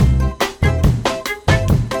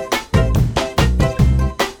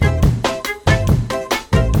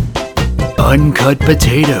Uncut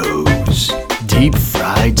Potatoes, deep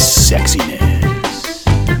fried sexiness.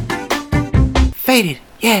 Faded,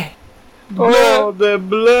 yeah. Oh, the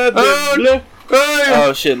blood, blood.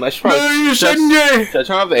 Oh shit, my should I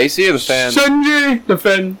turn off the AC or the fan? Sanjay, the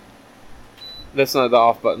fan. That's not the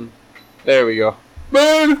off button. There we go.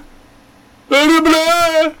 I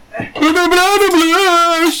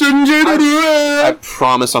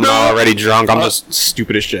promise I'm not already drunk. I'm just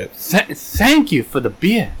stupid as shit. Thank you for the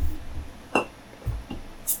beer.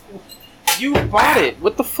 You bought it.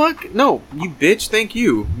 What the fuck? No, you bitch. Thank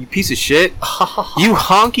you. You piece of shit. You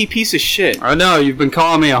honky piece of shit. I know, you've been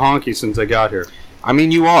calling me a honky since I got here. I mean,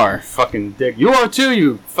 you are. Fucking dick. You are too,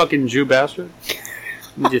 you fucking Jew bastard.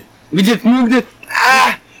 We just moved it.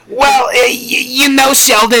 Well, you know,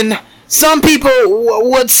 Sheldon, some people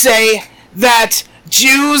would say that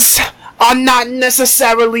Jews are not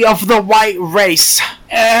necessarily of the white race.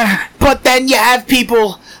 But then you have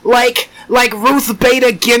people like Ruth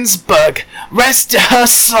Bader Ginsburg. Rest her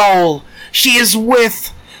soul. She is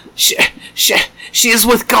with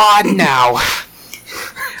God now.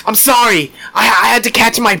 I'm sorry. I had to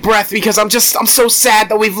catch my breath because I'm so sad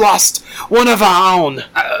that we've lost one of our own.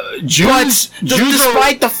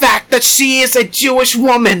 Despite the fact that she is a Jewish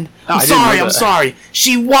woman, I'm sorry.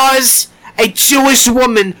 She was a Jewish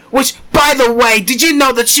woman, which, by the way, did you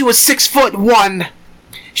know that she was 6'1"?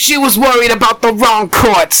 She was worried about the wrong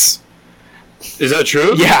courts. Is that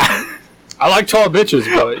true? Yeah. I like tall bitches,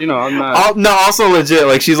 but, you know, I'm not... No, also legit,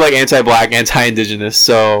 like, she's, like, anti-black, anti-indigenous,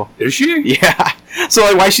 so... Is she? Yeah. So,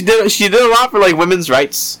 like, why she did a lot for, like, women's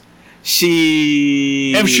rights.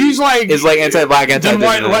 If she's, like... is, like, anti-black,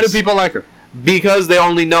 anti-indigenous. Then why do people like her? Because they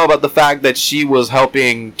only know about the fact that she was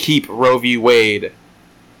helping keep Roe v. Wade.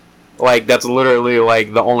 Like, that's literally,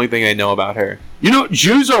 like, the only thing they know about her. You know,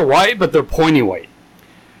 Jews are white, but they're pointy white.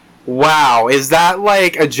 Wow, is that,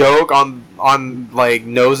 like, a joke on like,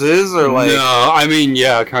 noses, or, like... No, I mean,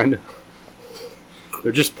 yeah, kind of.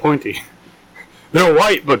 They're just pointy. They're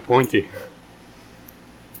white, but pointy.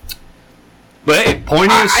 But hey,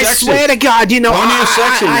 pointy is sexy. I swear to God, you know, Pointy is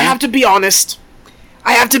sexy, I man. have to be honest.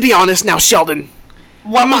 I have to be honest now, Sheldon.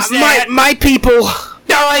 What was that? My people...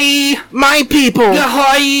 My people.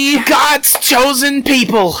 Hi. God's chosen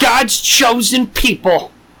people. God's chosen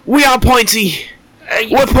people. We are pointy.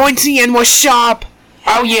 We're pointy and we're sharp.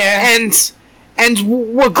 Oh yeah. And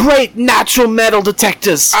we're great natural metal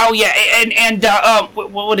detectors. Oh yeah. And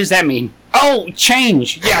what does that mean? Oh,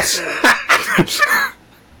 change. Yes.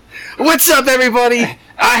 What's up, everybody?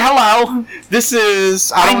 Hello. This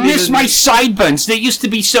is... I miss my sideburns. They used to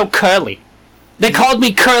be so curly. They called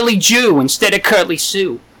me Curly Jew instead of Curly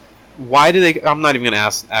Sue. Why do they... I'm not even going to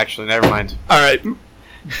ask, actually. Never mind. Alright.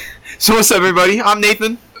 So what's up, everybody? I'm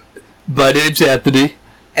Nathan. But it's Anthony.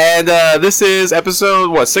 And this is episode,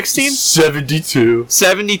 what, 16? 72.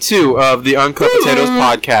 72 of the Uncut Potatoes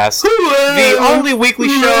Podcast. The only weekly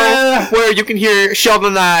show where you can hear Sheldon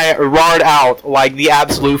and I roared out like the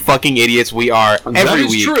absolute fucking idiots we are every week. That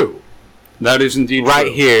is true. That is indeed right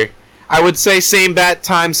true. Here. I would say same bat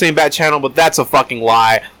time, same bat channel, but that's a fucking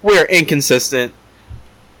lie. We're inconsistent.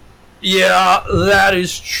 Yeah, that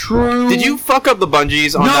is true. Did you fuck up the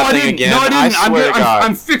bungees on that thing again? No, I didn't. I swear to God.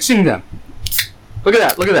 I'm fixing them. Look at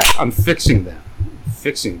that. Look at that. I'm fixing them.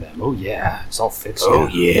 Oh, yeah. It's all fixed. Oh,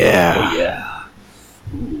 yeah. Oh, yeah.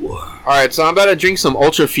 Ooh. Alright, so I'm about to drink some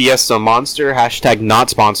Ultra Fiesta Monster. # not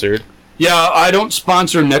sponsored. Yeah, I don't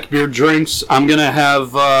sponsor neckbeard drinks. I'm going to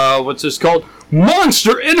have, what's this called?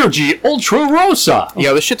 Monster Energy Ultra Rosa.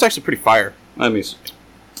 Yeah, this shit's actually pretty fire. Let me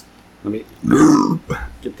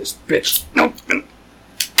get this bitch. Nope.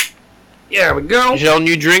 There we go. Sheldon,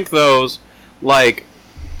 you drink those like...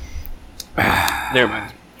 Never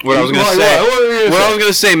mind. What I was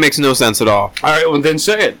gonna say makes no sense at all. All right, well then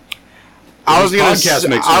say it.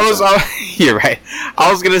 You're right.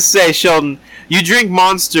 I was gonna say, Sheldon, you drink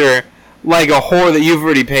Monster like a whore that you've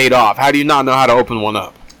already paid off. How do you not know how to open one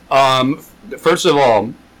up? First of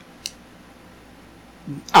all,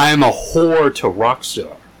 I am a whore to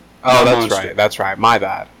Rockstar. Oh, that's right. That's right. My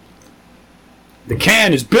bad. The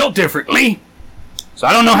can is built differently, so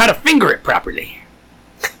I don't know how to finger it properly.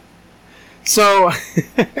 So,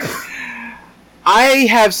 I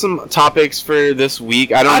have some topics for this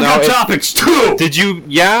week. I don't know. I've got topics too. Did you?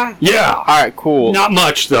 Yeah? Yeah. All right, cool. Not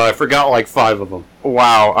much though. I forgot like 5 of them.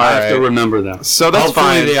 Wow. I have to remember them. So that's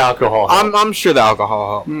fine. The alcohol. I'm sure the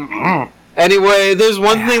alcohol helped. Anyway, there's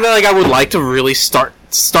one thing that like I would like to really start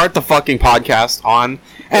the fucking podcast on,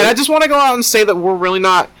 and I just want to go out and say that we're really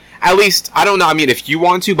not. At least, I don't know. I mean, if you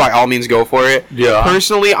want to, by all means, go for it. Yeah.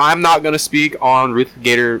 Personally, I'm not going to speak on Ruth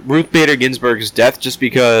Bader Ginsburg's death just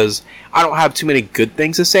because I don't have too many good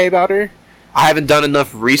things to say about her. I haven't done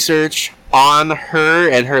enough research on her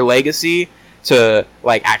and her legacy to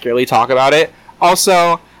like accurately talk about it.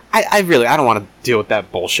 Also, I don't want to deal with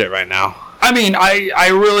that bullshit right now. I mean, I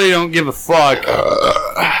really don't give a fuck.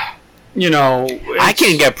 You know, I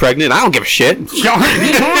can't get pregnant. I don't give a shit.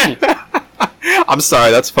 I'm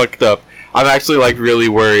sorry, that's fucked up. I'm actually like really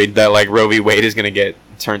worried that like Roe v. Wade is gonna get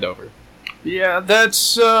turned over. Yeah,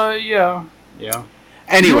 that's yeah.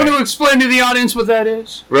 Anyway, you want to explain to the audience what that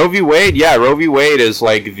is? Roe v. Wade, yeah, Roe v. Wade is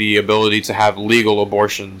like the ability to have legal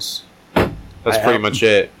abortions. That's pretty much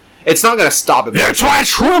it. It's not gonna stop abortion. That's why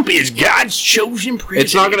Trump is God's chosen president.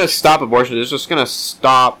 It's not gonna stop abortion. It's just gonna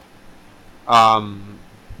stop.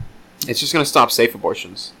 It's just gonna stop safe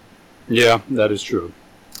abortions. Yeah, that is true.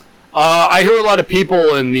 I hear a lot of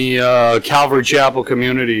people in the Calvary Chapel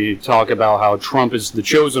community talk about how Trump is the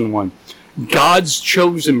chosen one, God's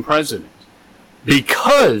chosen president,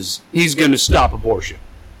 because he's going to stop abortion.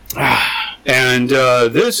 And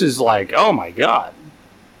this is like, oh my God,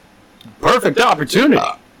 perfect opportunity.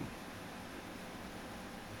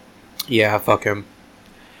 Yeah, fuck him.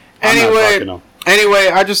 Anyway,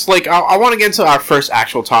 I just like I want to get into our first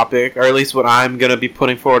actual topic, or at least what I'm gonna be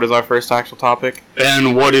putting forward as our first actual topic.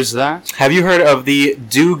 And what is that? Have you heard of the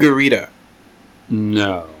do-garita?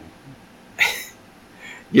 No.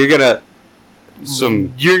 You're gonna be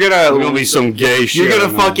some gay shit. You're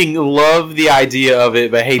gonna fucking love the idea of it,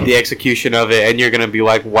 but hate the execution of it, and you're gonna be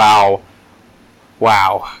like, wow.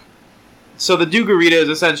 So the do-garita is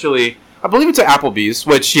essentially, I believe it's at Applebee's,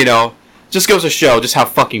 which, you know, just goes to show just how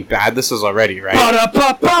fucking bad this is already, right?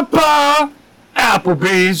 Ba-da-ba-ba-ba!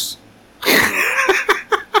 Applebee's.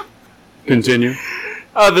 Continue.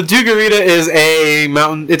 The do-garita is a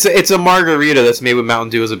mountain. It's a margarita that's made with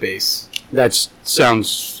Mountain Dew as a base. That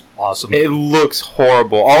sounds awesome. It looks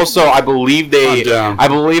horrible. Also, I believe they do a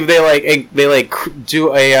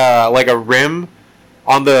rim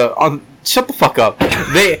on. Shut the fuck up.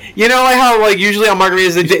 You know, like how like usually on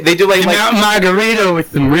margaritas they do like margarita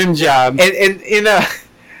with the rim job. And in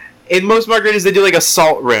most margaritas they do like a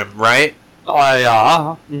salt rim, right?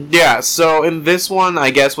 Yeah. Yeah. So in this one,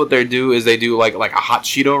 I guess what they do is they do like a hot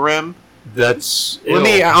Cheeto rim. That's.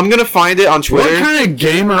 I'm gonna find it on Twitter. What kind of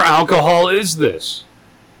gamer alcohol is this?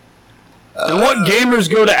 And what gamers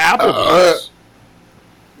go to Applebee's?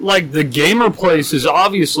 Like the gamer place is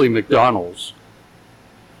obviously McDonald's.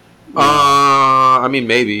 I mean,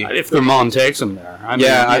 maybe. If their mom takes them there. I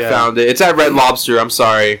found it. It's at Red Lobster. I'm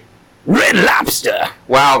sorry. Red Lobster.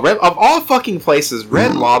 Wow, of all fucking places,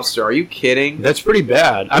 Red Lobster. Are you kidding? That's pretty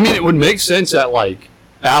bad. I mean, it would make sense at like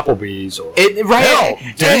Applebee's or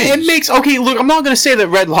it makes okay. Look, I'm not gonna say that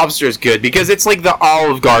Red Lobster is good because it's like the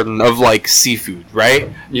Olive Garden of like seafood, right?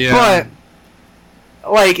 Yeah. But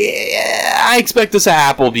like, I expect this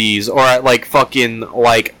at Applebee's or at like fucking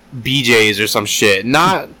like BJ's or some shit.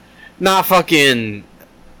 Not fucking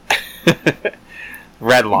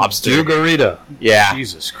Red Lobster. Do-garita. Yeah.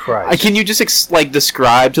 Jesus Christ. Can you just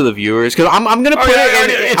describe to the viewers? Because I'm gonna put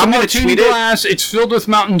it. I'm gonna tweet glass. It's filled with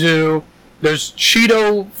Mountain Dew. There's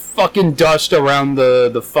Cheeto fucking dust around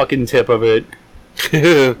the fucking tip of it.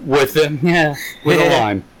 with a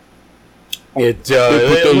lime. They put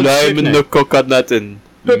the lime in the coconut and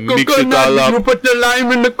mix it all up. You put the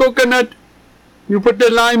lime in the coconut. You put the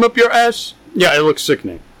lime up your ass. Yeah, it looks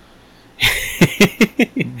sickening.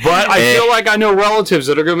 But I feel like I know relatives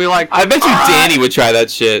that are going to be like, I bet you Danny would try that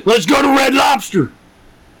shit. Let's go to Red Lobster.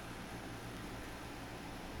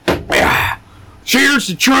 Cheers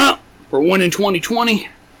to Trump for winning 2020.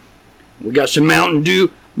 We got some Mountain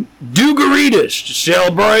Dew do-garitas to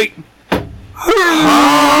celebrate. Alright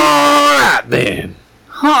then.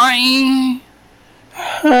 Hi.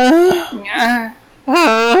 Hi.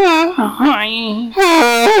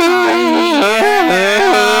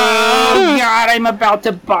 Oh God, I'm about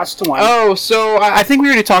to bust one. Oh, so I think we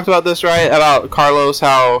already talked about this, right? About Carlos,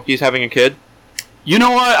 how he's having a kid. You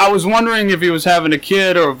know what? I was wondering if he was having a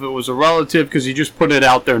kid or if it was a relative because he just put it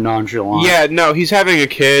out there nonchalant. Yeah, no, he's having a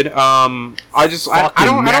kid. I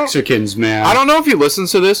don't Mexicans, man. I don't know if he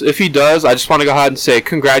listens to this. If he does, I just want to go ahead and say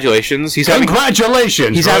congratulations. He's having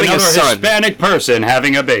a son. Hispanic person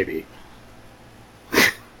having a baby.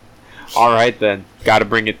 All right then, got to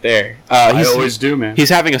bring it there. I always do, man. He's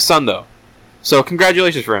having a son though, so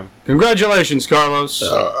congratulations for him. Congratulations, Carlos.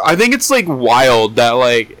 I think it's like wild that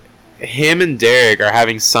like him and Derek are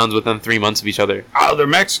having sons within 3 months of each other. Oh, they're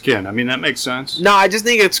Mexican. I mean, that makes sense. No, I just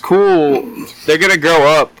think it's cool. They're gonna grow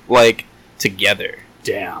up like together.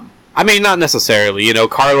 Damn. I mean, not necessarily. You know,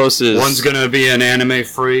 Carlos is one's gonna be an anime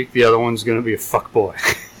freak. The other one's gonna be a fuckboy.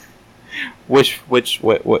 Which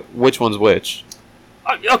one's which?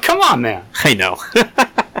 Oh, come on, man. I know.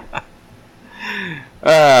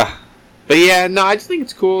 But yeah, no, I just think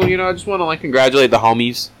it's cool. You know, I just want to like congratulate the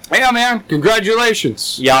homies. Yeah, man.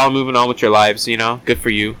 Congratulations. Y'all moving on with your lives. You know, good for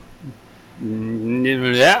you.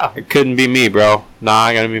 Yeah. It couldn't be me, bro. Nah,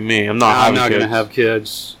 I gotta be me. I'm not gonna have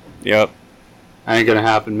kids. Yep. Ain't gonna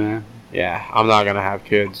happen, man. Yeah, I'm not gonna have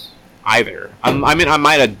kids either. I mean, I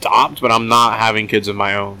might adopt, but I'm not having kids of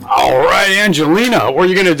my own. All right, Angelina. Where are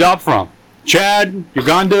you gonna adopt from? Chad?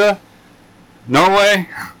 Uganda? Norway?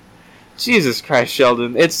 Jesus Christ,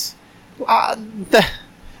 Sheldon. It's...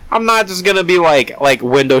 I'm not just gonna be like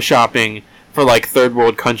window shopping for like third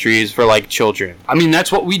world countries for like children. I mean,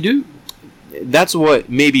 that's what we do. That's what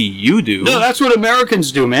maybe you do. No, that's what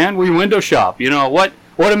Americans do, man. We window shop. You know, what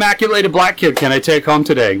immaculated black kid can I take home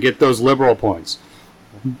today and get those liberal points?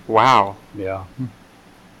 Wow. Yeah.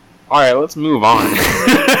 Alright, let's move on.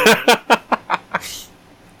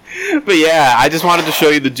 But yeah, I just wanted to show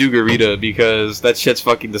you the Dugarita because that shit's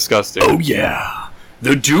fucking disgusting. Oh yeah.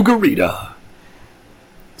 The Dugarita.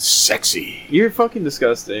 Sexy. You're fucking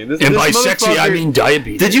disgusting. And by sexy, I mean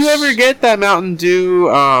diabetes. Did you ever get that Mountain Dew,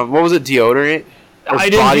 what was it, deodorant? Or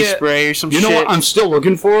body spray or some shit? You know what? I'm still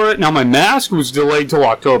looking for it. Now, my mask was delayed till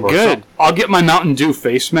October. Good. So I'll get my Mountain Dew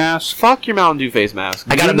face mask. Fuck your Mountain Dew face mask.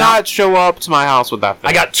 I gotta Do not show up to my house with that thing.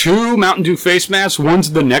 I got 2 Mountain Dew face masks.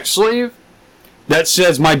 One's the neck sleeve that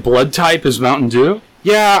says my blood type is Mountain Dew.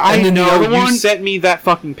 Yeah, I And then the know. other You one- sent me that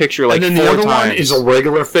fucking picture like 4 and then times. the other one is a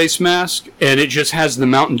regular face mask, and it just has the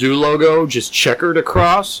Mountain Dew logo just checkered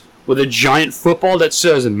across with a giant football that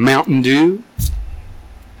says Mountain Dew.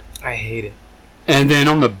 I hate it. And then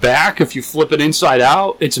on the back, if you flip it inside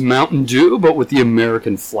out, it's Mountain Dew, but with the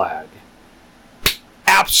American flag.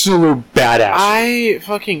 Absolute badass. I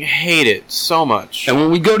fucking hate it so much. And when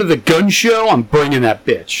we go to the gun show, I'm bringing that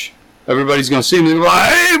bitch. Everybody's gonna see me and be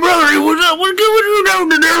like, "Hey, brother, what's up? What's going on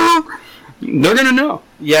down there?" They're gonna know.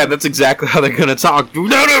 Yeah, that's exactly how they're gonna talk. No,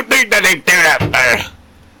 don't think that they do that.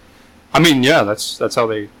 I mean, yeah, that's how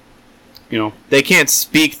they, you know. They can't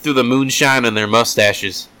speak through the moonshine and their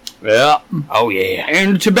mustaches. Yeah. Oh yeah.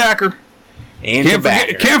 And the tobacco. And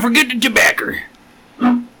tobacco. Can't forget the tobacco.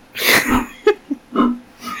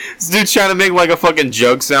 This dude's trying to make like a fucking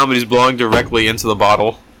jug sound, but he's blowing directly into the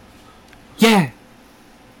bottle. Yeah.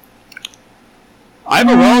 I have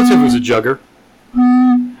a relative who's a jugger.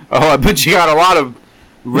 Oh, I bet you got a lot of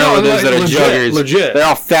relatives that are juggers. Legit. They're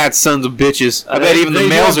all fat sons of bitches. I bet even the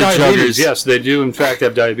males are juggers. Yes, they do in fact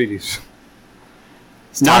have diabetes.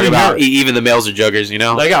 Talk about even the males are juggers, you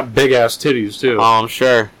know? They got big ass titties too. Oh, I'm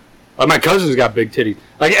sure. Like my cousin's got big titties.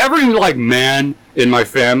 Like every like man in my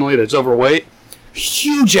family that's overweight,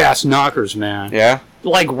 huge ass knockers, man. Yeah?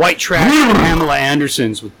 Like white trash Pamela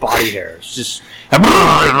Andersons with body hairs. Just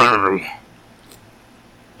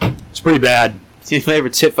it's pretty bad. Do they ever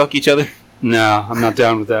tit fuck each other? No, I'm not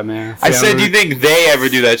down with that, man. I said, do you think they ever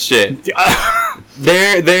do that shit?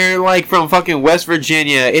 They're like from fucking West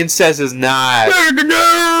Virginia. Incest is not.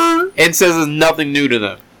 Incest is nothing new to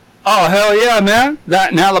them. Oh hell yeah, man!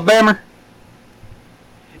 That in Alabama.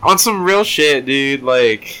 On some real shit, dude.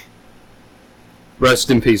 Like, Rest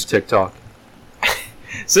in peace, TikTok.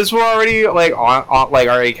 since we're already like on like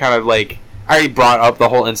already kind of like already brought up the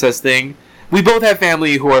whole incest thing. We both have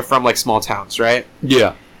family who are from like small towns, right?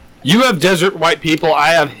 Yeah. You have desert white people. I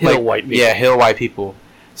have hill Like, white people. Yeah, hill white people.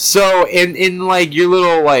 So in like your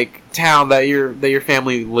little like town that your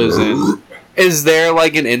family lives in, is there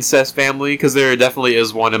like an incest family? Because there definitely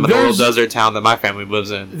is one in the little desert town that my family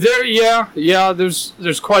lives in. Yeah.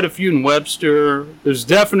 There's quite a few in Webster. There's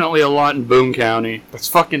definitely a lot in Boone County. It's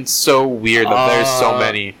fucking so weird that there's so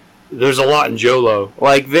many. There's a lot in Jolo.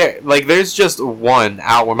 There's just one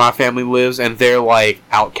out where my family lives, and they're like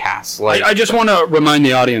outcasts. Like I just want to remind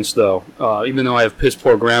the audience, though, even though I have piss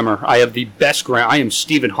poor grammar, I have the best grammar. I am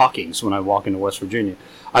Stephen Hawking when I walk into West Virginia.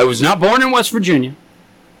 I was not born in West Virginia.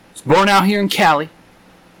 I was born out here in Cali.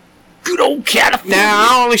 Good old California.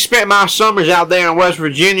 Now I only spent my summers out there in West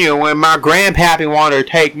Virginia when my grandpappy wanted to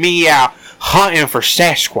take me out hunting for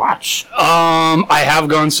Sasquatch. I have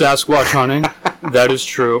gone Sasquatch hunting. That is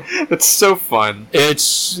true. It's so fun. It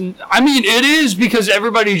is because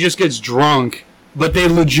everybody just gets drunk, but they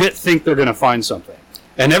legit think they're going to find something.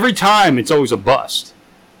 And every time, it's always a bust.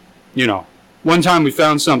 You know, one time we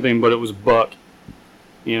found something, but it was a buck.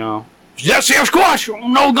 You know. Is that Sasquatch? Oh,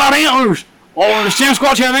 no, got antlers. Oh, does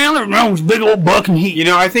Sasquatch have antlers? No, it's a big old buck and heat. You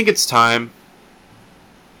know, I think it's time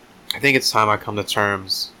I come to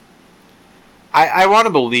terms. I want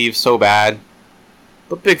to believe so bad,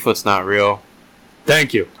 but Bigfoot's not real.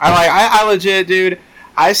 Thank you. I legit, dude.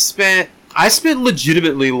 I spent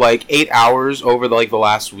legitimately like 8 hours over the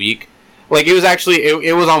last week. Like it was actually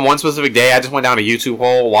it was on one specific day. I just went down a YouTube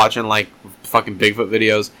hole watching like fucking Bigfoot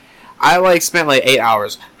videos. I like spent like 8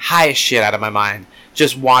 hours high as shit out of my mind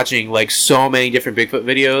just watching like so many different Bigfoot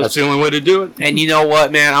videos. That's the only way to do it. And you know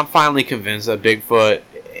what, man? I'm finally convinced that Bigfoot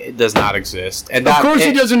does not exist. And of course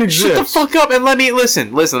it doesn't exist. Shut the fuck up and let me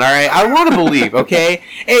listen. All right? I want to believe, okay?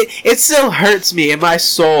 It still hurts me in my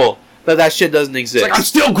soul that shit doesn't exist. It's like I'm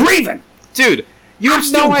still grieving. Dude, you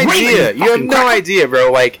have no idea. You have no idea,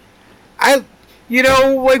 bro. Like,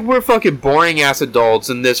 we're fucking boring ass adults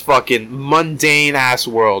in this fucking mundane ass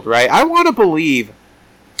world, right? I want to believe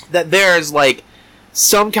that there's like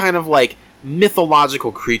some kind of like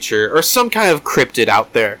mythological creature or some kind of cryptid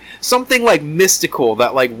out there, something like mystical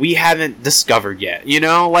that like we haven't discovered yet. You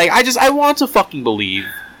know, like I want to fucking believe.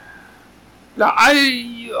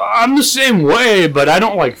 I'm the same way, but I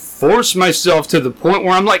don't like force myself to the point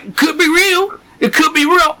where I'm like, it could be real. It could be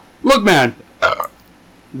real. Look, man,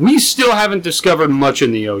 we still haven't discovered much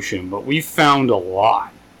in the ocean, but we found a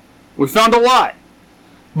lot.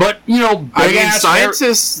 But, you know,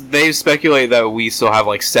 scientists, they speculate that we still have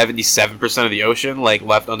like 77% of the ocean like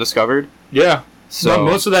left undiscovered. Yeah. So but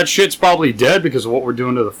most of that shit's probably dead because of what we're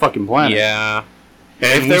doing to the fucking planet. Yeah.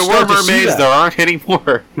 And if there were mermaids, there aren't any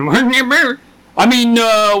more. I mean,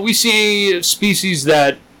 we see species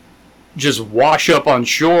that just wash up on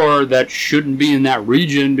shore that shouldn't be in that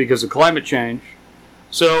region because of climate change.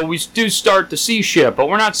 So we do start to see shit, but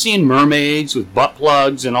we're not seeing mermaids with butt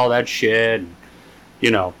plugs and all that shit. You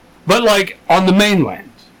know. But, like, on the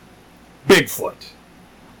mainland, Bigfoot.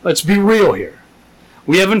 Let's be real here.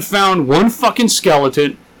 We haven't found one fucking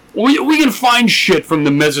skeleton. We can find shit from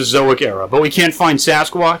the Mesozoic era, but we can't find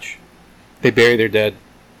Sasquatch. They bury their dead.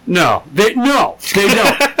 No, they don't. All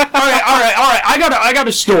right. I got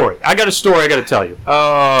a story. I got to tell you.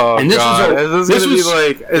 Oh, and this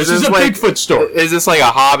is a Bigfoot story. Is this like a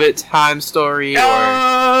Hobbit time story?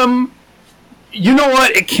 Or? You know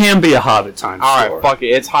what? It can be a Hobbit time story. All right, fuck it.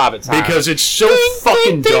 It's Hobbit time. Because it's so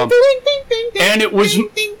fucking dumb. And it was...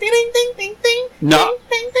 No.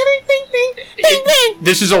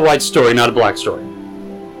 This is a white story, not a black story.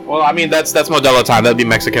 Well, I mean, that's Modelo time. That'd be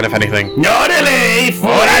Mexican, if anything. Órale,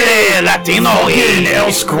 órale, Latino,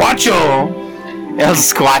 el Squacho. El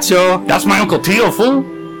Squacho? That's my Uncle Tio, fool.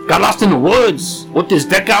 Got lost in the woods. Whipped his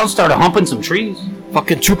deck out, started humping some trees.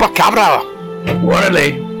 Fucking chupacabra.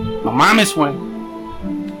 Órale. No mames, güey.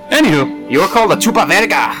 Anywho, you were called a chupa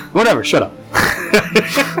verga. Whatever, shut up.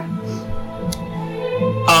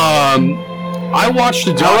 I watched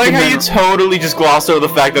a documentary. I like how you totally just glossed over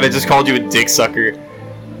the fact that I just called you a dick sucker.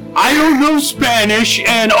 I don't know Spanish,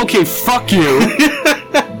 and okay, fuck you.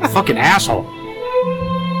 Fucking asshole.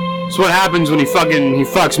 That's what happens when he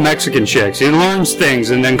fucks Mexican chicks. He learns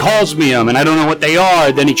things and then calls me them, and I don't know what they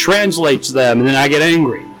are. Then he translates them, and then I get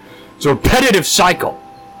angry. It's a repetitive cycle.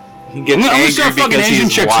 I'm gonna start fucking Asian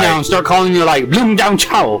chicks now and start calling you like Lung Dang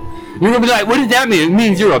Chao. You're gonna be like, what does that mean? It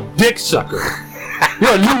means you're a dick sucker.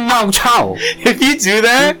 You're a Lung Dang Chao. If you do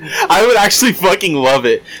that, I would actually fucking love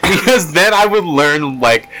it. Because then I would learn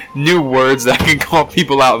like new words that I can call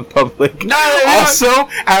people out in public. Also,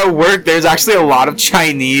 at work, there's actually a lot of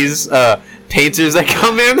Chinese painters that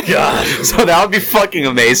come in. God. So that would be fucking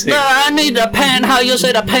amazing. I need a pen. How you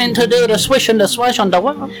say the pen to do the swish and the swish on the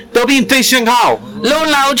wall?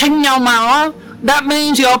 That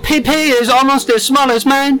means your PP is almost as small as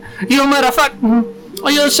mine. You motherfucker.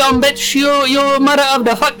 You some bitch. You mother of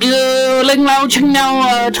the fuck. You Ling Lao Ching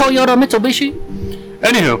Lao Toyota Mitsubishi.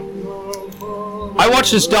 Anywho, I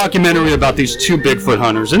watched this documentary about these two Bigfoot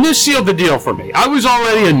hunters, and this sealed the deal for me. I was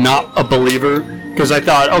already not a believer because I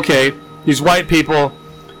thought, okay, these white people,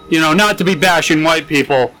 you know, not to be bashing white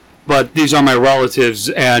people, but these are my relatives,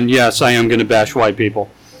 and yes, I am going to bash white people.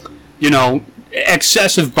 You know,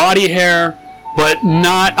 excessive body hair, but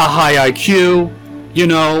not a high IQ. You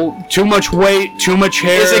know, too much weight, too much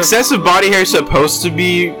hair. Is excessive body hair supposed to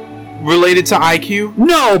be related to IQ?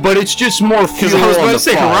 No, but it's just more fuel. Because I was about to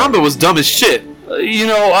say, Harambe was dumb as shit. You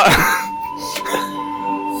know,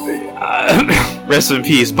 rest in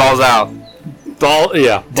peace, balls out.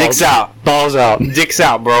 Dicks out. Balls out. Dicks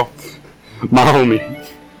out, bro. My homie.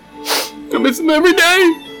 I miss him every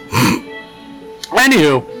day.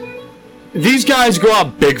 Anywho, these guys go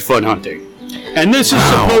out Bigfoot hunting. And this is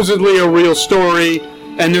supposedly a real story.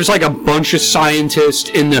 And there's like a bunch of scientists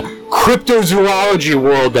in the cryptozoology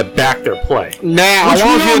world that back their play. Now, I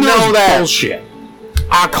want you to know that bullshit.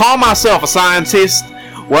 I call myself a scientist.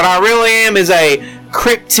 What I really am is a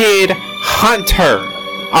cryptid hunter.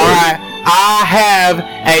 Alright? I have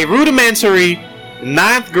a rudimentary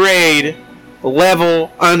 9th grade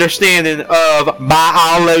level understanding of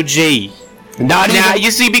biology. Now,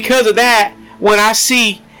 you see, because of that, when I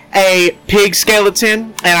see a pig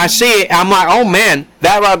skeleton, and I see it, I'm like, oh man,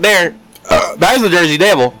 that right there, that is the Jersey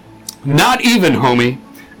Devil. Not even, homie.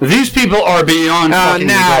 These people are beyond fucking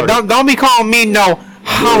retarded. Don't be calling me no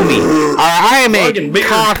homie. I am a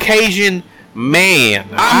Caucasian man.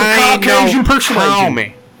 I'm a Caucasian persuasion.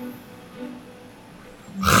 Homie.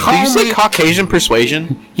 Did you say Caucasian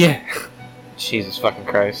persuasion? Yeah. Jesus fucking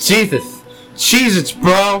Christ. Jesus,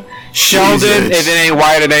 bro. Sheldon, if it ain't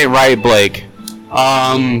white, it ain't right, Blake.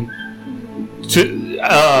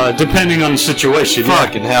 Depending on the situation.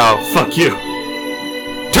 Fucking hell. Fuck you.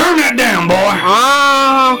 Turn that down, boy.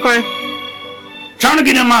 Oh, okay. Trying to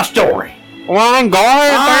get in my story. Well, I'm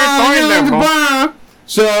going.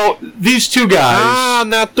 So, these two guys.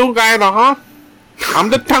 Now two guys, huh?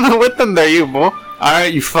 I'm just trying to listen there, you boy.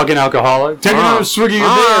 Alright, you fucking alcoholic. Take another swig of your beer.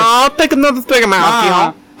 I'll take another swig of my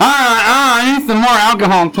alcohol. I need some more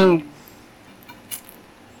alcohol, too.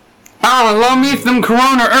 Love me some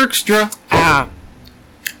Corona Extra.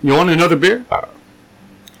 You want another beer?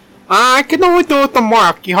 I can always do with some more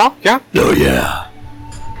alcohol, yeah? Oh, yeah.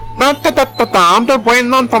 I'm just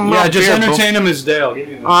waiting on some more Yeah, just beer, entertain him as Dale.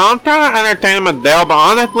 I'm trying to entertain him as Dale, but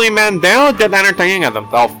honestly, man, Dale just entertaining as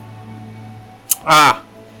himself.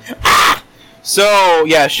 So,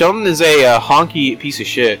 yeah, Sheldon is a honky piece of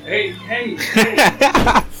shit. Hey.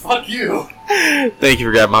 Fuck you. Thank you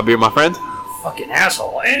for grabbing my beer, my friend. Fucking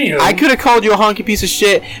asshole. Anywho. I could have called you a honky piece of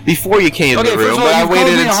shit before you came in the room, but I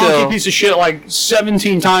waited until... a honky piece of shit like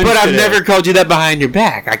 17 times But today. I've never called you that behind your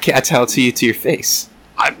back. I can't tell it to you to your face.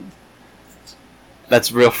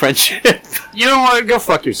 That's real friendship. You know what? Go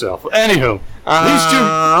fuck yourself. Anywho.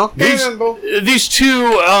 These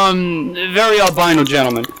two very albino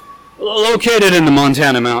gentlemen located in the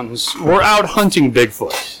Montana mountains were out hunting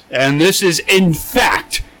Bigfoot. And this is, in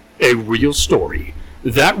fact, a real story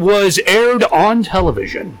that was aired on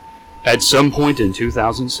television at some point in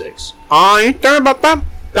 2006. You sure about that?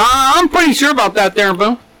 I'm pretty sure about that there,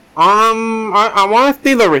 boo. I want to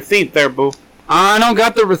see the receipt there, boo. I don't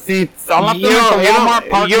got the receipts. I'll have to make a Walmart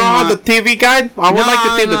parking lot. The TV guide? I would like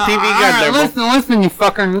to see the TV guide there, boo. Listen, you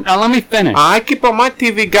fucker. Let me finish. I keep on my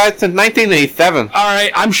TV guide since 1987.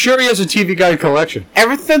 Alright, I'm sure he has a TV guide collection.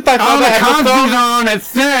 Ever since I saw the episode... on at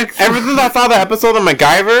 6. Ever since I saw the episode of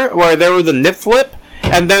MacGyver, where there was a nip flip,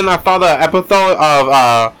 and then I saw the episode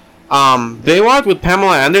of, Baywatch with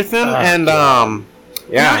Pamela Anderson,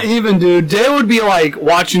 yeah. Not even, dude. They would be like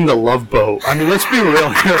watching The Love Boat. I mean, let's be real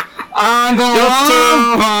here. On the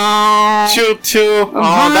Love Boat. Choo-choo.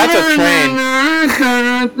 Oh, that's a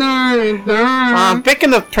train.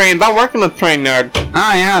 Picking of trains. I work in the train yard. Oh,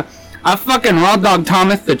 yeah. I fucking raw dog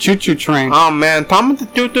Thomas the choo-choo train. Oh, man. Thomas the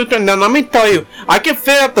choo-choo train. Now, let me tell you. I can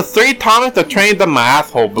fit up to 3 Thomas the trains in my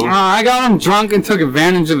asshole, boo. I got him drunk and took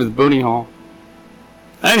advantage of his booty hole.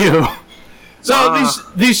 Anywho. So,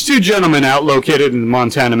 these two gentlemen out located in the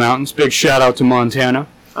Montana mountains. Big shout out to Montana.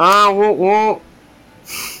 Well.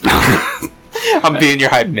 I'm being your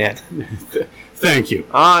hype man. Thank you.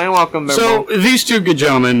 You're welcome there, So, these two good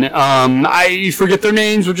gentlemen, I forget their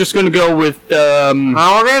names. We're just going to go with, we're going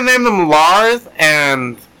to name them Lars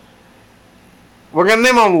and... We're going to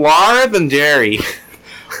name them Lars and Jerry.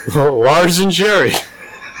 Lars and Jerry.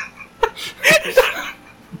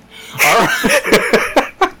 Alright.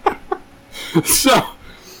 So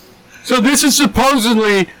this is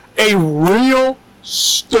supposedly a real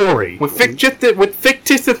story. With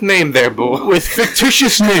fictitious name there, boo. With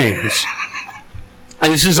fictitious names.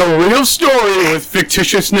 And this is a real story with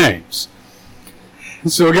fictitious names.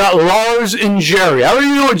 So we got Lars and Jerry. I don't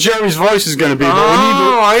even know what Jerry's voice is going to be. But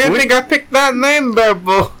I didn't think I picked that name there,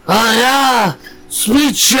 boo. Oh, yeah.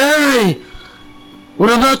 Sweet Jerry.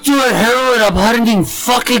 What about you at heroin? I'm hunting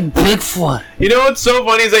fucking Bigfoot. You know what's so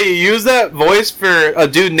funny is that you use that voice for a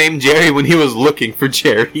dude named Jerry when he was looking for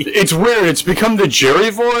Jerry. It's weird. It's become the Jerry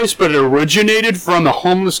voice, but it originated from a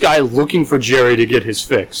homeless guy looking for Jerry to get his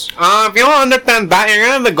fix. If you don't understand that, you're going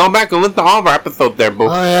to have to go back and listen to all of our episodes there, boo.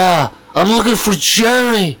 Oh, yeah. I'm looking for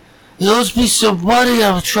Jerry. He owes me some money.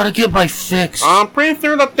 I'm trying to get my fix. I'm pretty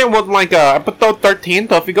sure that there was like episode 13.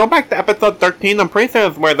 So if you go back to episode 13, I'm pretty sure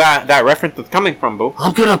that's where that reference is coming from, boo.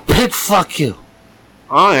 I'm gonna pig fuck you.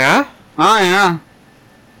 Oh, yeah? Oh, yeah.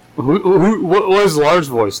 What was Lars'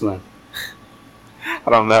 voice then? I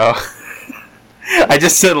don't know. I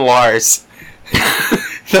just said Lars.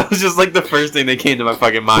 That was just like the first thing that came to my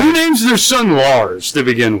fucking mind. Who names their son Lars to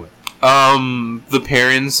begin with? The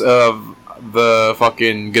parents of the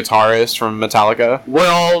fucking guitarist from Metallica?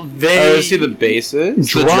 Well, they Is he the bassist?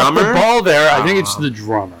 The dropped drummer? the ball there. I think it's the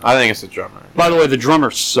drummer. I think it's the drummer. By the way, the drummer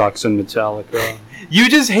sucks in Metallica. You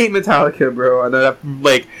just hate Metallica, bro. And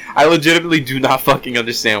I legitimately do not fucking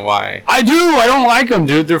understand why. I do. I don't like them,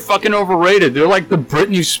 dude. They're fucking overrated. They're like the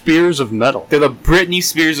Britney Spears of metal. They're the Britney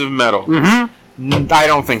Spears of metal. Mm-hmm. I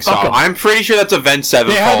don't think so. Okay. I'm pretty sure that's Avenged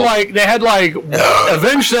Sevenfold. They had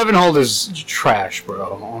Avenged Sevenfold is trash,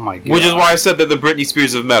 bro. Oh my god. Which is why I said they're the Britney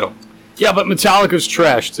Spears of metal. Yeah, but Metallica's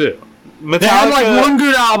trash too. Metallica, They had like one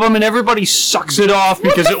good album, and everybody sucks it off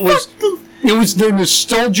because it was the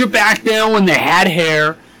nostalgia back then when they had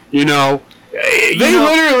hair. You know, They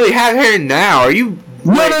literally have hair now. Are you?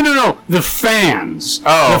 No. The fans.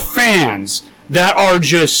 Oh. The fans that are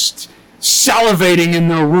just salivating in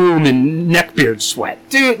their room in neckbeard sweat.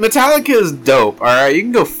 Dude, Metallica is dope, alright? You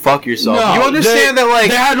can go fuck yourself. No, you understand that,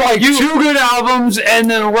 like... They had, two good albums, and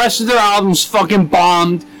then the rest of their albums fucking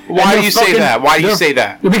bombed. Why do you say that? Why do you say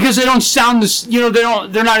that? Because they don't sound this...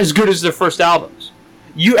 they're not as good as their first albums.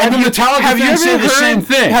 Have you say the same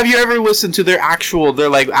thing. Have you ever listened to their actual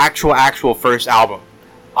first album?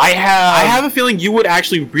 I have a feeling you would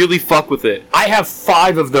actually really fuck with it. I have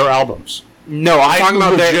 5 of their albums. No, I'm talking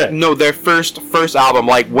about their first album,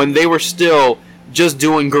 like when they were still just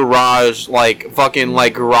doing garage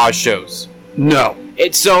garage shows. No.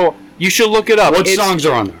 So you should look it up. What songs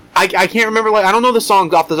are on there? I can't remember, I don't know the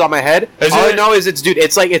songs off the top of my head. All I know is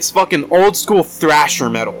it's fucking old school thrasher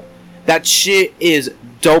metal. That shit is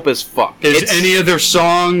dope as fuck. Is any of their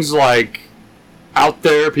songs out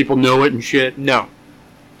there? People know it and shit. No.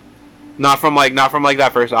 Not from that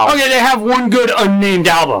first album. Okay, they have one good unnamed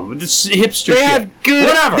album. It's hipster shit.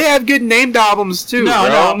 They have good named albums too.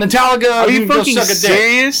 No, Metallica. Are you fucking go suck a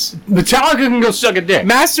serious? Dick. Metallica can go suck a dick.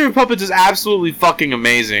 Master of Puppets is absolutely fucking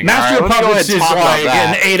amazing. Master of Puppets is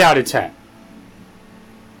an 8 out of 10.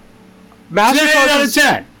 Master of Puppets out of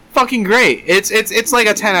 10. Fucking great. It's like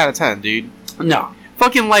a 10 out of 10, dude. No.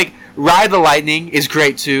 Fucking Ride the Lightning is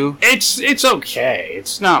great too. It's okay.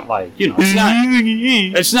 It's not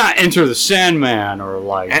it's not Enter the Sandman or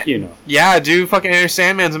Yeah, dude, fucking Enter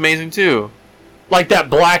Sandman's amazing too. Like that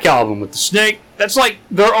Black album with the snake. That's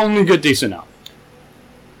their only good decent album.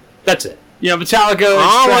 That's it. Metallica.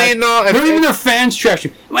 Even their fans trash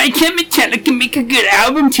him. Why can't Metallica make a good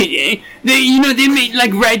album today? They made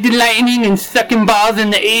Ride the Lightning and Sucking Balls in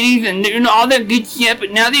the 80s and all that good shit, but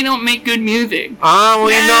now they don't make good music.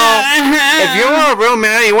 If you were a real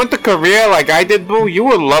man, you went to Korea like I did, boo, you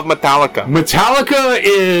would love Metallica. Metallica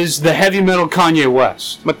is the heavy metal Kanye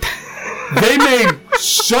West. They made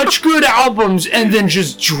such good albums and then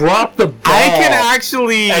just drop the ball. I can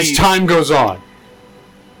actually, as time goes on.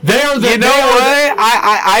 I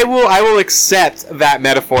will accept that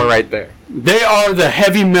metaphor right there. They are the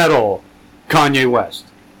heavy metal Kanye West.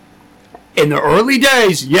 In the early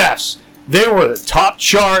days, yes, they were the top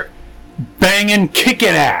chart, banging, kicking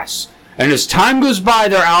ass. And as time goes by,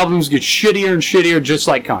 their albums get shittier and shittier, just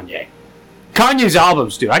like Kanye. Kanye's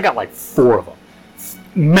albums, dude, I got 4 of them.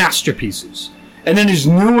 Masterpieces. And then his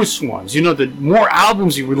newest ones, the more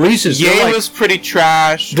albums he releases, Ye was pretty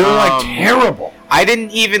trash. They're terrible. I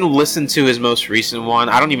didn't even listen to his most recent one.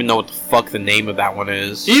 I don't even know what the fuck the name of that one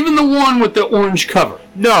is. Even the one with the orange cover.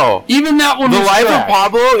 No. Even that one. The Life of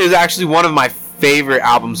Pablo is actually one of my favorite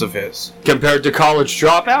albums of his. Compared to College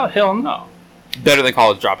Dropout? Hell no. Better than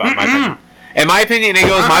College Dropout, in my opinion. In my opinion, it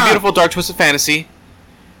goes My Beautiful Dark Twisted Fantasy,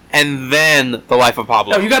 and then The Life of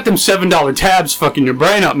Pablo. Oh, you got them $7 tabs fucking your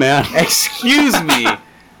brain up, man. Excuse me.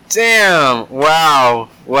 Damn. Wow.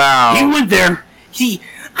 He went there.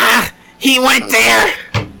 He went there.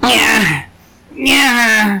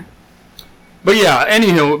 Yeah. But yeah,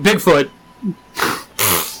 anywho, Bigfoot.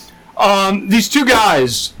 These two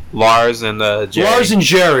guys. Lars and Jerry. Lars and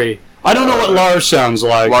Jerry. I don't know what Lars sounds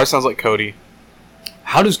like. Lars sounds like Cody.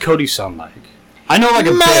 How does Cody sound like? I know a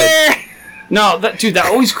bit. No, that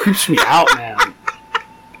always creeps me out, man.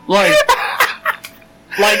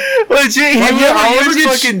 Legit, he would always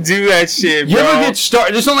fucking do that shit, bro. You ever get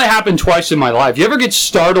startled? This only happened twice in my life. You ever get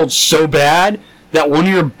startled so bad that one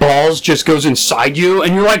of your balls just goes inside you,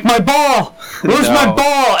 and you're like, my ball! Where's my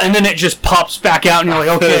ball? And then it just pops back out, and you're like,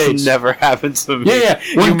 okay. That's never happened to me. Yeah.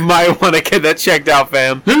 You might want to get that checked out,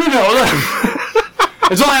 fam. No.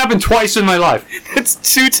 It's only happened twice in my life. It's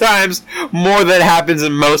 2 times more than happens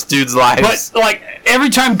in most dudes' lives. But, every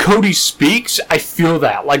time Cody speaks, I feel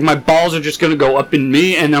that. My balls are just going to go up in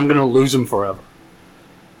me, and I'm going to lose them forever.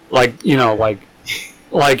 I'm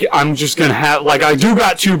just going to have... I do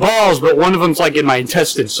got 2 balls, but one of them's, in my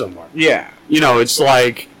intestines somewhere. Yeah. It's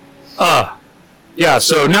Yeah,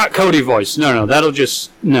 so not Cody voice. No, that'll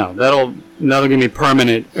just... No, that'll Now they're gonna be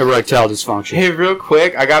permanent erectile dysfunction. Hey, real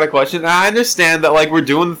quick, I got a question. I understand that, like, we're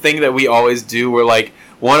doing the thing that we always do, where, like,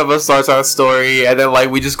 one of us starts our story, and then, like,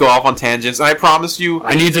 we just go off on tangents. And I promise you...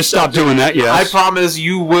 I need to stop doing that, yes. I promise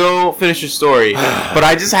you will finish your story. But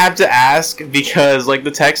I just have to ask, because, like,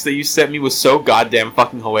 the text that you sent me was so goddamn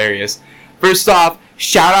fucking hilarious. First off,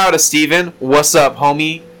 shout out to Steven. What's up,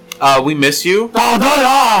 homie? We miss you.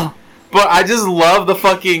 But I just love the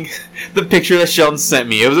fucking... the picture that Sheldon sent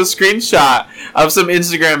me. It was a screenshot of some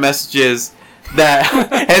Instagram messages that...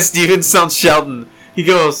 as Steven sounds Sheldon. He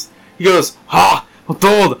goes...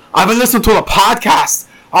 dude, I've been listening to a podcast.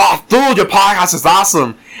 Oh, dude, your podcast is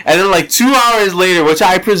awesome. And then, like, 2 hours later, which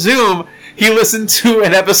I presume he listened to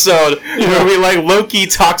an episode where we, like, low-key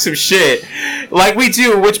talk some shit. Like we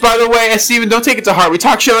do, which, by the way, Steven, don't take it to heart. We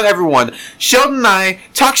talk shit on everyone. Sheldon and I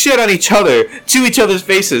talk shit on each other, to each other's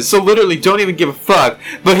faces, so literally don't even give a fuck.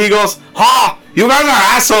 But he goes, you guys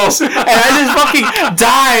are assholes. And I just fucking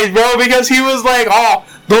died, bro, because he was like, oh,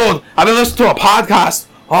 dude, I've been listening to a podcast.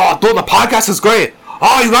 Oh, dude, the podcast is great.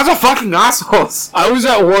 Oh, you guys are fucking assholes. I was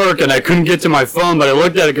at work and I couldn't get to my phone, but I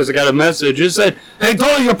looked at it because I got a message. It said, hey,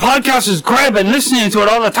 dude, your podcast is great. I've been listening to it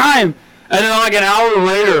all the time. And then, like, an hour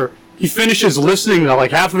later, he finishes listening to, like,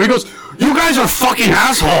 half of it. He goes, you guys are fucking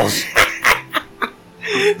assholes.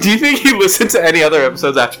 Do you think he listened to any other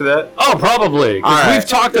episodes after that? Oh, probably. Because we've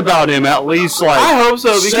talked about him at least, like, I hope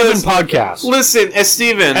so, because 7 podcasts. Listen, as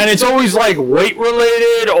Steven. And it's always, like,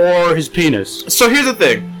 weight-related or his penis. So here's the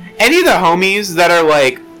thing. Any of the homies that are,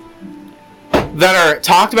 like, that are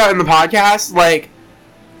talked about in the podcast, like,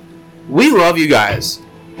 we love you guys.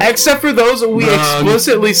 Except for those that we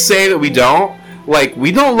explicitly say that we don't. Like,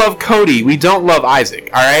 we don't love Cody. We don't love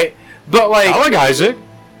Isaac, alright? But, like... I like Isaac.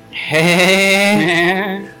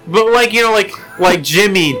 But, like, you know, like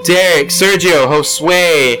Jimmy, Derek, Sergio,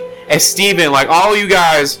 Josue, and Steven, like, all you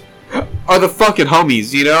guys are the fucking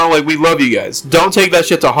homies, you know? Like, we love you guys. Don't take that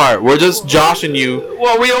shit to heart. We're just joshing you.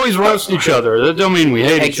 Well, we always roast each other. That don't mean we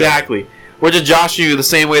hate each other. Exactly. We're just joshing you the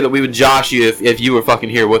same way that we would josh you if you were fucking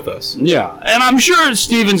here with us. Yeah, and I'm sure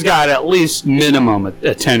Steven's got at least minimum a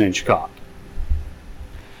 10-inch cock.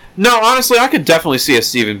 No, honestly, I could definitely see a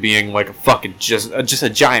Steven being like a fucking just a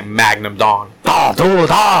giant magnum dong.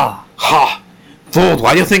 Dude,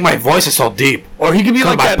 why do you think my voice is so deep? Or he could be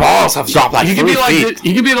like my balls have dropped like 3 feet.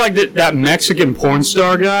 He could be like that Mexican porn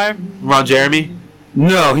star guy. Ron Jeremy?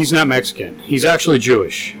 No, he's not Mexican. He's actually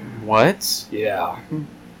Jewish. What? Yeah.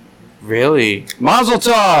 Really? Mazel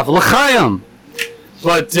tov, l'chaim.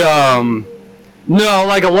 But no,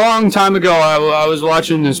 like a long time ago, I was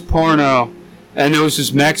watching this porno, and there was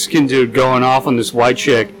this Mexican dude going off on this white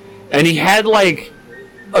chick, and he had like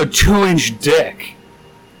a 2-inch dick.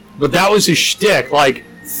 But that was his shtick, like,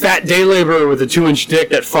 fat day laborer with a 2-inch dick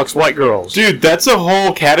that fucks white girls. Dude, that's a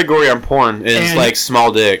whole category on porn, is like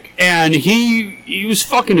small dick. And he was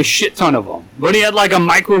fucking a shit ton of them. But he had like a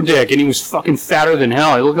micro dick, and he was fucking fatter than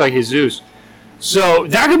hell. He looked like Jesus. So,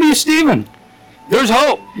 that could be a Steven. There's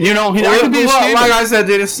hope. You know, that could be a Steven. Like I said,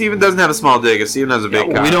 dude, Steven doesn't have a small dick. Steven has a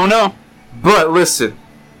big cock. We don't know. But listen,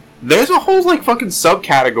 there's a whole like fucking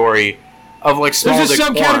subcategory of like small dick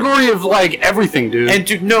porn. There's a subcategory of like everything, dude. And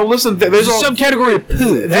dude, no, listen, there's a subcategory of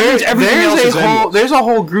poo. There's a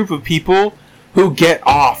whole group of people who get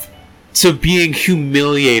off to being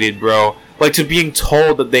humiliated, bro. Like to being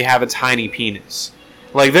told that they have a tiny penis.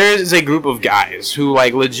 Like there is a group of guys who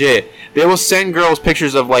like legit, they will send girls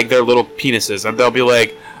pictures of like their little penises, and they'll be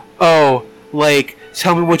like, "Oh, like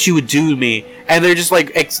tell me what you would do to me." And they're just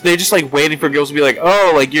like waiting for girls to be like,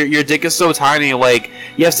 "Oh, like your dick is so tiny, like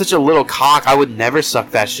you have such a little cock, I would never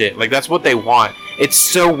suck that shit." Like that's what they want. It's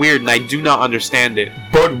so weird, and I do not understand it.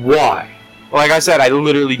 But why? Like I said, I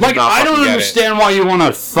literally do not fucking I don't understand why you want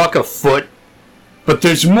to fuck a foot, but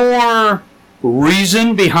there's more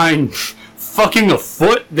reason behind fucking a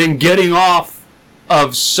foot than getting off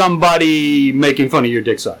of somebody making fun of your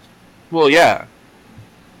dick size. Well, yeah.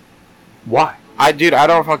 Why? I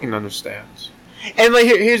don't fucking understand. And like,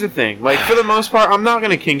 here's the thing. Like, for the most part, I'm not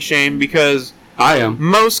gonna kink shame because I am.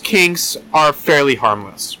 Most kinks are fairly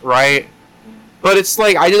harmless, right? But it's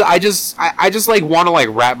like I just like want to like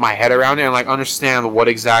wrap my head around it and like understand what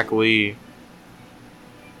exactly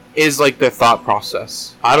is like their thought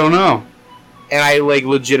process. I don't know. And I like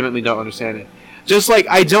legitimately don't understand it. Just like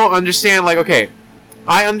I don't understand. Like, okay,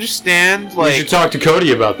 I understand. Like, you should talk to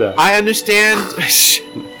Cody about that. I understand.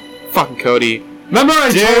 Fucking Cody. Remember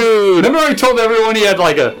I told everyone he had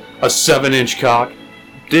like a 7-inch cock?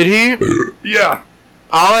 Did he? Yeah.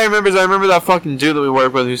 All I remember is that fucking dude that we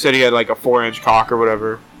worked with who said he had like a 4-inch cock or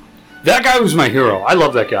whatever. That guy was my hero. I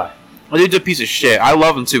love that guy. Dude's a piece of shit. I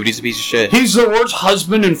love him too, but he's a piece of shit. He's the worst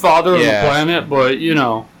husband and father on the planet, but, you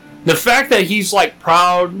know, the fact that he's, like,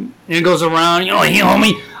 proud and goes around, you know, hey,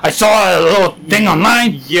 homie, I saw a little thing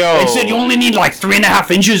online. It said you only need, like,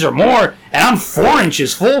 3.5 inches or more, and I'm 4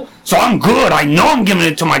 inches full, so I'm good. I know I'm giving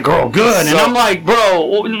it to my girl good. And I'm like,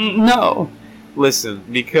 bro, no. Listen,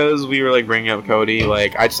 because we were, like, bringing up Cody,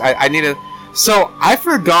 like, I need to... So, I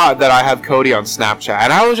forgot that I have Cody on Snapchat,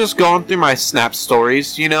 and I was just going through my Snap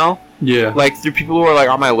stories, you know? Yeah. Like, through people who were, like,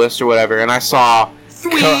 on my list or whatever, and I saw...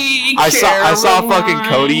 I saw fucking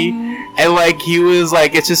Cody, and, like, he was,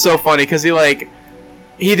 like, it's just so funny, because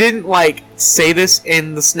he didn't, like, say this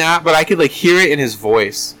in the Snap, but I could, like, hear it in his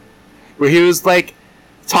voice, where he was, like,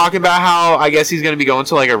 talking about how, I guess he's gonna be going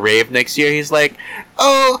to, like, a rave next year. He's like,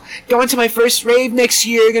 oh, going to my first rave next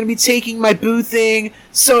year, gonna be taking my boo thing,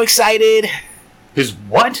 so excited. His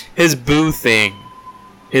what? His boo thing.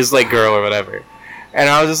 His, like, girl or whatever. And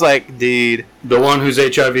I was just like, dude. The one who's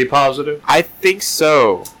HIV positive? I think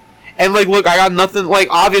so. And, like, look, I got nothing, like,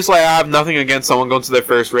 obviously I have nothing against someone going to their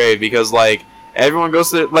first rave, because, like, everyone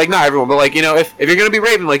goes to, like, not everyone, but, like, you know, if you're gonna be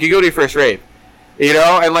raving, like, you go to your first rave. You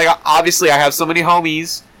know? And, like, obviously I have so many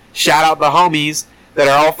homies, shout out the homies, that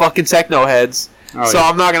are all fucking techno heads. So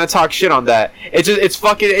I'm not gonna talk shit on that. It's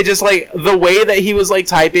just, like, the way that he was, like,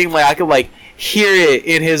 typing, like, I could, like, hear it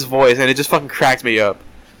in his voice, and it just fucking cracked me up.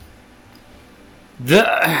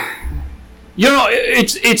 You know,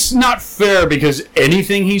 it's not fair, because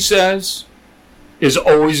anything he says is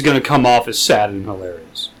always going to come off as sad and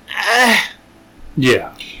hilarious.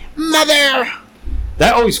 Yeah. Mother!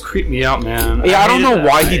 That always creeped me out, man. Yeah, I don't know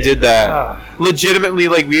why he did that. Legitimately,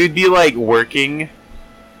 like, we would be, like, working,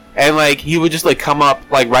 and, like, he would just, like, come up,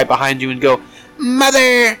 like, right behind you and go,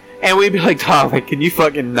 Mother! And we'd be like, Tom, like, can you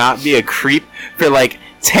fucking not be a creep for, like,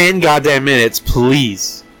 10 goddamn minutes,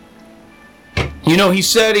 please? You know, he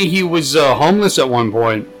said he was homeless at one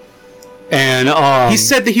point, and he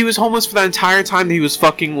said that he was homeless for the entire time that he was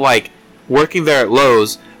fucking, like, working there at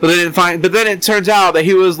Lowe's, but then it turns out that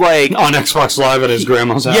he was, like, on Xbox Live at his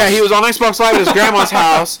grandma's house. Yeah, he was on Xbox Live at his grandma's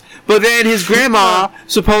house, but then his grandma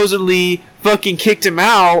supposedly fucking kicked him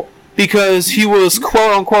out because he was,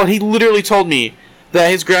 quote unquote, he literally told me that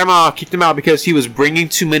his grandma kicked him out because he was bringing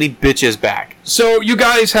too many bitches back. So you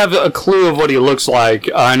guys have a clue of what he looks like.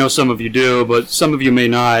 I know some of you do, but some of you may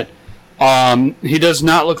not. He does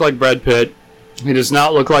not look like Brad Pitt. He does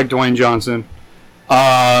not look like Dwayne Johnson.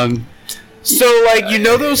 So, like, you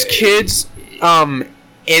know those kids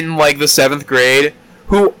in, like, the 7th grade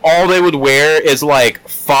who all they would wear is, like,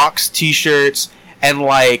 Fox t-shirts and,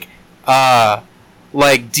 like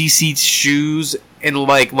DC shoes and,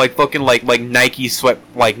 like fucking, like Nike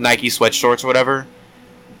sweat shorts or whatever?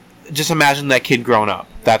 Just imagine that kid growing up.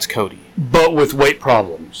 That's Cody. But with weight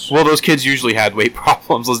problems. Well, those kids usually had weight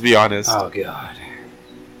problems, let's be honest. Oh, God.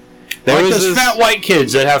 There like was those fat white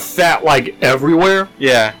kids that have fat, like, everywhere.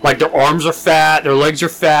 Yeah. Like, their arms are fat, their legs are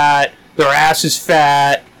fat, their ass is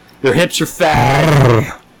fat, their hips are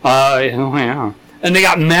fat. Yeah. And they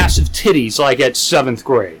got massive titties, like, at 7th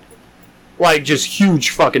grade. Like, just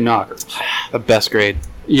huge fucking knockers. The best grade.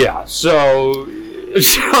 Yeah, so...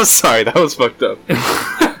 I'm sorry, that was fucked up.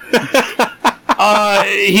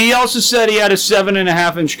 He also said he had a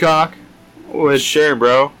 7.5-inch cock. Which, sure,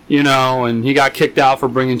 bro. You know, and he got kicked out for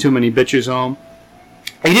bringing too many bitches home.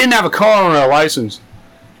 He didn't have a car or a license,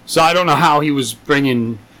 so I don't know how he was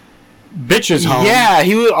bringing bitches home. Yeah,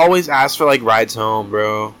 he would always ask for, like, rides home,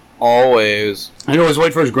 bro. Always. He'd always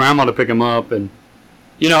wait for his grandma to pick him up, and...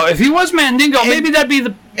 You know, if he was Mandingo, maybe that'd be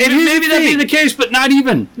the case, but not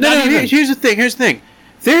even. Here's the thing.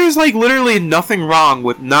 There's, like, literally nothing wrong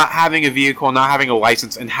with not having a vehicle, not having a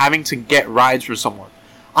license, and having to get rides for someone.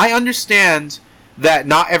 I understand that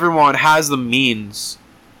not everyone has the means.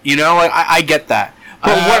 You know, like, I get that.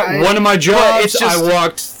 But one of my jobs, I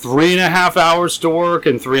walked 3.5 hours to work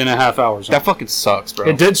and 3.5 hours home. That fucking sucks, bro.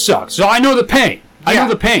 It did suck. So I know the pain. I know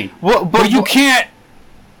the pain. But you can't...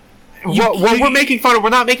 we're making fun of. We're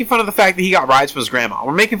not making fun of the fact that he got rides from his grandma.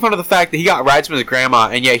 We're making fun of the fact that he got rides from his grandma,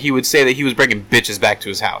 and yet he would say that he was bringing bitches back to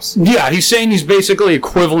his house. Yeah, he's saying he's basically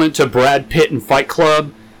equivalent to Brad Pitt in Fight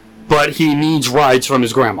Club, but he needs rides from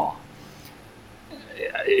his grandma.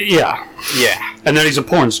 Yeah. And then he's a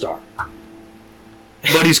porn star.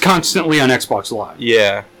 But he's constantly on Xbox Live.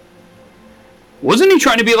 Yeah. Wasn't he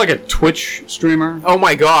trying to be like a Twitch streamer? Oh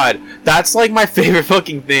my god, that's like my favorite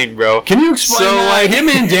fucking thing, bro. Can you explain that? Like, him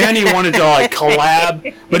and Danny wanted to like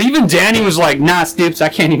collab, but even Danny was like, nah, Stoops, I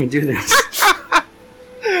can't even do this.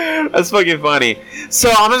 That's fucking funny. So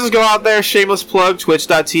I'm gonna just go out there, shameless plug,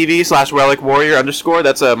 twitch.tv/relicwarrior_.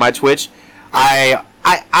 That's my Twitch. I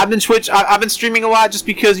I've been I've been streaming a lot just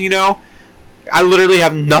because, you know, I literally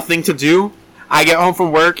have nothing to do. I get home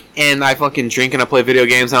from work and I fucking drink and I play video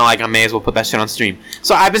games and I'm like, I may as well put that shit on stream.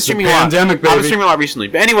 So I've been streaming a lot. Pandemic, baby. I've been streaming a lot recently.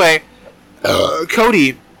 But anyway,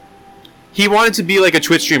 Cody, he wanted to be like a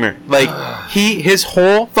Twitch streamer. Like, his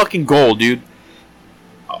whole fucking goal, dude.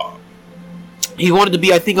 He wanted to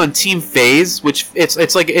be, I think, on Team FaZe, which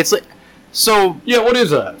it's like so. Yeah, what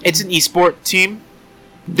is that? It's an esport team.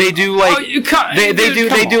 They do like they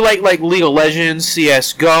do like League of Legends,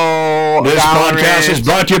 CS:GO. This Valorant. podcast is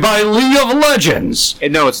brought to you by League of Legends.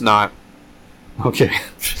 No, it's not. Okay.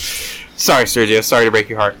 Sorry, Sergio. Sorry to break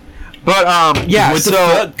your heart. But yeah. With the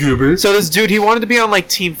fat goober. So this dude, he wanted to be on like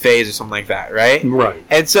Team FaZe or something like that, right? Right.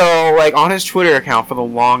 And so like on his Twitter account for the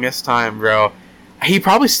longest time, bro. He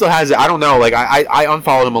probably still has it. I don't know. Like I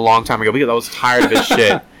unfollowed him a long time ago because I was tired of his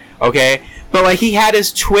shit. Okay, but like he had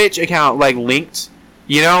his Twitch account like linked.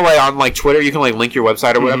 You know, like on like Twitter, you can like link your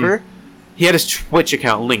website or whatever. Mm-hmm. He had his Twitch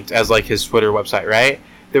account linked as like his Twitter website, right?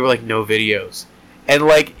 There were like no videos, and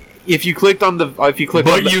like if you clicked on the if you clicked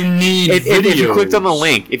on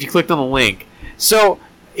the link. So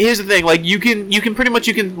here's the thing: like you can pretty much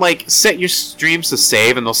like set your streams to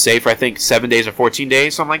save, and they'll save for I think 7 days or 14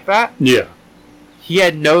 days, something like that. Yeah. He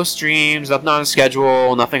had no streams, nothing on his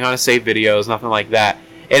schedule, nothing on his saved videos, nothing like that.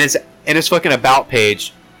 And it's in his fucking about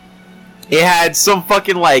page. It had some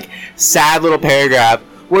fucking, like, sad little paragraph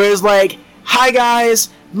where it's like, hi guys,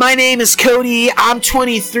 my name is Cody, I'm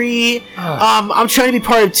 23, I'm trying to be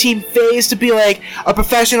part of Team FaZe to be, like, a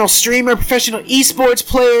professional streamer, professional esports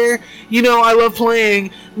player, you know, I love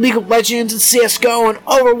playing League of Legends and CS:GO and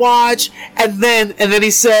Overwatch, and then he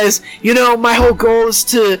says, you know, my whole goal is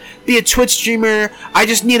to be a Twitch streamer, I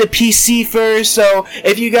just need a PC first, so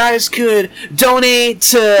if you guys could donate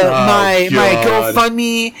to my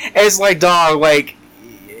GoFundMe, it's like, dog, like,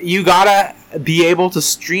 you gotta be able to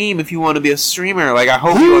stream if you want to be a streamer. Like, I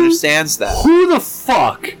hope you understands that. Who the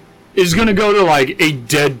fuck is gonna go to like a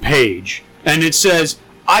dead page and it says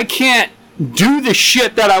I can't do the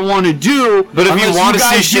shit that I want to do? But if you want to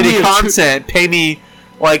see shitty content, pay me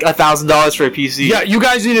like $1,000 for a PC. Yeah, you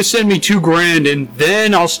guys need to send me $2,000 and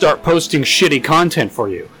then I'll start posting shitty content for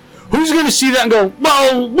you. Who's gonna see that and go,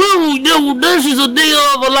 well, this is a deal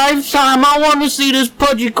of a lifetime. I want to see this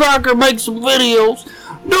pudgy cracker make some videos.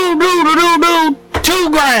 Do,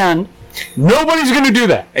 $2,000. Nobody's gonna do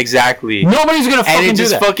that. Exactly. Nobody's gonna fucking do that. And it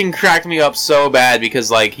just fucking cracked me up so bad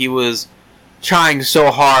because, like, he was trying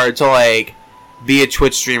so hard to, like, be a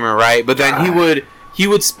Twitch streamer, right? But then he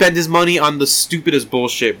would spend his money on the stupidest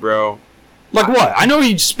bullshit, bro. Like what? I know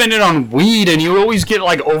he'd spend it on weed, and he would always get,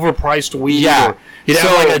 like, overpriced weed. Yeah. He'd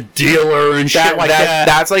have, like, a dealer and shit like that.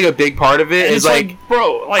 That's, like, a big part of it. And it's like,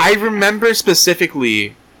 bro, like... I remember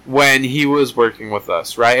specifically when he was working with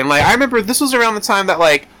us, right? And, like, I remember this was around the time that,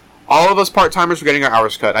 like, all of us part-timers were getting our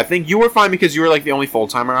hours cut. I think you were fine because you were, like, the only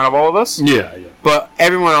full-timer out of all of us. Yeah. But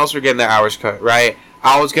everyone else were getting their hours cut, right?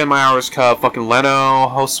 I was getting my hours cut. Fucking Leno,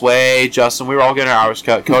 Josue, Justin, we were all getting our hours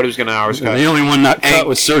cut. Cody was getting our hours cut. The only one not cut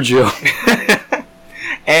was Sergio.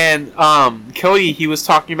 And Cody, he was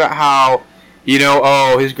talking about how, you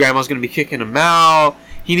know, his grandma's going to be kicking him out.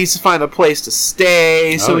 He needs to find a place to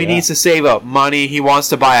stay, so he needs to save up money. He wants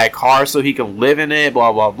to buy a car so he can live in it,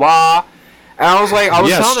 blah, blah, blah. And I was like,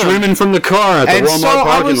 telling him. Streaming from the car at the Walmart parking lot.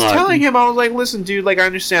 I was telling him, I was like, listen, dude, like, I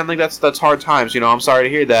understand, like, that's hard times, you know, I'm sorry to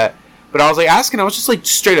hear that. But I was, like, I was just, like,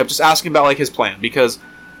 straight up, just asking about, like, his plan, because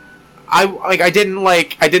I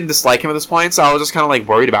didn't dislike him at this point, so I was just kind of, like,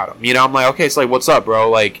 worried about him, you know, I'm like, okay, so, like, what's up,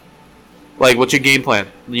 bro, like, what's your game plan,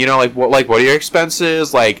 you know, what are your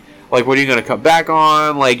expenses, like, what are you going to cut back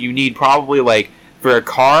on, like, you need probably, like, for a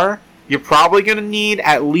car, you're probably going to need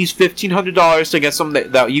at least $1,500 to get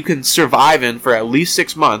something that you can survive in for at least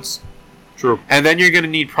 6 months. True. And then you're going to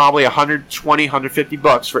need probably $120,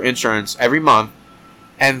 $150 for insurance every month.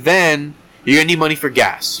 And then you're going to need money for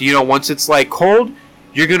gas. You know, once it's, like, cold,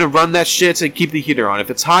 you're going to run that shit to keep the heater on. If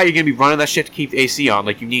it's hot, you're going to be running that shit to keep the AC on.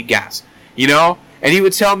 Like, you need gas. You know? And he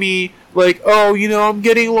would tell me, like, oh, you know, I'm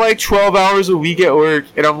getting, like, 12 hours a week at work.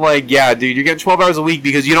 And I'm like, yeah, dude, you're getting 12 hours a week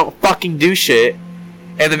because you don't fucking do shit.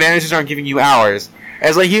 And the managers aren't giving you hours.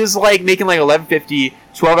 As, like, he was, like, making, like, $11.50,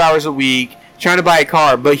 12 hours a week, trying to buy a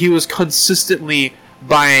car. But he was consistently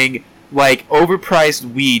buying, like, overpriced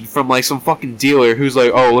weed from, like, some fucking dealer who's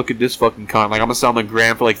like, oh, look at this fucking cunt. Like, I'm gonna sell him a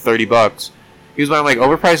gram for, like, $30. He was buying, like,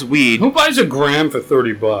 overpriced weed. Who buys a gram for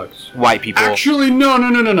 $30? White people. Actually,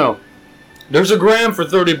 no. There's a gram for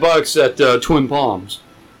 $30 at Twin Palms.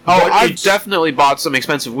 Oh, I've definitely bought some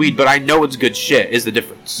expensive weed, but I know it's good shit, is the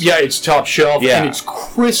difference. Yeah, it's top shelf, and it's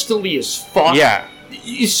crystally as fuck. Yeah.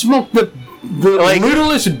 You smoke the the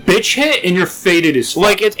littlest bitch hit and you're faded as fuck.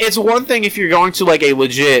 Like it's one thing if you're going to like a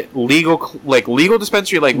legit legal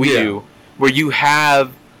dispensary like we do, where you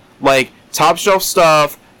have like top shelf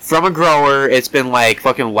stuff from a grower. It's been like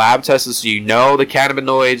fucking lab tested, so you know the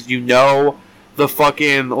cannabinoids, you know the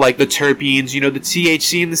fucking like the terpenes, you know the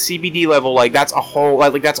THC and the CBD level. Like that's a whole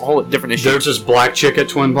different issue. There's this black chick at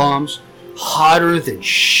Twin Palms, hotter than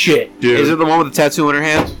shit, dude. Is it the one with the tattoo in her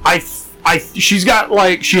hand? She's got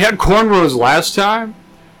like she had cornrows last time,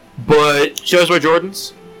 but She always wear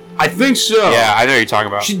Jordans? I think so. Yeah, I know what you're talking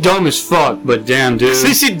about. She's dumb as fuck, but damn, dude.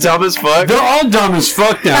 She's dumb as fuck? They're all dumb as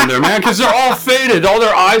fuck down there, man, because they're all faded. All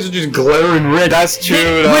their eyes are just glaring red. That's true,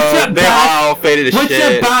 though. What's up, They're boss? all faded as What's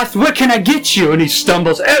shit. up, boss? What can I get you? And he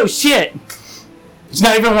stumbles. Oh, shit. He's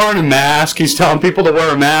not even wearing a mask. He's telling people to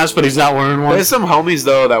wear a mask, but he's not wearing one. There's some homies,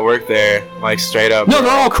 though, that work there, like, straight up. No,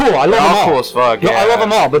 they're all cool. I love them all. Cool as fuck, No, yeah. I love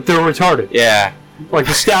them all, but they're retarded. Yeah. Like,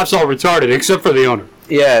 the staff's all retarded, except for the owner.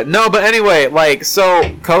 Yeah, no, but anyway, like,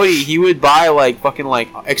 so, Cody, he would buy, like, fucking, like,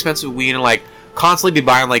 expensive weed and, like, constantly be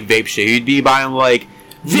buying, like, vape shit. He'd be buying, like,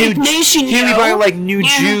 Vape Nation, he'd be yo. buying, like, new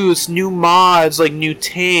juice, new mods, like, new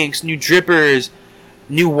tanks, new drippers,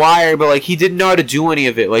 new wire, but, like, he didn't know how to do any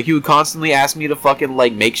of it. Like, he would constantly ask me to fucking,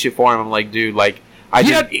 like, make shit for him. I'm like, dude, like,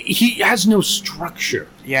 He has no structure.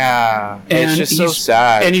 yeah, And it's just so he's-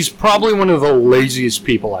 sad. And he's probably one of the laziest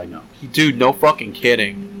people I know. Dude, no fucking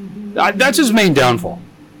kidding. That's his main downfall.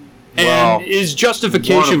 Well, And his one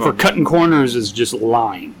justification of for them. cutting corners is just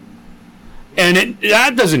lying. And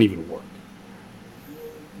that doesn't even work.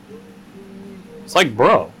 It's like,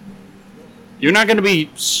 bro, you're not going to be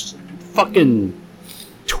fucking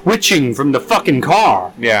twitching from the fucking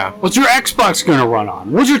car. Yeah. What's your Xbox going to run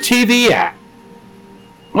on? Where's your TV at?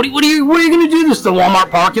 What are you going to do this, the Walmart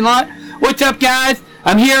parking lot? What's up, guys?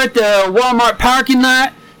 I'm here at the Walmart parking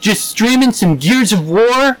lot, just streaming some Gears of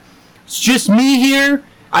War. It's just me here.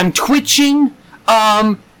 I'm twitching.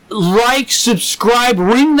 Like, subscribe,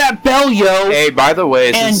 ring that bell, yo. Hey, by the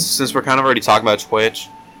way, And- since we're kind of already talking about Twitch,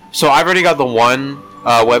 so I've already got the one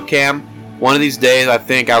webcam. One of these days, I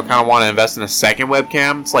think I kind of want to invest in a second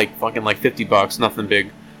webcam. It's like fucking like $50, nothing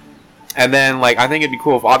big. And then, like, I think it'd be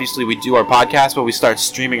cool if obviously we do our podcast, but we start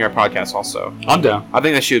streaming our podcast also. I'm down. I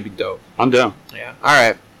think that shit would be dope. I'm down. Yeah. All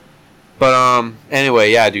right. But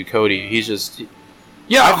anyway, yeah, dude, Cody, he's just.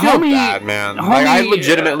 Yeah, I feel bad, man. Like, I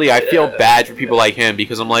legitimately, I feel bad for people like him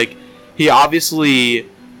because I'm like, he obviously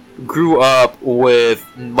grew up with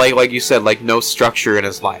like you said, like no structure in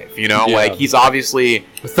his life. You know, Yeah. like he's obviously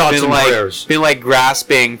Thoughts been and like prayers. been like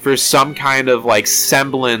grasping for some kind of like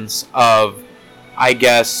semblance of, I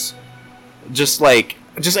guess, just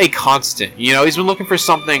a constant. You know, he's been looking for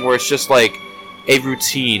something where it's just like a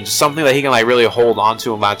routine, just something that he can like really hold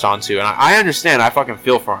onto and latch onto. And I understand. I fucking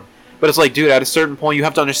feel for him. But it's like, dude, at a certain point, you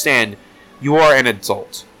have to understand, you are an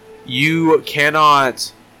adult. You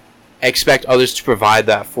cannot expect others to provide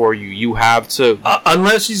that for you. You have to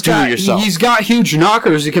Unless he's do it yourself. he's got huge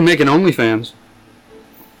knockers, he can make an OnlyFans.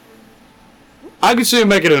 I could see him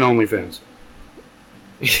making an OnlyFans.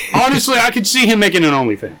 Honestly, I could see him making an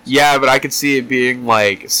OnlyFans. Yeah, but I could see it being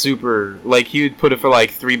like super. Like he would put it for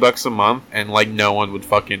like $3 a month, and like no one would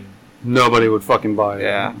fucking. Nobody would fucking buy it.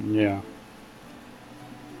 Yeah. Yeah.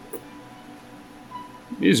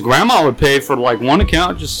 His grandma would pay for like one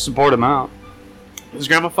account just to support him out. His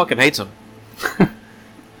grandma fucking hates him.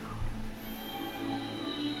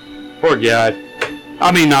 Poor guy.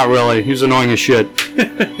 I mean, not really. He was annoying as shit.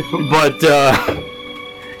 But,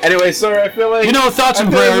 Anyway, sorry, I feel like you know, thoughts and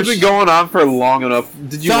prayers. We've been going on for long enough.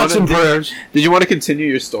 Did you Thoughts and prayers. Did you want to continue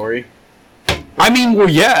your story? I mean, well,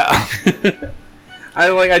 yeah.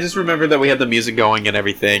 I just remembered that we had the music going and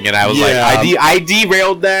everything, and I was Yeah. like, I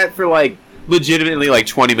derailed that for like legitimately like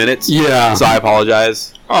 20 minutes. Yeah. So I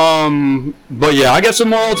apologize. But yeah, I guess the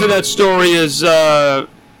moral to that story is,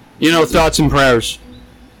 you know, thoughts and prayers.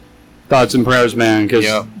 Thoughts and prayers, man, because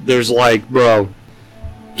Yep. there's like, bro,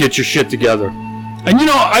 get your shit together. And you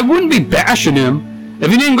know, I wouldn't be bashing him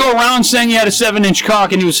if he didn't go around saying he had a 7-inch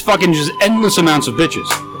cock and he was fucking just endless amounts of bitches.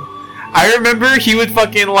 I remember he would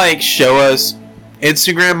fucking like show us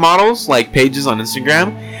Instagram models, like pages on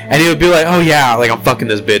Instagram, and he would be like, oh yeah, like I'm fucking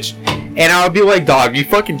this bitch. And I would be like, dog, you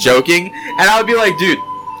fucking joking? And I would be like, dude,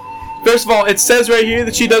 first of all, it says right here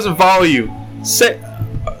that she doesn't follow you.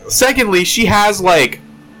 Secondly, she has like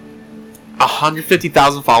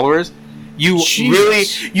 150,000 followers. You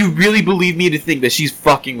really believe me to think that she's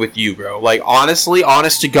fucking with you, bro? Like, honestly,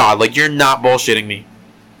 honest to God, like you're not bullshitting me.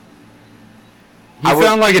 He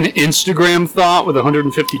found like an Instagram thought with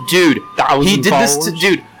 150,000 he did followers. this to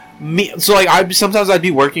dude. Me, so like sometimes I'd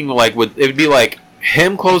be working like with it would be like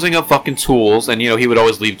him closing up fucking tools, and he would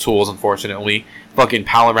always leave tools, unfortunately, fucking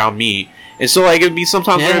pal around me. And so like it'd be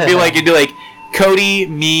sometimes it'd be like Cody,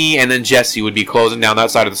 me, and then Jesse would be closing down that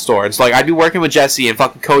side of the store. And so like I'd be working with Jesse, and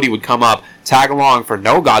fucking Cody would come up, tag along for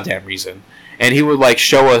no goddamn reason, and he would like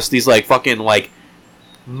show us these like fucking like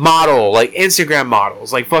model, like Instagram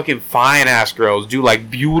models, like fucking fine ass girls, do like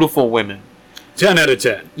beautiful women. 10 out of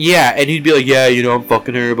 10. Yeah, and he'd be like, yeah, I'm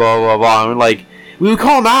fucking her, blah blah blah. And like we would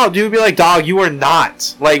call him out, dude. We'd be like, dog, you are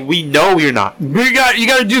not. Like we know you're not. You got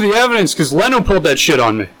to do the evidence, because Leno pulled that shit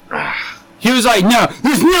on me. He was like, no,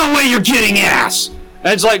 there's no way you're getting ass.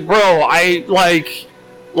 And it's like, bro, I like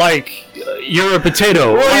you're a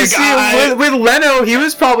potato. Well, like, you see, with Leno, he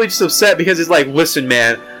was probably just upset because he's like, listen,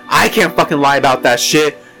 man, I can't fucking lie about that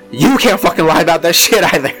shit. You can't fucking lie about that shit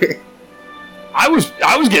either. I was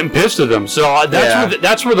getting pissed at him, so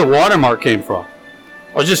that's where the watermark came from.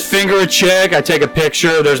 I'll just finger a chick, I take a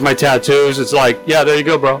picture, there's my tattoos. It's like, yeah, there you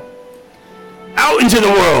go, bro. Out into the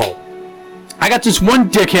world. I got this one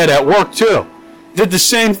dickhead at work, too. Did the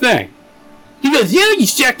same thing. He goes, yeah, you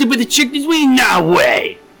jacked it with a chick this week? No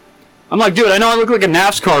way. I'm like, dude, I know I look like a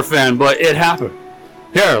NASCAR fan, but it happened.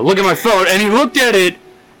 Here, look at my phone. And he looked at it,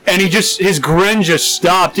 and his grin just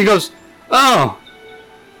stopped. He goes, oh.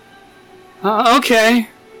 Okay.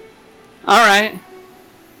 Alright.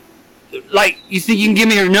 Like, you think you can give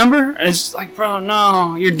me your number? And it's like, bro,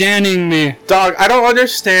 no, you're danning me. Dog, I don't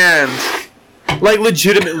understand. Like,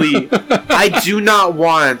 legitimately, I do not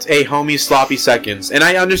want a homie sloppy seconds. And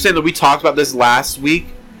I understand that we talked about this last week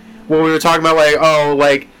when we were talking about, like, oh,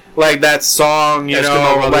 like that song, you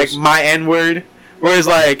know, like, my N-word. Where it's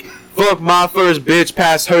like, fuck my first bitch,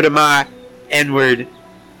 pass her to my N-word.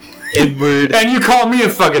 N-word. And you call me a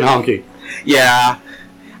fucking honky. Yeah.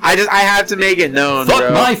 I had to make it known, fuck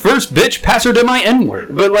bro. My first bitch, pass her to my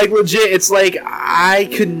N-word. But, like, legit, it's like, I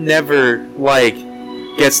could never, like,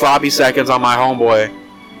 get sloppy seconds on my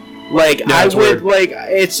homeboy. Like, yeah, I would, weird. Like,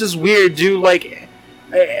 it's just weird, dude. Like,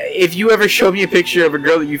 if you ever show me a picture of a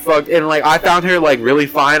girl that you fucked, and, like, I found her, like, really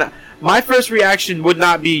fine, my first reaction would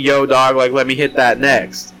not be, yo, dog, like, let me hit that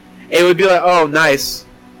next. It would be like, oh, nice.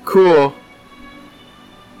 Cool.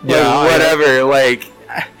 Yeah, like, whatever, like...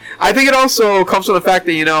 I think it also comes from the fact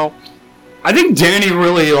that, you know... I think Danny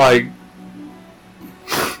really, like...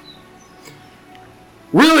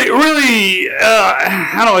 Really,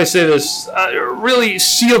 how do I say this? Really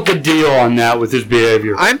sealed the deal on that with his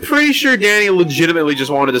behavior. I'm pretty sure Danny legitimately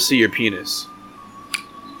just wanted to see your penis.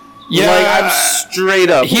 Yeah. Like, I'm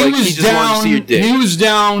straight up. He just wanted to see your dick. He was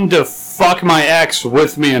down to fuck my ex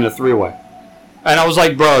with me in a three-way. And I was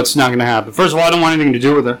like, bro, it's not going to happen. First of all, I don't want anything to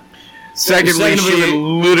do with her. Secondly, she would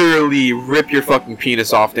literally rip your fucking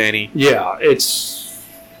penis off, Danny. Yeah, it's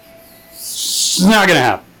not gonna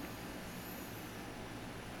happen.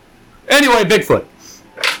 Anyway, Bigfoot.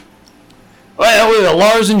 Well,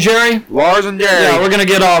 Lars and Jerry? Lars and Jerry. Yeah, we're gonna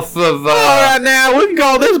get off of... Alright now, we can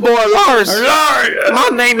call this boy Lars. My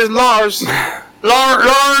name is Lars. Lars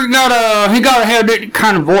got a hair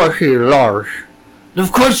kind of voice here, Lars. And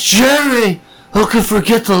of course, Jerry. Who could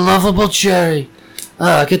forget the lovable Jerry?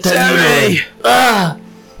 Get that Jerry.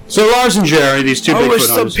 So Lars and Jerry, these two Bigfoot hunters.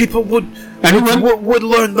 I wish some people would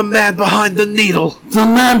learn the man behind the needle. The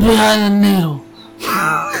man behind the needle.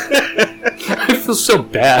 I feel so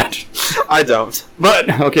bad. I don't. But,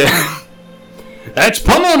 okay. That's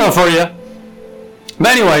Pomona for you.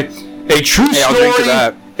 But anyway, a true story. I'll drink to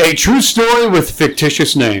that. A true story with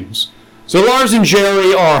fictitious names. So Lars and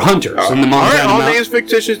Jerry are hunters in the Montana Mountains. All names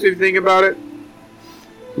fictitious if you think about it.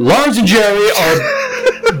 Lars and Jerry are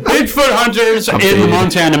Bigfoot hunters in the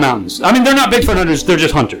Montana mountains. I mean, they're not Bigfoot hunters; they're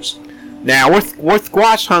just hunters. Now we're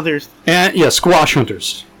squash hunters. And yeah, squash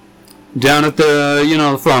hunters down at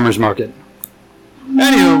the farmers market.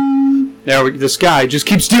 Anywho, this guy just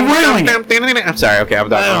keeps derailing. I'm sorry. Okay, I'm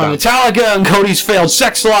done. Metallica and Cody's failed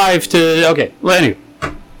sex life to. Okay, well, anyway,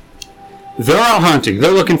 they're out hunting.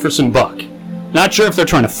 They're looking for some buck. Not sure if they're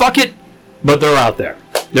trying to fuck it, but they're out there.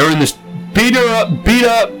 They're in this beat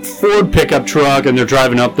up Ford pickup truck, and they're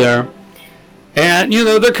driving up there. And,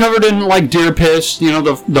 they're covered in, like, deer piss,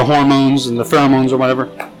 the hormones and the pheromones or whatever,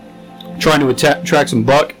 trying to attract some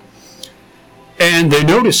buck. And they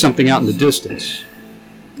notice something out in the distance.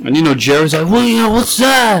 And, Jerry's like, well, what's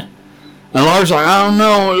that? And Lars like, I don't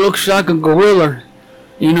know, it looks like a gorilla.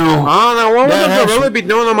 I don't know, what would a gorilla be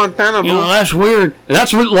doing in Montana? That's weird.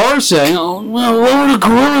 That's what Lars saying. Oh, well, what would a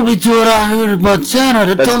gorilla be doing out here in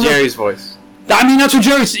Montana? That's Jerry's voice. I mean, that's what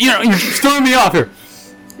Jerry's... you're throwing me off here.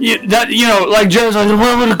 Like Jerry's like,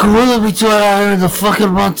 what would a gorilla be doing out here in the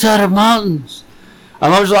fucking Montana mountains?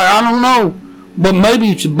 And Lars like, I don't know. But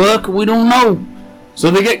maybe it's a buck. We don't know.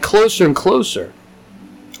 So they get closer and closer.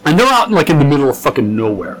 And they're out like in the middle of fucking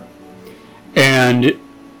nowhere. And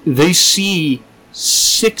they see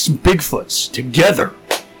 6 Bigfoots together.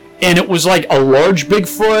 And it was like a large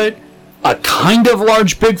Bigfoot, a kind of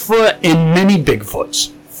large Bigfoot, and many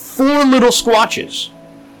Bigfoots. 4 little squatches.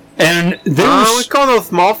 And there was... we call those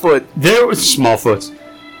Smallfoot. There was Smallfoots.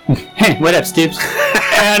 Hey, what up, Stoops?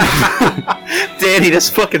 And Danny, that's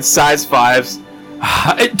fucking size 5s.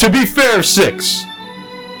 To be fair, 6.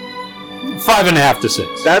 5.5 to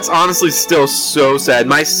 6. That's honestly still so sad.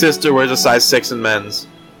 My sister wears a size 6 in men's.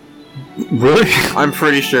 Really? I'm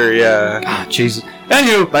pretty sure, yeah. Ah, Jesus.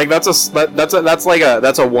 Anywho, Like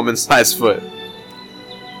that's a woman's size foot.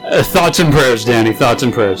 Thoughts and prayers, Danny. Thoughts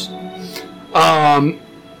and prayers.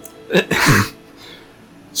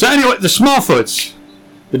 So anyway, the Smallfoots,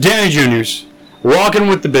 the Danny Juniors, walking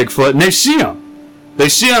with the Bigfoot, and they see him. They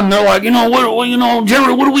see him. They're like,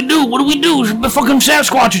 Jerry, what do we do? What do we do? It's fucking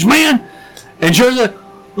Sasquatches, man. And Jerry's like,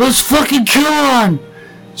 let's fucking kill him.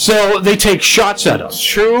 So they take shots at us.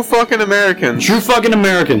 True fucking Americans. True fucking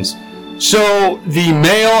Americans. So the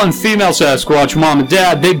male and female Sasquatch, mom and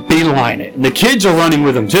dad, they beeline it. And the kids are running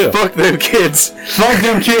with them too. Fuck them kids. Fuck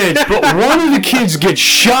them kids. But one of the kids gets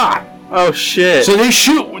shot. Oh shit. So they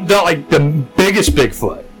shoot the biggest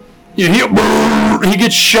Bigfoot. He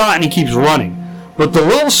gets shot and he keeps running. But the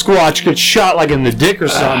little Squatch gets shot like in the dick or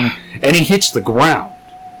something, and he hits the ground.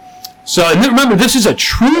 So and remember, this is a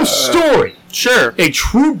true story. Sure. A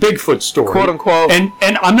true Bigfoot story. Quote unquote. And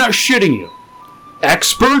I'm not shitting you.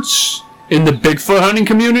 Experts in the Bigfoot hunting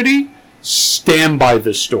community stand by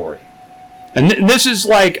this story. And this is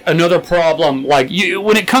like another problem. Like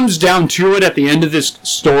when it comes down to it, at the end of this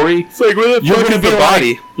story, It's like, where the you're fuck gonna is be the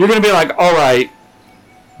body? you're gonna be like, all right,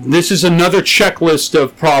 this is another checklist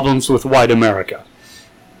of problems with white America.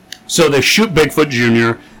 So they shoot Bigfoot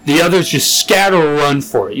Jr. The others just scatter or run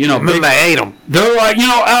for it. I ate him. They're like,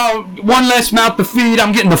 one less mouth to feed.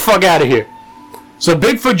 I'm getting the fuck out of here. So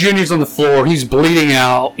Bigfoot Jr.'s on the floor. He's bleeding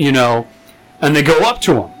out, and they go up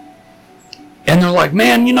to him. And they're like,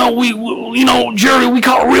 man, Jerry, we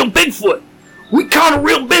caught a real Bigfoot. We caught a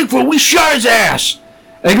real Bigfoot. We shot his ass.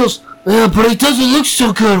 And he goes, yeah, but he doesn't look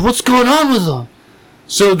so good. What's going on with him?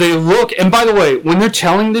 So they look, and by the way, when they're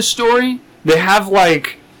telling this story, they have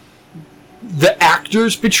like the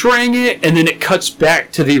actors portraying it, and then it cuts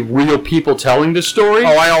back to the real people telling the story.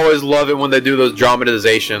 Oh, I always love it when they do those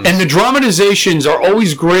dramatizations. And the dramatizations are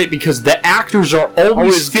always great because the actors are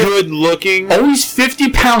always good looking. Always 50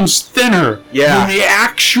 pounds thinner than the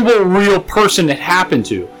actual real person it happened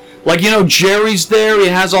to. Like, Jerry's there, he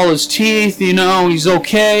has all his teeth, he's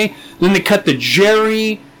okay. Then they cut to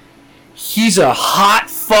Jerry. He's a hot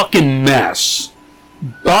fucking mess.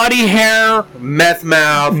 Body hair, meth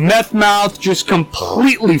mouth, just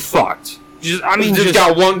completely fucked. Just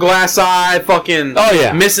got one glass eye, fucking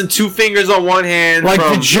missing 2 fingers on one hand. Like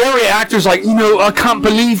the Jerry actor's like, I can't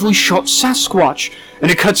believe we shot Sasquatch. And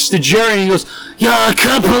it cuts to Jerry and he goes, yeah, I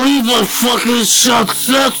can't believe I fucking shot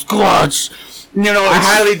Sasquatch. I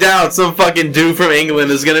highly doubt some fucking dude from England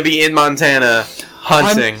is gonna be in Montana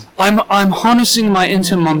hunting. I'm harnessing my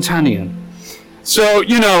Montanian. So,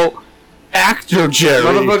 actor Jerry.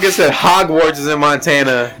 Motherfucker said Hogwarts is in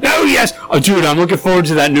Montana. Oh, yes. Oh, dude, I'm looking forward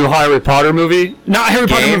to that new Harry Potter movie. Not Harry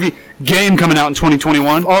Potter movie. Game coming out in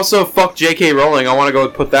 2021. Also, fuck J.K. Rowling. I want to go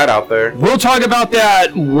put that out there. We'll talk about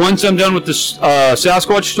that once I'm done with this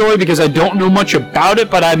Sasquatch story because I don't know much about it,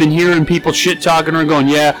 but I've been hearing people shit-talking her and going,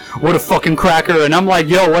 yeah, what a fucking cracker. And I'm like,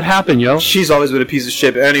 yo, what happened, yo? She's always been a piece of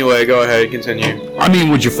shit. Anyway, go ahead. Continue. I mean,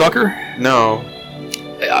 would you fuck her? No.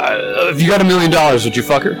 If you got $1 million, would you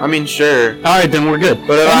fuck her? I mean, sure. Alright, then we're good.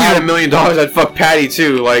 But if I had $1 million, I'd fuck Patty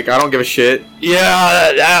too. Like, I don't give a shit.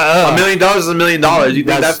 Yeah. $1 million is $1 million. You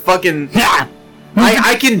think that's fucking...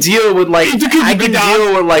 I can deal with like... I can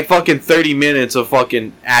deal with like fucking 30 minutes of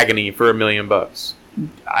fucking agony for $1 million.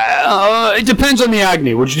 It depends on the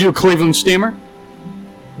agony. Would you do a Cleveland steamer?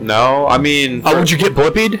 No, I mean... would you get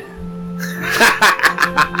blippied?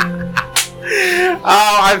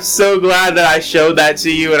 Oh, I'm so glad that I showed that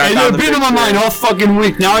to you and I found the picture. It's been on my mind all fucking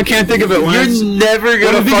week. Now I can't think of it. You're never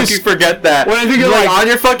gonna fucking forget that. When I think of like on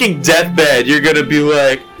your fucking deathbed, you're gonna be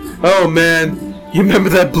like, "Oh man, you remember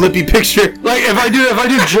that blippy picture?" Like if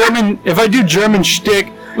I do German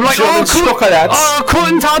shtick, like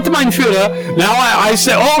guten Tag, mein Führer. Now I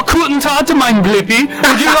say, oh guten Tag, mein Blippy.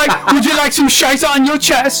 Would you like some Scheiße on your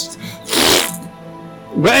chest?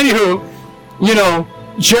 But anywho,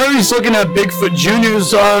 Jerry's looking at Bigfoot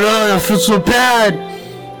Jr.'s, I feel so bad.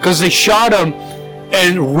 Because they shot him.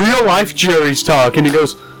 And real life Jerry's talking. He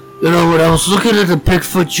goes, when I was looking at the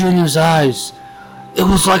Bigfoot Jr.'s eyes, it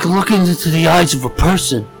was like looking into the eyes of a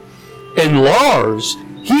person. And Lars,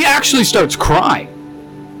 he actually starts crying.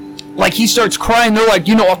 Like, he starts crying. They're like,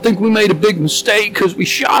 I think we made a big mistake because we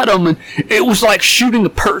shot him, and it was like shooting a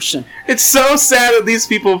person. It's so sad that these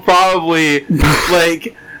people probably,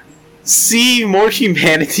 like, see more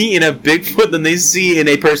humanity in a Bigfoot than they see in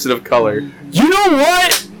a person of color. You know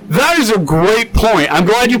what? That is a great point. I'm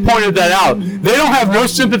glad you pointed that out. They don't have no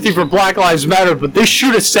sympathy for Black Lives Matter, but they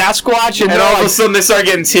shoot a Sasquatch, and all of a sudden they start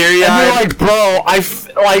getting teary-eyed. And they're like, bro,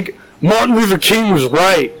 like, Martin Luther King was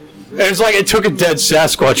right. And it's like it took a dead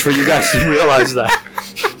Sasquatch for you guys to realize that.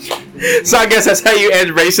 So I guess that's how you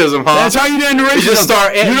end racism, huh? That's how you end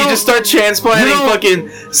racism. You just start transplanting fucking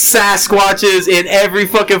Sasquatches in every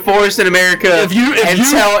fucking forest in America and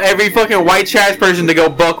tell every fucking white trash person to go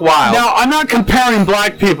buck wild. Now, I'm not comparing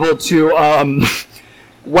black people to,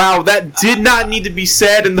 Wow, that did not need to be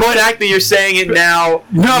said, and the fact that you're saying it now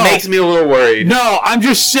makes me a little worried. No, I'm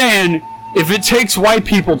just saying, if it takes white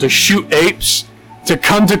people to shoot apes to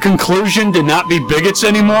come to conclusion to not be bigots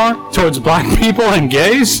anymore towards black people and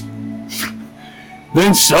gays,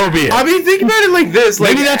 then so be it. I mean, think about it like this.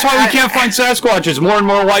 Maybe that's why we can't find Sasquatches. More and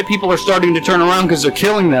more white people are starting to turn around because they're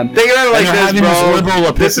killing them. Think about it like this,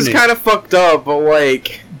 bro. This is kind of fucked up, but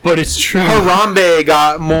like... But it's true. Harambe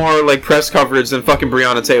got more like press coverage than fucking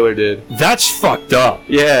Breonna Taylor did. That's fucked up.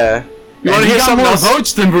 Yeah. You want to hear something more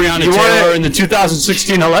votes than Breonna Taylor in the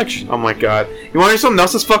 2016 election? Oh my god. You want to hear something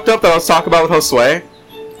else that's fucked up that I was talking about with Josue?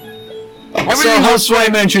 Everything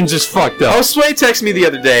Josue mentions is fucked up. Josue texted me the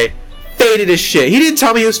other day. Faded as shit. He didn't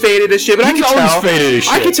tell me he was faded as shit, but I could tell. Faded as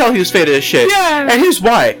shit. I could tell he was faded as shit. Yeah. And here's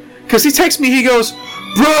why. Because he texts me, he goes,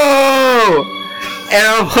 bro! And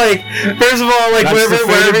I'm like, first of all, like, whenever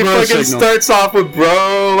he fucking starts off with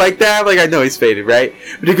bro like that, like, I know he's faded, right?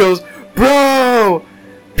 But he goes, bro!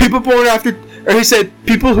 People born after, or he said,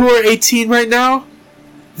 people who are 18 right now,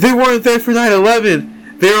 they weren't there for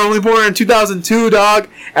 9/11. They were only born in 2002, dog.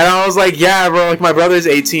 And I was like, yeah, bro, like, my brother's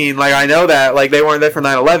 18. Like, I know that. Like, they weren't there for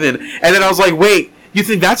 9/11. And then I was like, wait, you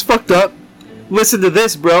think that's fucked up? Listen to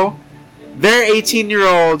this, bro. They're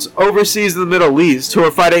 18-year-olds overseas in the Middle East who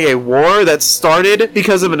are fighting a war that started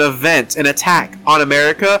because of an event, an attack on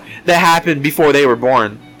America that happened before they were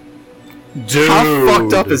born. Dude. How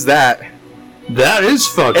fucked up is that? That is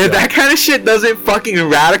fucked up. If that kind of shit doesn't fucking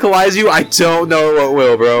radicalize you, I don't know what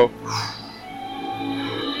will, bro.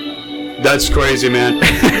 That's crazy, man.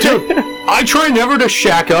 Dude, I try never to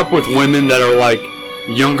shack up with women that are, like,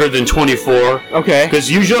 younger than 24. Okay.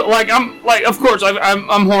 Because usually, like, of course,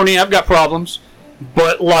 I'm horny, I've got problems.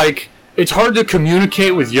 But, like, it's hard to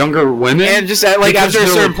communicate with younger women. And just, like, after a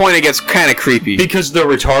certain point, it gets kind of creepy. Because they're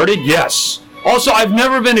retarded? Yes. Also, I've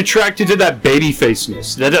never been attracted to that baby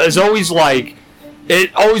faceness. That is always, like,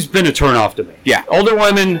 it's always been a turnoff to me. Yeah. Older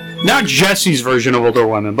women, not Jesse's version of older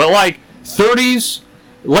women, but, like, 30s...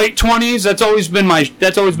 late 20s, that's always been my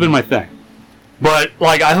thing. But,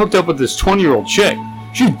 like, I hooked up with this 20-year-old chick.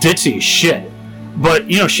 She was ditzy as shit. But,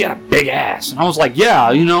 she had a big ass. And I was like, yeah,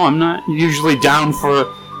 I'm not usually down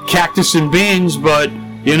for cactus and beans, but,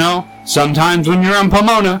 sometimes when you're in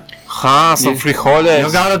Pomona... some frijoles.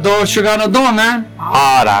 You gotta do what you gotta do, man.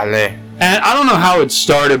 Árale. And I don't know how it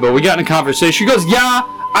started, but we got in a conversation. She goes, yeah,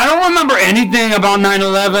 I don't remember anything about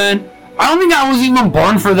 9/11. I don't think I was even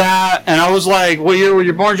born for that. And I was like, what year were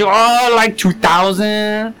you born? She goes, like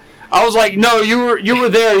 2000. I was like, no, you were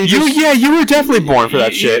there. You were definitely born for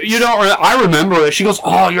that shit. You don't. I remember it. She goes,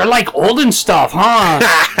 oh, you're like old and stuff, huh?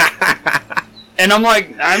 And I'm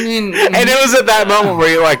like, I mean, and it was at that moment where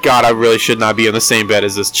you're like, God, I really should not be in the same bed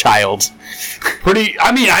as this child.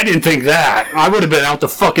 I didn't think that. I would have been out the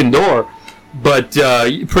fucking door. But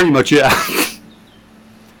pretty much, yeah.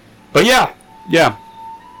 But yeah.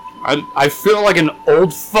 I feel like an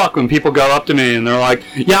old fuck when people go up to me and they're like,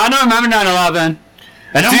 yeah, I don't remember 9/11.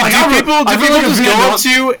 And I'm like, do people just go up to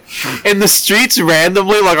you in the streets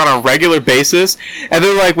randomly, like on a regular basis, and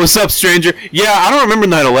they're like, what's up, stranger? Yeah, I don't remember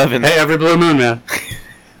 9/11. Hey, every blue moon, man.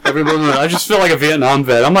 Every blue moon. I just feel like a Vietnam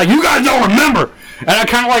vet. I'm like, you guys don't remember. And I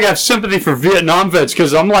kind of like have sympathy for Vietnam vets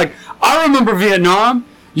because I'm like, I remember Vietnam.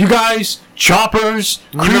 You guys, choppers,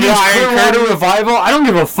 Creedence Clearwater Revival. I don't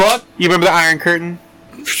give a fuck. You remember the Iron Curtain?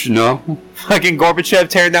 No. Fucking Gorbachev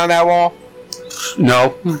tearing down that wall?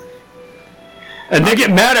 No. And they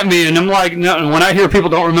get mad at me, and I'm like, no. When I hear people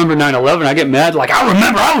don't remember 9/11, I get mad. Like, I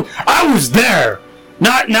remember, I was there.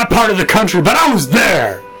 Not part of the country, but I was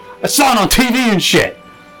there. I saw it on TV and shit.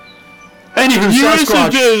 Anywho, you must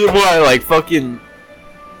have been, what, like fucking...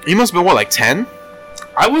 You must have been, what, like 10?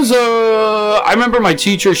 I was, I remember my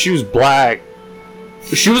teacher, she was black.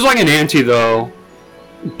 She was like an auntie, though.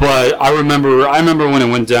 But I remember when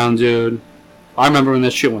it went down, dude. I remember when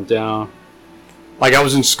that shit went down. Like, I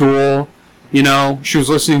was in school, You know, she was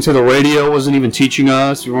listening to the radio, wasn't even teaching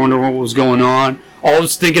us. We were wondering what was going on. All I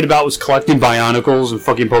was thinking about was collecting Bionicles and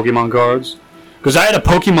fucking Pokemon cards. Because I had a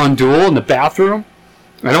Pokemon duel in the bathroom.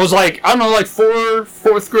 And I was like, I don't know, like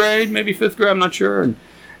fourth grade, maybe 5th grade, I'm not sure.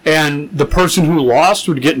 And the person who lost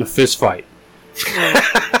would get in a fist fight.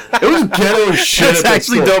 It was ghetto as shit. That's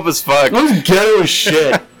actually dope as fuck. It was ghetto as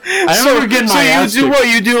shit. I remember getting my ass you do what?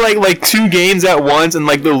 You do like 2 games at once and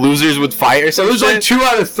like the losers would fight or something? It was like 2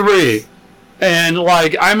 out of 3. And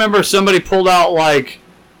like, I remember somebody pulled out like,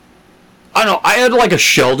 I don't know, I had like a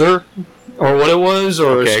Sheldon or what it was,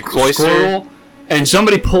 or a Squirtle. And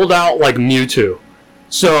somebody pulled out like Mewtwo.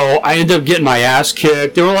 So I ended up getting my ass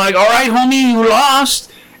kicked. They were like, alright homie, you lost.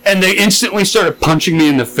 And they instantly started punching me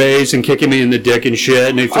in the face and kicking me in the dick and shit.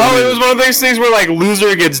 And it was one of those things where like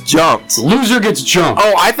loser gets jumped. Loser gets jumped.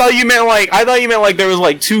 Oh, I thought you meant like there was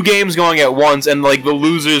like 2 games going at once, and like the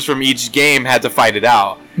losers from each game had to fight it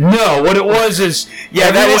out. No, what it was is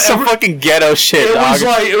that is some fucking ghetto shit.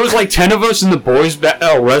 It was like 10 of us in the boys'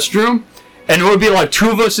 restroom, and it would be like 2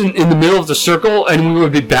 of us in the middle of the circle, and we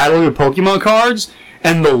would be battling with Pokemon cards,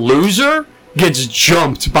 and the loser gets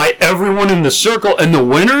jumped by everyone in the circle, and the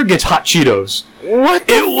winner gets hot Cheetos. What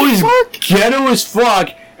the It was fuck? ghetto as fuck.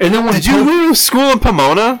 And then when Did you go to school in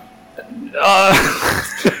Pomona?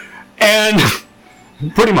 And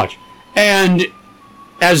pretty much. And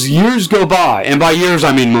as years go by, and by years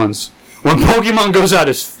I mean months, when Pokemon goes out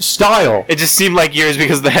of style, it just seemed like years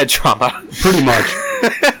because of the head trauma. Pretty much.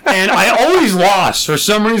 And I always lost for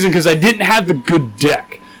some reason because I didn't have the good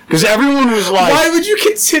deck. Because everyone was like, why would you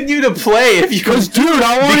continue to play if you? Because dude,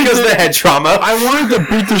 because of the head trauma. I wanted to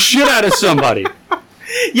beat the shit out of somebody.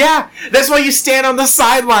 Yeah, that's why you stand on the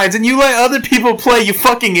sidelines and you let other people play. You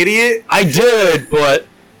fucking idiot. I did, but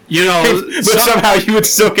you know, but somehow you would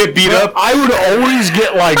still get beat up. I would always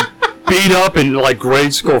get like beat up in like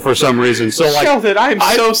grade school for some reason. So like, Sheldon, I'm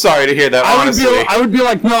so sorry to hear that. Honestly, I would be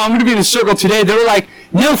like, no, I'm gonna be in a circle today. They were like,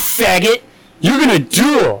 no, faggot, you're gonna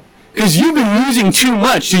duel. Because you've been losing too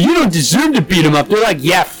much, so you don't deserve to beat him up. They're like,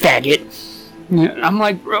 yeah, faggot. I'm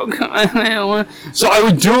like, bro, so I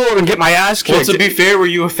would duel and get my ass kicked. Well, to be fair, were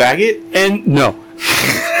you a faggot? And no. Now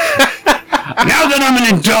that I'm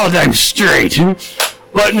an adult, I'm straight.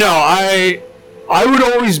 But no, I would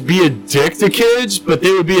always be a dick to kids, but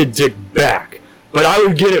they would be a dick back. But I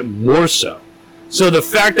would get it more so. So the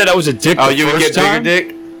fact that I was a dick the you would first get time, bigger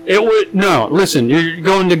dick? It would Listen, you're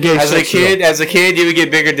going to gay as sex as a kid, you would get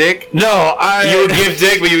bigger dick. No, you would give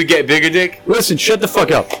dick, but you would get bigger dick. Listen, shut the fuck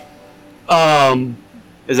up.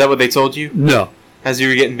 Is that what they told you? No. As you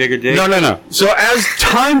were getting bigger dick. No. So as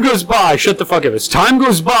time goes by, shut the fuck up. As time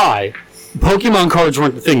goes by, Pokemon cards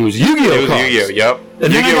weren't the thing. It was Yu-Gi-Oh cards. Yu-Gi-Oh. Yep. And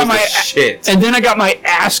then Yu-Gi-Oh was the shit. And then I got my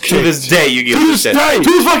ass kicked. To this day, Yu-Gi-Oh was the shit. To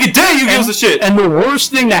this fucking day, Yu-Gi-Oh was the shit. And the worst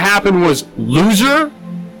thing that happened was loser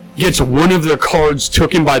gets one of their cards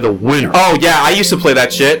taken by the winner. Oh yeah, I used to play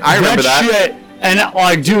that shit. I remember that. Shit, and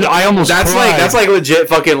like, dude, I almost cried. That's like legit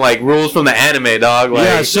fucking like rules from the anime, dog. Like,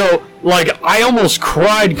 yeah, so like I almost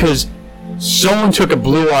cried because someone took a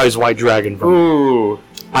Blue Eyes White Dragon from me. Ooh.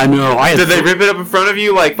 I know. Did they rip it up in front of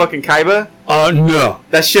you like fucking Kaiba? No.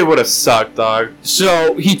 That shit would have sucked, dog.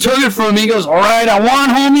 So he took it from me. He goes, "Alright, I won,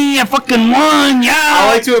 homie. I fucking won, yeah." I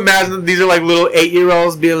like to imagine that these are like little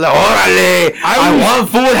 8-year-olds being like, "Orale, I won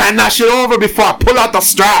food. Hand that shit over before I pull out the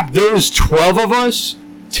strap." There was 12 of us.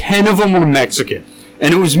 10 of them were Mexican,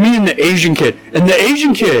 and it was me and the Asian kid. And the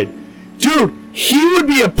Asian kid, dude, he would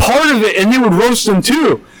be a part of it, and they would roast him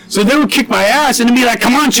too. So they would kick my ass and they'd be like,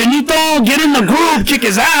 "Come on, Chinito, get in the groove, kick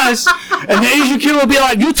his ass." And the Asian kid would be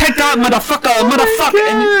like, "You take that, motherfucker."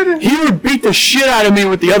 And he would beat the shit out of me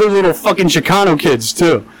with the other little fucking Chicano kids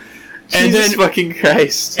too. And Jesus fucking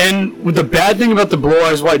Christ. And the bad thing about the Blue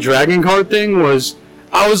Eyes White Dragon card thing was,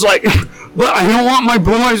 I was like, "But I don't want my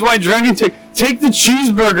Blue Eyes White Dragon. Take the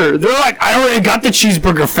cheeseburger." They're like, "I already got the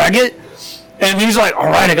cheeseburger, faggot." And he's like,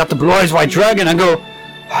 "Alright, I got the Blue Eyes White Dragon." I go,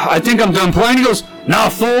 "I think I'm done playing." He goes, "Nah,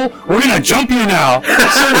 fool, we're gonna jump you now."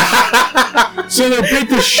 So they beat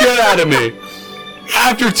the shit out of me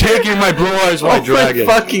after taking my Blue Eyes White Dragon. Oh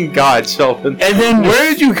my fucking God, Sheldon. And then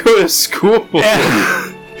where did you go to school?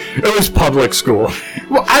 It was public school.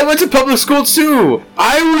 Well, I went to public school too.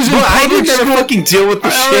 I didn't ever fucking deal with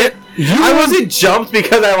the shit. I wasn't jumped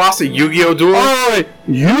because I lost a Yu-Gi-Oh duel. Alright,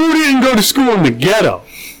 you didn't go to school in the ghetto.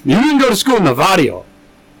 You didn't go to school in the barrio.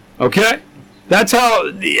 Okay? That's how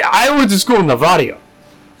I went to school in Navajo.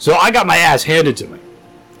 So I got my ass handed to me.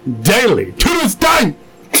 Daily. To this day.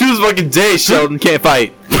 To this fucking day, Sheldon can't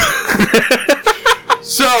fight.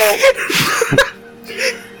 So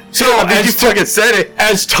as you fucking said it.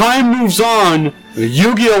 As time moves on,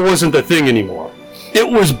 Yu-Gi-Oh wasn't the thing anymore. It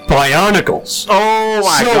was Bionicles. Oh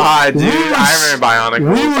my god, dude! I remember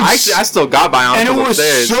Bionicles. I still got Bionicles and it was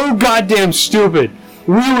upstairs. so goddamn stupid.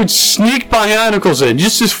 We would sneak Bionicles in,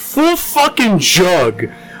 just this full fucking jug.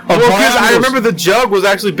 Well, because I remember the jug was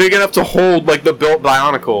actually big enough to hold like the built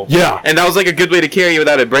Bionicle. Yeah, and that was like a good way to carry it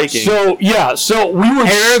without it breaking. So we would.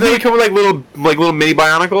 And they would come with like little mini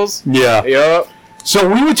Bionicles. Yeah. Yep.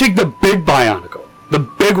 So we would take the big Bionicle, the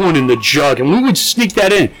big one in the jug, and we would sneak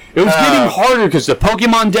that in. It was getting harder because the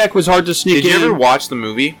Pokemon deck was hard to sneak in. Did you ever watch the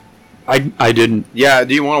movie? I didn't. Yeah.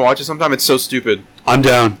 Do you want to watch it sometime? It's so stupid. I'm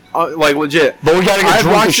down. Like legit. But we gotta get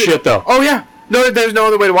drunk as shit though. Oh yeah. No, there's no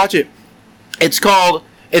other way to watch it. It's called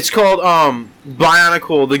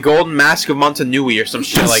Bionicle, the Golden Mask of Montanui or some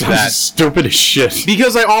shit like that. Stupid as shit.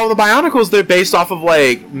 Because like all the Bionicles, they're based off of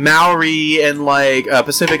like Maori and like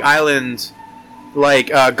Pacific Island, like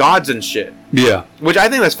gods and shit. Yeah. Which I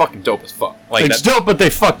think that's fucking dope as fuck. Like it's dope, but they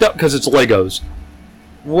fucked up because it's Legos.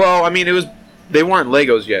 Well, I mean, they weren't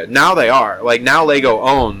Legos yet. Now they are. Like now Lego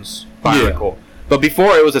owns Bionicle, but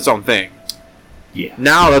before it was its own thing. Yeah.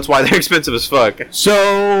 Now that's why they're expensive as fuck.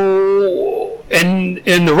 So, in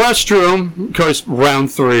the restroom, of course,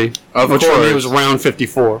 round 3. Of which course. for me was round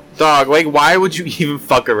 54. Dog, like, why would you even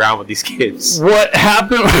fuck around with these kids? What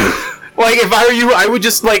happened? Like, if I were you, I would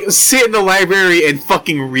just, like, sit in the library and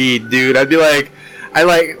fucking read, dude. I'd be like,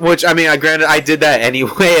 which, I mean, granted, I did that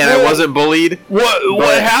anyway, and I wasn't bullied.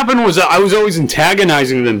 What happened was that I was always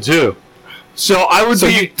antagonizing them, too. So I would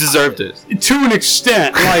you deserved it. To an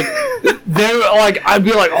extent. Like, they were like, I'd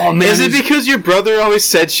be like, oh man. Is it because your brother always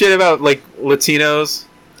said shit about, like, Latinos?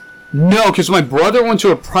 No, because my brother went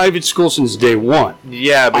to a private school since day one.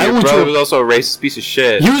 Yeah, but your brother was also a racist piece of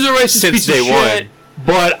shit. He was a racist piece of shit,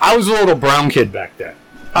 but I was a little brown kid back then.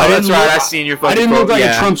 Oh, that's right. I seen your fucking I didn't look like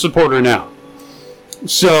a Trump supporter now.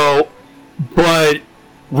 So, but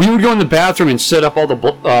we would go in the bathroom and set up all the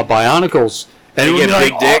Bionicles. And you get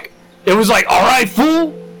big dick? It was like, all right,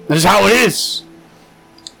 fool, this is how it is.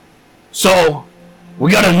 So,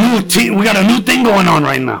 we got a new thing going on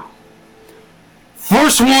right now.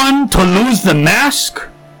 First one to lose the mask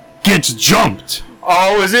gets jumped.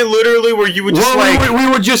 Oh, is it literally where you would just we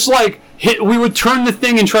would just like we would turn the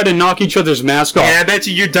thing and try to knock each other's mask off. And I bet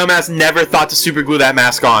you your dumbass never thought to super glue that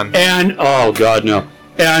mask on. And oh god no.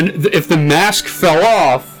 And if the mask fell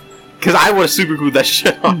off, because I would have super glued that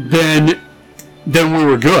shit on, then we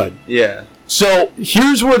were good. Yeah. So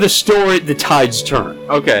here's where the tides turn.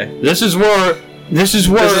 Okay. This is where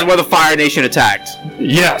the Fire Nation attacked.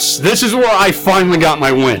 Yes, this is where I finally got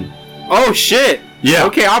my win. Oh shit. Yeah.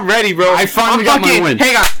 Okay, I'm ready, bro. I finally got my win.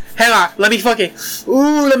 Hang on. Let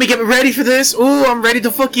me get ready for this. Ooh, I'm ready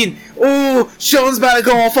to fucking. Ooh, Sheldon's about to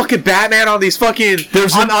go all fucking Batman on these fucking.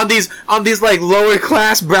 On these like lower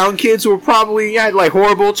class brown kids who probably had like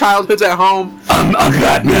horrible childhoods at home. I'm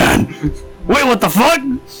Batman. Wait, what the fuck?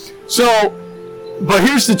 So, but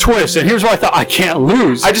here's the twist, and here's why I thought I can't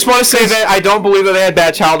lose. I just want to say that I don't believe that they had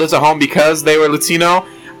bad childhoods at home because they were Latino.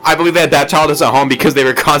 I believe they had bad childhoods at home because they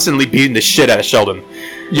were constantly beating the shit out of Sheldon.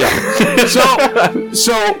 Yeah.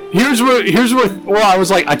 So here's where I was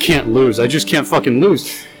like, I can't lose. I just can't fucking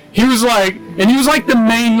lose. He was like the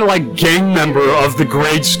main like gang member of the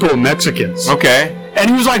grade school Mexicans. Okay. And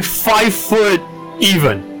he was like 5 foot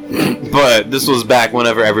even. But this was back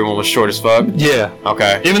whenever everyone was short as fuck? Yeah.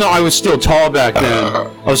 Okay. Even though I was still tall back then,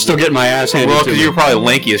 I was still getting my ass handed to me. Well, because you were probably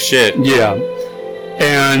lanky as shit. Yeah.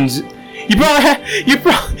 And you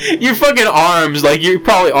probably your fucking arms, like your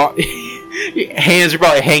hands are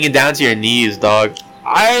probably hanging down to your knees, dog.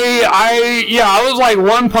 I was like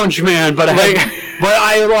One Punch Man, but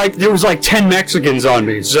there was like 10 Mexicans on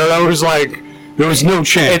me, so that was like there was no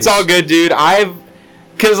chance. It's all good, dude.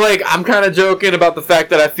 Because, like, I'm kind of joking about the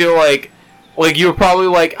fact that I feel like you were probably,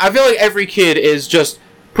 like, I feel like every kid is just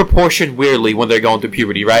proportioned weirdly when they're going through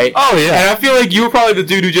puberty, right? Oh, yeah. And I feel like you were probably the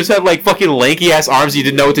dude who just had, like, fucking lanky-ass arms you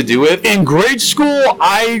didn't know what to do with. In grade school,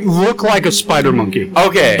 I look like a spider monkey.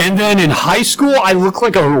 Okay. And then in high school, I look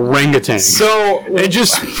like a orangutan. So, it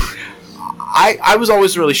just... I was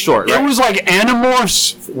always really short, right? It was like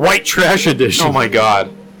Animorphs White Trash Edition. Oh, my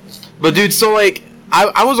God. But, dude, so, like...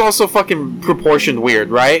 I was also fucking proportioned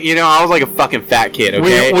weird, right? You know, I was like a fucking fat kid,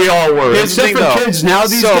 okay? We all were. Here's Except for kids now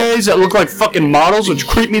these days that look like fucking models, which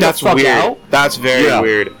creep me the fuck out. That's very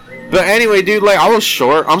weird. But anyway, dude, like, I was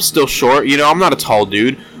short. I'm still short. You know, I'm not a tall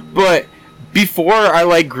dude. But before I,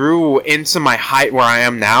 like, grew into my height where I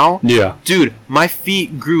am now, yeah, dude, my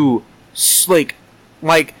feet grew,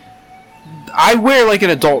 like I wear like an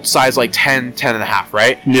adult size like 10 and a half,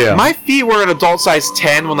 right? Yeah. My feet were an adult size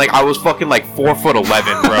 10 when like I was fucking like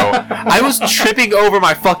 4'11", bro. I was tripping over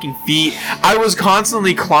my fucking feet. I was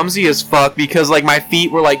constantly clumsy as fuck because like my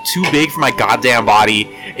feet were like too big for my goddamn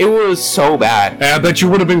body. It was so bad. I bet you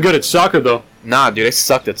would have been good at soccer though. Nah, dude, I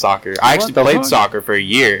sucked at soccer. I actually played soccer for a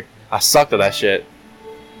year. I sucked at that shit.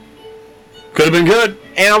 Could have been good.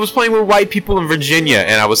 And I was playing with white people in Virginia,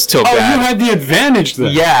 and I was still bad. Oh, you had the advantage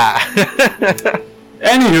then. Yeah.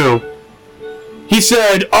 Anywho, he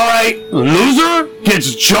said, alright, loser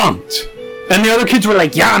gets jumped. And the other kids were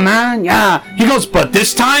like, yeah, man, yeah. He goes, but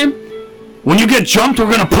this time, when you get jumped,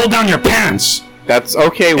 we're gonna pull down your pants. That's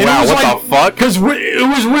okay, And wow, what like, the fuck? Because it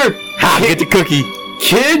was weird. Get the cookie.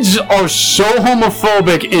 Kids are so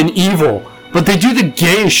homophobic and evil, but they do the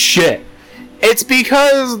gayest shit. It's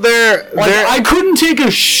because they're I couldn't take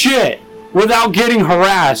a shit without getting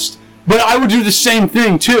harassed, but I would do the same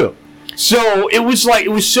thing too. So it was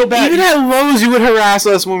so bad. Even at Lowe's, you would harass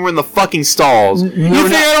us when we're in the fucking stalls. You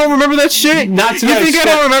think I don't remember that shit? Not to You that think I extent.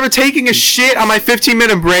 don't remember taking a shit on my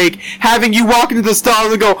 15-minute break, having you walk into the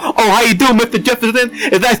stalls and go, "Oh, how you doing, Mr. Jefferson?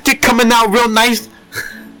 Is that dick coming out real nice?"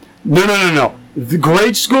 No. The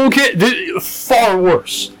grade school kid, far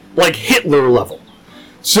worse. Like Hitler level.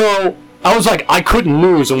 So I was like, I couldn't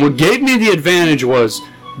lose, and what gave me the advantage was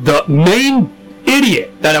the main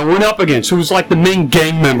idiot that I went up against, who was like the main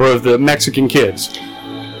gang member of the Mexican kids.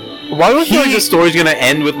 Why do I feel like the story's gonna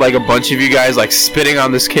end with like a bunch of you guys like spitting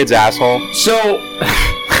on this kid's asshole? So,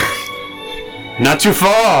 not too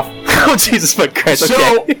far off. Oh Jesus fuck Christ!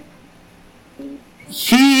 So, Okay.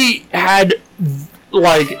 he had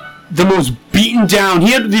like the most beaten down.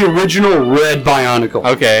 He had the original red Bionicle.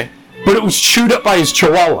 Okay. But it was chewed up by his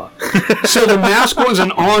chihuahua. So the mask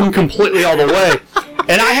wasn't on completely all the way.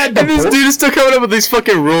 And I had the... And this dude is still coming up with these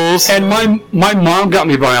fucking rules. And my mom got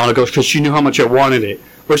me Bionicles because she knew how much I wanted it.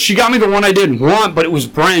 But she got me the one I didn't want, but it was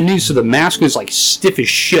brand new, so the mask was like stiff as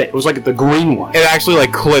shit. It was like the green one. It actually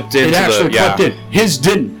like clipped into clipped in. His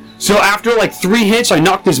didn't. So after like 3 hits, I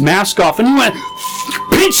knocked his mask off, and he went,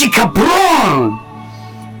 "Pinchy cabron!"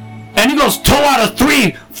 And he goes, 2 out of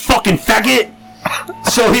 3, fucking faggot.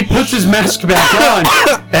 So he puts his mask back on,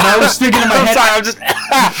 and I was thinking in my head, I'm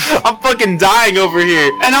sorry, I'm fucking dying over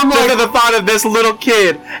here. And I'm just like, at the thought of this little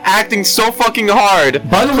kid acting so fucking hard,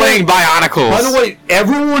 By the playing way- Bionicles. by the way,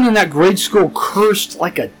 everyone in that grade school cursed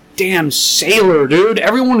like a damn sailor, dude.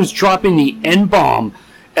 Everyone was dropping the N-bomb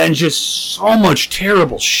and just so much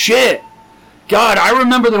terrible shit. God, I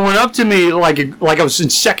remember they went up to me like I was in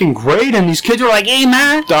 2nd grade, and these kids were like, "Hey,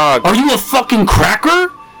 man, Dog. are you a fucking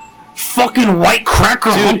cracker? Fucking white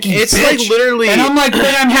cracker, hunky it's bitch." like literally- And I'm like,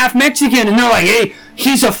 "Man, I'm half Mexican," and they're like, "Hey,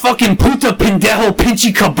 he's a fucking puta pendejo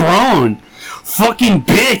pinchy cabron, fucking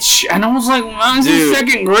bitch." And I was like, well, I was in Dude.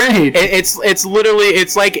 2nd grade. It's literally,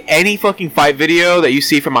 it's like any fucking fight video that you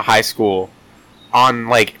see from a high school on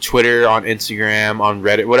like Twitter, on Instagram, on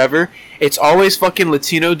Reddit, whatever. It's always fucking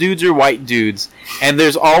Latino dudes or white dudes, and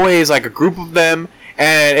there's always like a group of them,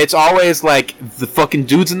 and it's always like the fucking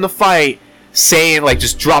dudes in the fight saying like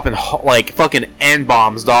just dropping like fucking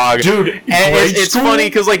N-bombs, dog. Dude, and it's funny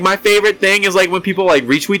because like my favorite thing is like when people like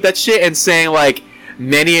retweet that shit and saying like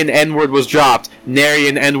many an N-word was dropped, nary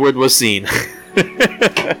an N-word was seen.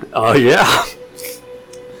 Oh, yeah.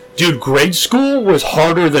 Dude, grade school was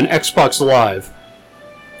harder than Xbox Live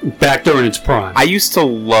back during its prime. I used to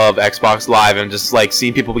love Xbox Live and just like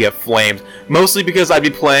seeing people get flamed, mostly because I'd be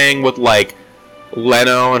playing with like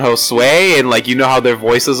Leno and Josue, and like you know how their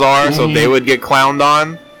voices are, so they would get clowned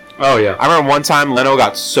on. Oh, yeah. I remember one time Leno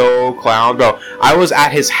got so clowned, bro. I was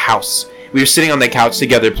at his house. We were sitting on the couch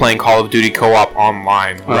together playing Call of Duty co-op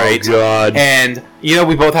online, right? Oh, God. And, you know,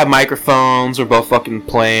 we both have microphones. We're both fucking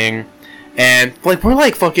playing. And, like, we're,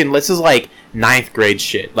 like, fucking... This is, like, 9th grade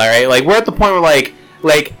shit, right? Like, we're at the point where,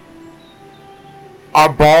 like... Our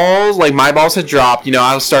balls, like, my balls had dropped. You know,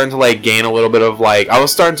 I was starting to, like, gain a little bit of, like... I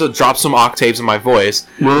was starting to drop some octaves in my voice.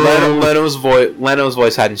 Leno's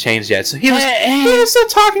voice hadn't changed yet. So he was still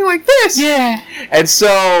talking like this. Yeah. And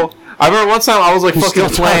so... I remember one time I was like fucking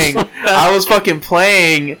playing. I was fucking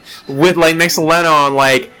playing with like next to Leno, and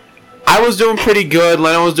like I was doing pretty good.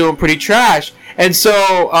 Leno was doing pretty trash. And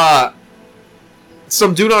so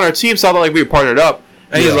some dude on our team saw that like we were partnered up,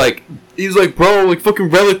 and he's like, bro, like fucking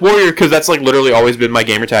Relic Warrior, because that's like literally always been my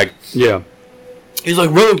gamer tag. Yeah. He's like,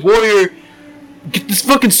 Relic Warrior, get this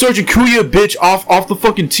fucking Sergeant Kuya bitch off the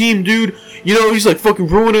fucking team, dude. You know, he's like fucking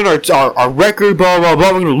ruining our record, blah, blah,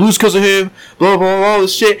 blah. We're gonna lose because of him, blah, blah, blah, all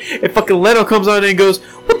this shit. And fucking Leno comes on and goes,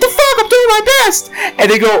 what the fuck? I'm doing my best. And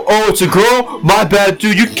they go, oh, it's a girl? My bad,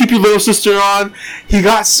 dude. You can keep your little sister on. He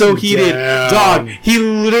got so heated. Damn. Dog, he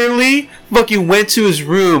literally fucking went to his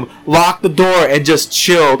room, locked the door, and just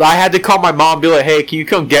chilled. I had to call my mom and be like, hey, can you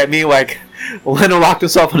come get me? Like, Leno locked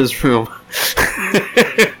himself in his room.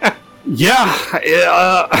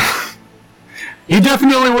 Yeah. He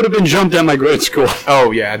definitely would have been jumped at my grade school.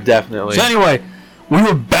 Oh, yeah, definitely. So anyway, we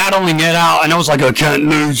were battling it out, and I was like, I can't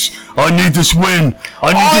lose. I need this win.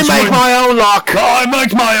 I make my own luck. I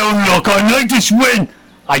make my own luck. I need this win.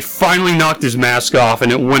 I finally knocked his mask off,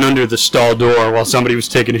 and it went under the stall door while somebody was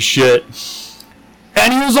taking a shit.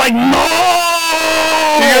 And he was like, no!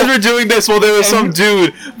 You guys were doing this while there was some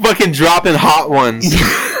dude fucking dropping hot ones.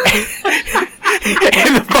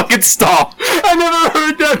 In the fucking stall. I never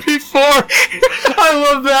heard that before. I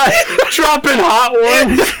love that. Dropping hot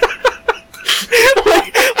ones.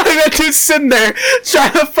 like that dude's sitting there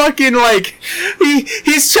trying to fucking like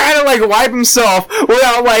he's trying to like wipe himself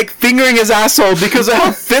without like fingering his asshole because of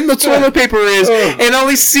how thin the toilet paper is, and all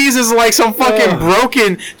he sees is like some fucking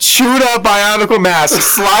broken, chewed up bionicle mask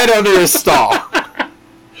slide under his stall.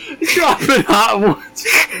 Dropping hot ones.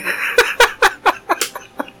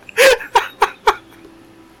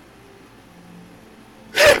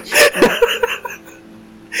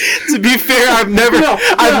 To be fair, I've never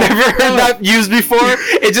heard that used before.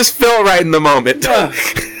 It just felt right in the moment.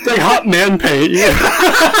 It's like hot man paint. Yeah.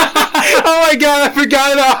 Oh my god, I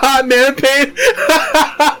forgot about hot man paint.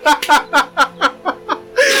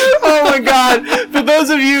 Oh my god. For those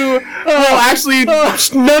of you, well, actually,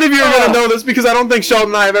 none of you are gonna know this because I don't think Sheldon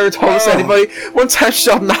and I have ever told this to anybody. One time,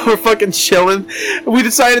 Sheldon and I were fucking chilling. We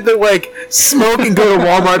decided to like smoke and go to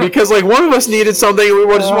Walmart because like one of us needed something and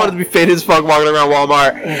we just wanted to be fit as fuck walking around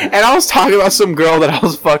Walmart. And I was talking about some girl that I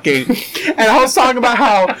was fucking, and I was talking about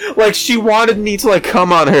how like she wanted me to like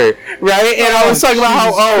come on her, right? And I was talking about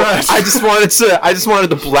how I just wanted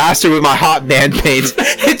to blast her with my hot man paint.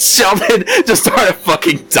 And Sheldon just started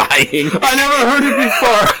fucking dying. I never heard it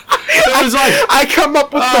before. It was like I come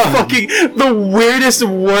up with the weirdest,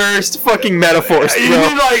 worst fucking metaphors. You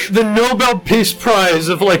need like the Nobel Peace Prize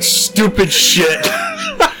of like stupid shit.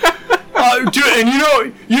 Dude, and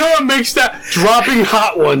you know what makes that dropping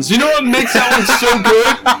hot ones? You know what makes that one so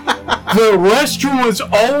good? The restroom was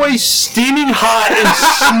always steaming hot and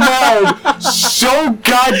smelled so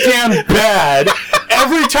goddamn bad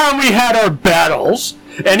every time we had our battles.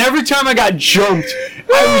 And every time I got jumped,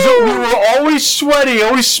 we were always sweating.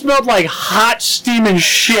 Always smelled like hot, steaming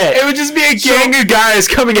shit. It would just be a gang of guys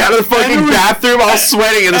coming out of the fucking bathroom all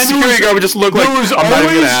sweating, and the security guard would just look like I'm not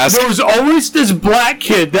even gonna ask. There was always this black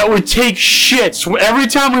kid that would take shits every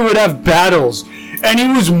time we would have battles, and he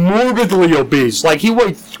was morbidly obese. Like he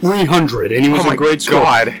weighed 300, and he was in grade school.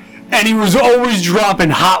 God. And he was always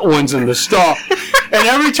dropping hot ones in the stall. And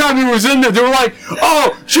every time he was in there, they were like,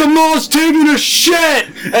 oh, Jamal's taking a shit!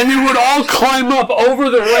 And they would all climb up over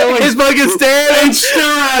the railing. His fucking stare and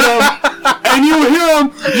stare at him. And you hear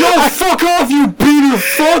him, yo, fuck off, you beater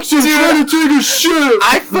fucks, you're trying to take a shit.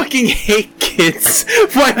 I fucking hate kids.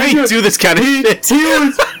 Why do they do this kind of shit?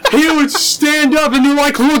 He would stand up and they're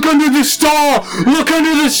like, look under the stall! Look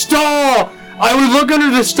under the stall! I would look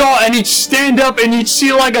under the stall and he'd stand up and you'd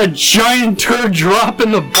see like a giant turd drop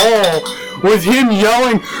in the bowl with him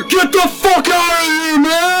yelling, get the fuck out of here,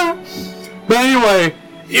 man! But anyway,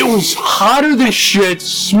 it was hotter than shit,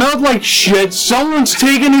 smelled like shit, someone's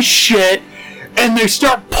taking a shit, and they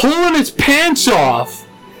start pulling his pants off,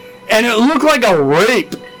 and it looked like a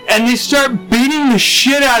rape, and they start beating the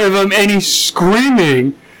shit out of him, and he's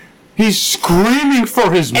screaming. He's screaming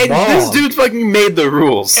for his mom. And this dude fucking made the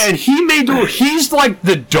rules. And he's like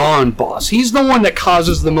the Dawn boss. He's the one that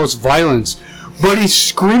causes the most violence. But he's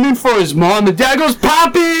screaming for his mom. The dad goes,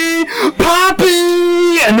 Poppy!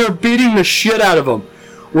 Poppy! And they're beating the shit out of him.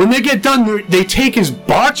 When they get done, they take his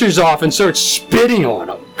boxers off and start spitting on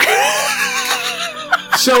him.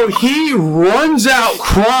 So he runs out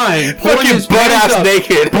crying, pulling his butt-ass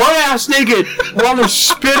naked. Butt-ass naked while there's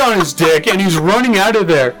spit on his dick, and he's running out of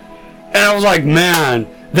there. And I was like, man,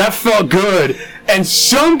 that felt good. And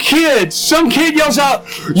some kid yells out,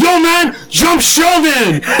 yo man, jump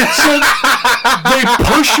Sheldon! So they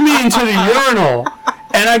push me into the urinal,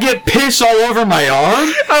 and I get piss all over my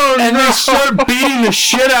arm, and they start beating the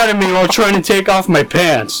shit out of me while trying to take off my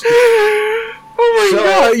pants. Oh my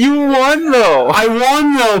god, you won though. I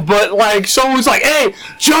won though, but like someone's like, hey,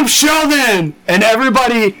 jump Sheldon! And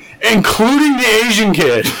everybody, including the Asian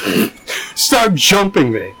kid, start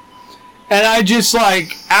jumping me. And I just,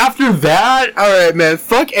 like, after that... Alright, man,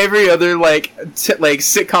 fuck every other, like,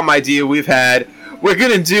 sitcom idea we've had we're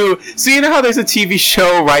gonna do... So you know how there's a TV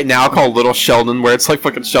show right now called Little Sheldon, where it's like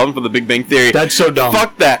fucking Sheldon from the Big Bang Theory? That's so dumb.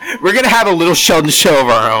 Fuck that. We're gonna have a Little Sheldon show of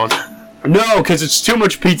our own. No, because it's too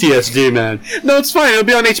much PTSD, man. No, it's fine. It'll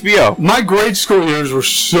be on HBO. My grade school years were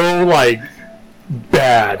so, like,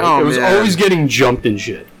 bad. Oh, it was man. always getting jumped and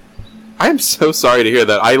shit. I am so sorry to hear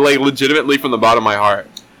that. I, like, legitimately from the bottom of my heart.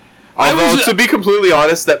 Although, to be completely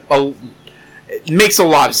honest, that it makes a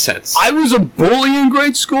lot of sense. I was a bully in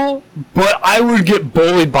grade school, but I would get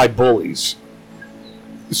bullied by bullies.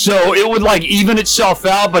 So it would, like, even itself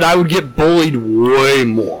out, but I would get bullied way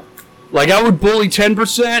more. Like, I would bully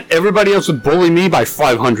 10%, everybody else would bully me by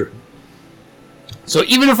 500. So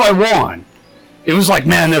even if I won, it was like,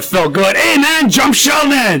 man, that felt good. Hey, man, jump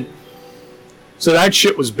Sheldon! So that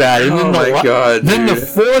shit was bad. And then the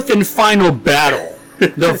fourth and final battle.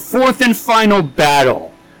 The fourth and final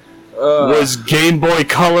battle was Game Boy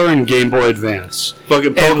Color and Game Boy Advance.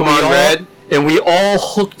 Fucking Pokemon Red. And we all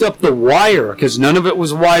hooked up the wire, because none of it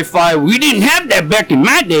was Wi-Fi. We didn't have that back in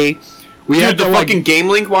my day. We had the fucking Game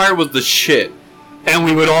Link wire was the shit. And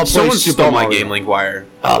we would all play Someone Super stole my Mario. Game Link wire.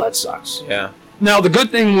 Oh, that sucks. Yeah. Now, the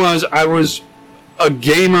good thing was I was a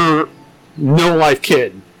gamer, no-life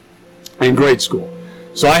kid in grade school.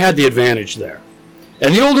 So I had the advantage there.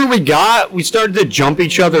 And the older we got, we started to jump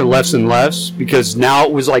each other less and less, because now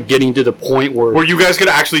it was like getting to the point where you guys could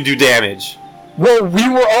actually do damage. Well, we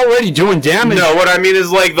were already doing damage. No, what I mean is,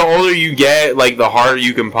 like, the older you get, like, the harder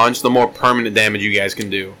you can punch, the more permanent damage you guys can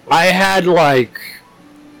do. I had, like,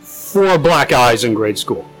 4 black eyes in grade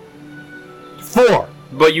school. 4.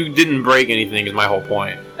 But you didn't break anything, is my whole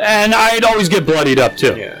point. And I'd always get bloodied up,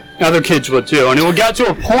 too. Yeah. Other kids would, too. And it got to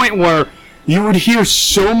a point where you would hear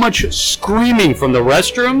so much screaming from the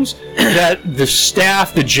restrooms that the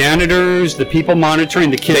staff, the janitors, the people monitoring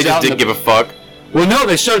the kids They just didn't give a fuck. Well, no,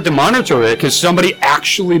 they started to monitor it because somebody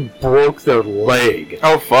actually broke their leg.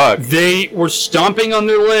 Oh, fuck. They were stomping on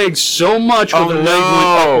their legs so much where their leg went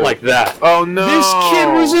up like that. Oh, no. This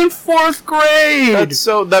kid was in 4th grade.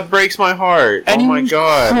 That breaks my heart. And oh, my he was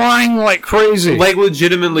God. crying like crazy. Like,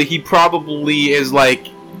 legitimately, he probably is, like,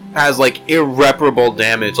 has, like, irreparable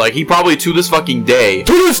damage. Like, he probably, to this fucking day.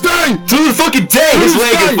 To this day! To this fucking day! His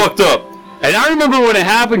leg is fucked up. And I remember when it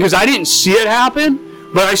happened, because I didn't see it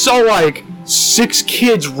happen, but I saw, like, 6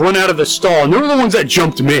 kids run out of the stall, and they were the ones that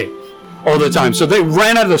jumped me all the time. So they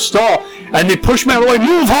ran out of the stall, and they pushed me out of the way,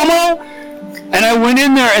 move, homo! And I went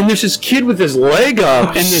in there, and there's this kid with his leg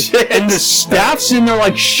up, and the staff's in there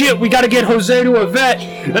like, shit, we gotta get Jose to a vet.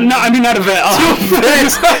 No, I mean, not a vet.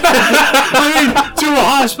 To a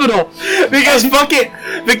hospital. Because fucking,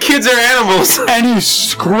 the kids are animals. And he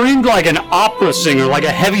screamed like an opera singer, like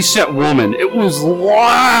a heavy-set woman. It was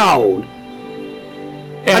loud.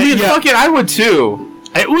 And I mean, fucking, I would too.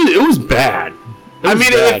 It was bad.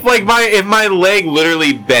 If my leg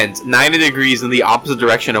literally bent 90 degrees in the opposite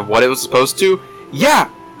direction of what it was supposed to,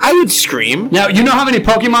 yeah, I would scream. Now, you know how many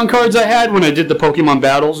Pokemon cards I had when I did the Pokemon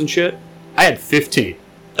battles and shit? I had 15.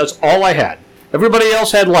 That's all I had. Everybody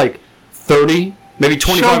else had like 30, maybe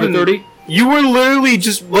 25 Sheldon, or 30. You were literally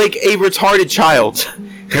just like a retarded child.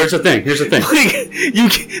 Here's the thing.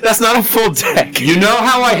 Like, that's not a full deck. You know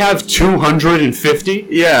how I have 250?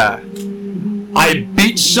 Yeah. I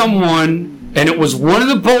beat someone, and it was one of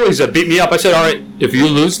the bullies that beat me up. I said, all right, if you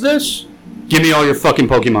lose this, give me all your fucking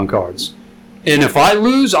Pokemon cards. And if I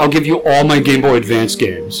lose, I'll give you all my Game Boy Advance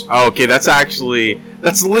games. Okay, that's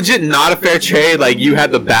legit not a fair trade. Like, you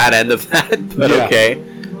had the bad end of that, but yeah. Okay.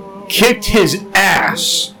 Kicked his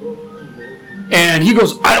ass. And he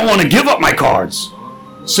goes, I don't want to give up my cards.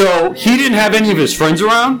 So he didn't have any of his friends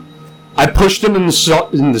around. I pushed him in the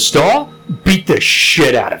stall, beat the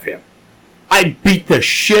shit out of him. I beat the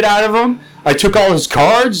shit out of him. I took all his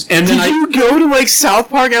cards, and then Did you go to, like, South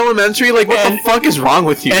Park Elementary? Like, what the fuck is wrong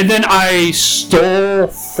with you? And then I stole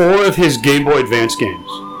 4 of his Game Boy Advance games.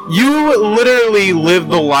 You literally lived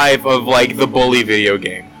the life of, like, the bully video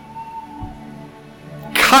game.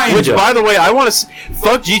 Kinda. Which, by the way, I want to...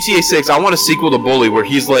 Fuck GTA 6, I want a sequel to Bully where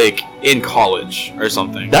he's, like, in college or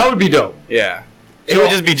something. That would be dope. Yeah. It would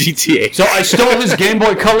just be GTA. So I stole his Game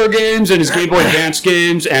Boy Color games and his Game Boy Advance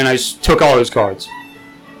games, and I took all his cards.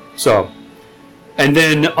 So... And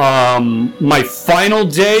then my final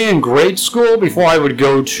day in grade school, before I would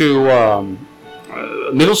go to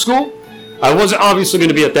middle school, I wasn't obviously going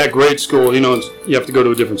to be at that grade school. You know, you have to go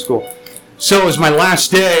to a different school. So it was my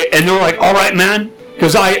last day, and they were like, all right, man,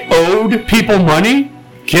 because I owed people money,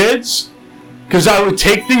 kids, because I would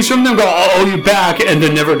take things from them, go, I'll owe you back, and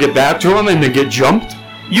then never get back to them, and then get jumped.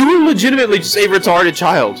 You were legitimately just a retarded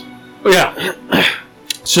child. Yeah.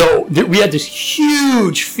 So we had this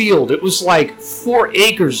huge field. It was like 4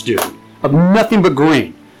 acres, dude. of nothing but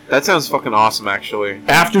green. That sounds fucking awesome, actually.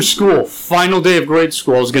 After school, final day of grade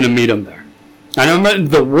school, I was going to meet him there. And I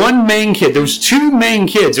met the one main kid. There was two main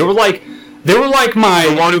kids. They were like my...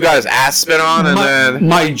 The one who got his ass spit on, and then...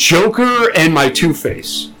 My Joker and my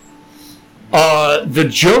Two-Face. The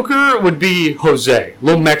Joker would be Jose,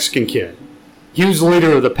 little Mexican kid. He was the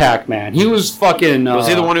leader of the pack, man. He was fucking... was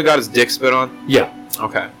he the one who got his dick spit on? Yeah.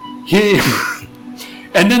 Okay.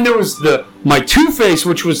 And then there was my Two-Face,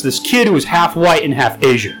 which was this kid who was half white and half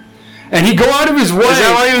Asian. And he'd go out of his way... Is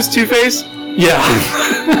that why he was Two-Face? Yeah.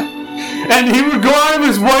 And he would go out of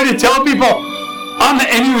his way to tell people...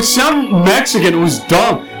 and he was some Mexican. It was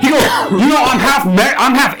dumb. He goes,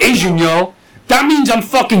 I'm half Asian, yo. That means I'm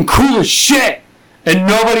fucking cool as shit. And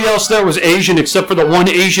nobody else there was Asian except for the one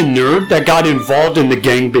Asian nerd that got involved in the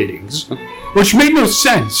gang beatings. Which made no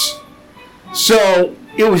sense. So...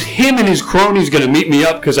 It was him and his cronies going to meet me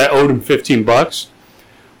up because I owed him $15.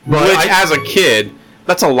 But as a kid,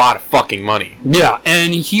 that's a lot of fucking money. Yeah,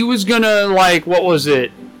 and he was going to, what was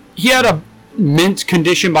it? He had a mint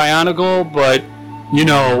condition bionicle, but,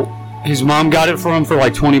 his mom got it for him for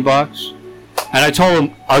 $20. And I told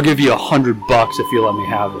him, I'll give you $100 if you let me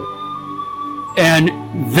have it. And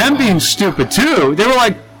them being stupid, too, they were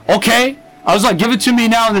like, okay. I was like, give it to me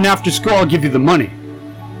now, and then after school, I'll give you the money.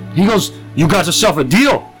 He goes... You got yourself a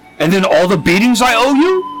deal. And then all the beatings I owe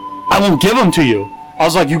you, I won't give them to you. I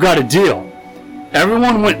was like, you got a deal.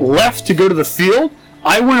 Everyone went left to go to the field.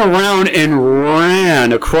 I went around and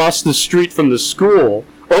ran across the street from the school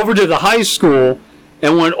over to the high school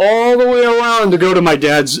and went all the way around to go to my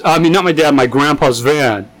grandpa's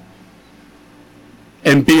van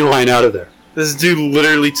and beeline out of there. This dude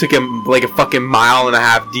literally took him a fucking 1.5 mile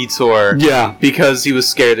detour. Yeah. Because he was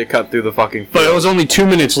scared to cut through the fucking field. But it was only 2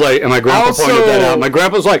 minutes late, and my grandpa pointed that out. My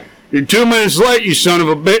grandpa's like, you're 2 minutes late, you son of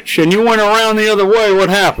a bitch, and you went around the other way. What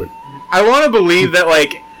happened? I want to believe that,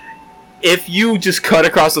 if you just cut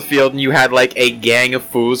across the field and you had, a gang of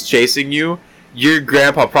fools chasing you, your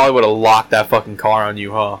grandpa probably would have locked that fucking car on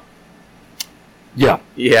you, huh? Yeah.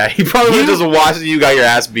 Yeah, he probably would have just watched you got your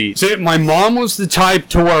ass beat. See, my mom was the type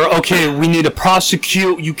to where, okay, we need to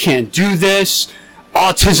prosecute, you can't do this,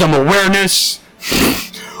 autism awareness,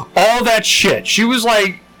 all that shit. She was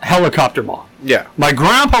like helicopter mom. Yeah. My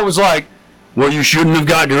grandpa was like, well, you shouldn't have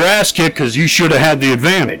got your ass kicked because you should have had the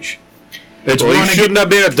advantage. You shouldn't have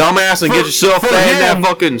been a dumbass and get yourself in that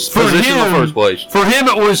fucking position in the first place. For him,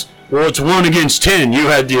 it was, well, it's 1 against 10, you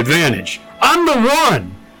had the advantage. I'm the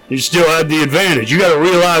one. You still had the advantage. You got to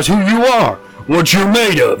realize who you are, what you're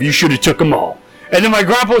made of. You should have took them all. And then my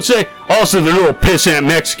grandpa would say, also the little pissant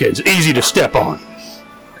Mexicans, easy to step on.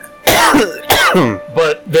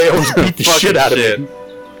 But they always beat the shit out of me.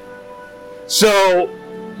 So,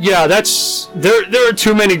 yeah, there are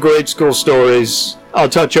too many grade school stories I'll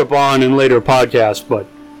touch up on in later podcasts. But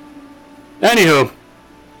anywho,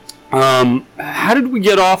 how did we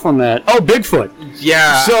get off on that? Oh, Bigfoot.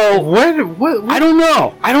 Yeah. So what? I don't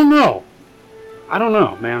know,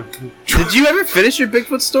 man. Did you ever finish your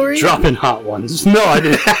Bigfoot story? Dropping hot ones. No, I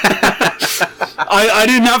didn't. I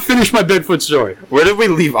did not finish my Bigfoot story. Where did we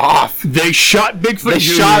leave off? They shot Bigfoot.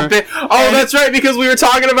 That's right, because we were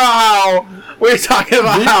talking about how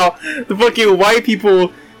the fucking white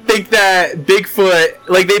people think that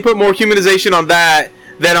Bigfoot, they put more humanization on that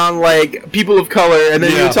than on people of color, and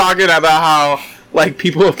then you were talking about how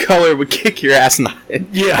people of color would kick your ass in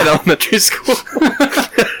elementary school.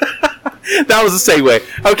 That was a segue.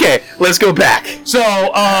 Okay, let's go back. So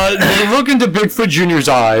they look into Bigfoot Jr.'s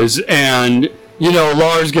eyes, and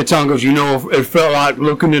Lars gets on and goes, it felt like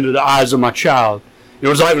looking into the eyes of my child. It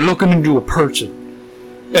was like looking into a person.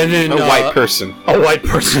 And then a white person.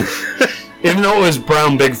 Even though it was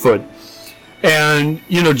brown Bigfoot. And,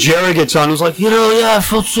 Jerry gets on and was like, I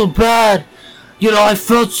felt so bad. I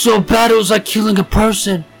felt so bad it was like killing a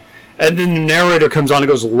person. And then the narrator comes on and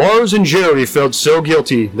goes, Lars and Jerry felt so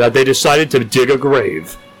guilty that they decided to dig a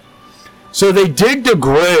grave. So they digged a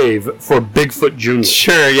grave for Bigfoot Jr.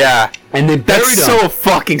 Sure, yeah. And they buried him. That's so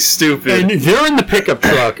fucking stupid. And they're in the pickup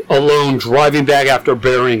truck alone driving back after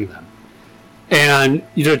burying them. And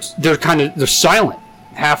they're silent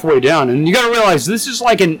halfway down. And you got to realize this is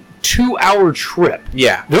like a 2-hour trip.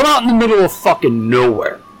 Yeah. They're out in the middle of fucking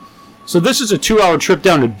nowhere. So this is a 2-hour trip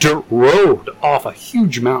down a dirt road off a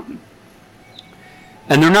huge mountain.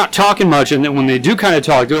 And they're not talking much, and then when they do kind of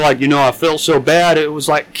talk, they're like, I felt so bad, it was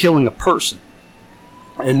like killing a person.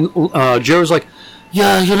 And Jerry's like,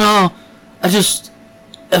 I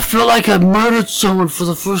felt like I murdered someone for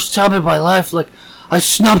the first time in my life, like I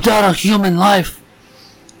snubbed out a human life.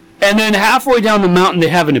 And then halfway down the mountain, they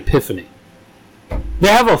have an epiphany. They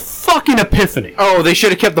have a fucking epiphany. Oh, they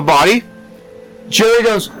should have kept the body? Jerry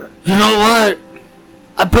goes, you know what?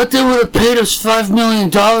 I bet they would have paid us $5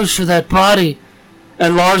 million for that body.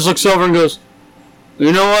 And Lars looks over and goes,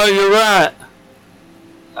 you know what, you're right.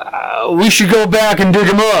 We should go back and dig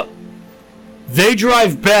him up. They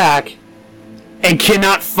drive back and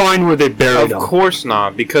cannot find where they buried him. Of course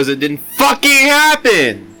not, because it didn't fucking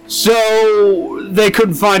happen. So they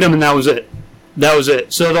couldn't find him, and that was it. That was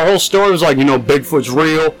it. So the whole story was like, Bigfoot's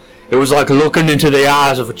real. It was like looking into the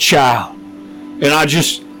eyes of a child. And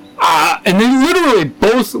and they literally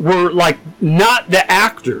both were like not the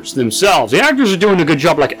actors themselves. The actors are doing a good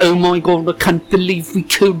job, like, oh my god, I can't believe we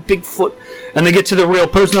killed Bigfoot. And they get to the real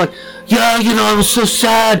person, like, yeah, I was so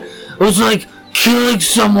sad. I was like killing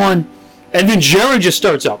someone. And then Jerry just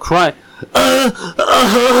starts out crying. And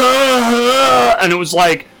it was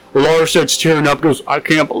like, Laura starts tearing up, goes, I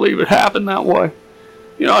can't believe it happened that way.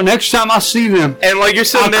 Next time I see them, and like you're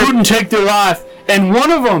sitting there, I couldn't take their life. And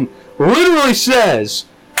one of them literally says,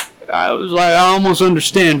 I was like, I almost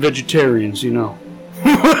understand vegetarians, It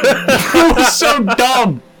was so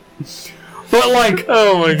dumb. But like,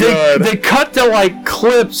 oh my god, they cut to like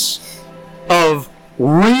clips of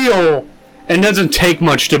real, and it doesn't take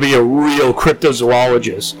much to be a real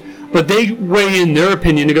cryptozoologist. But they weigh in their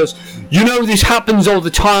opinion. It goes, this happens all the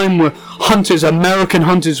time where hunters, American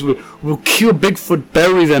hunters, will kill Bigfoot,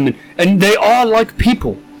 bury them, and they are like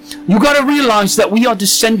people. You gotta realize that we are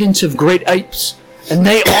descendants of great apes, and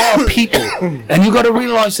they are people. And you gotta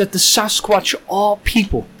realize that the Sasquatch are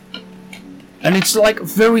people. And it's like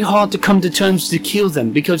very hard to come to terms to kill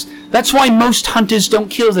them, because that's why most hunters don't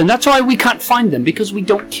kill them. That's why we can't find them, because we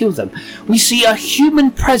don't kill them. We see a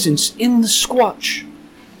human presence in the Squatch.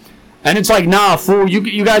 And it's like, nah, fool,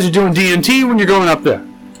 you guys are doing DMT when you're going up there.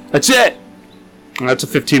 That's it. That's a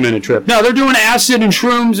 15-minute trip. No, they're doing acid and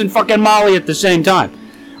shrooms and fucking Molly at the same time.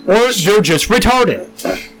 Or they're just retarded.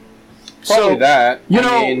 Probably that.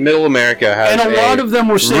 Middle America has and a lot of them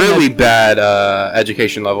were saying really bad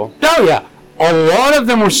education level. Oh, yeah. A lot of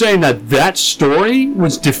them were saying that story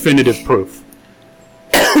was definitive proof.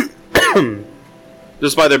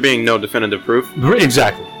 Despite there being no definitive proof?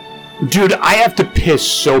 Exactly. Dude, I have to piss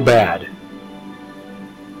so bad.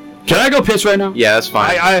 Can I go piss right now? Yeah, that's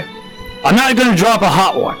fine. I'm not going to drop a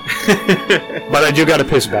hot one. But I do got to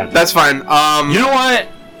piss bad. That's fine. You know what?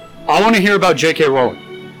 I want to hear about J.K.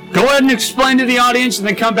 Rowling. Go ahead and explain to the audience and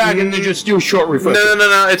then come back and then just do a short refresher.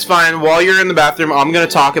 No, it's fine. While you're in the bathroom, I'm going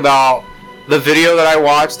to talk about the video that I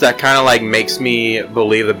watched that kind of like makes me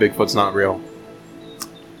believe that Bigfoot's not real.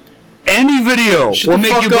 Any video will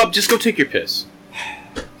make you up. Just go take your piss.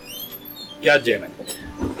 God damn it.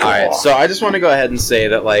 Alright, so I just want to go ahead and say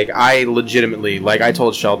that, like, I legitimately, like I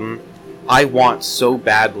told Sheldon, I want so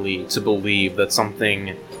badly to believe that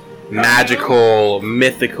something magical,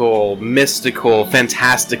 mythical, mystical,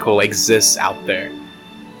 fantastical exists out there.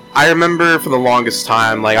 I remember for the longest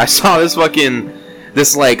time, like, I saw this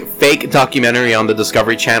fake documentary on the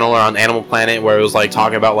Discovery Channel or on Animal Planet where it was, like,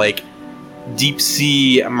 talking about, like, deep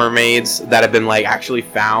sea mermaids that have been, like, actually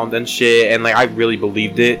found and shit, and, like, I really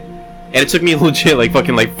believed it. And it took me legit, like,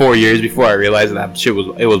 fucking, like, 4 years before I realized that shit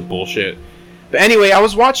was bullshit. But anyway, I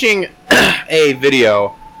was watching a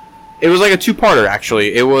video. It was, like, a two-parter,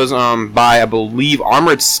 actually. It was, by, I believe,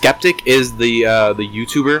 Armored Skeptic is the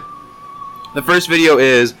YouTuber. The first video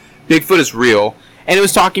is Bigfoot is Real. And it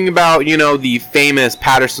was talking about, the famous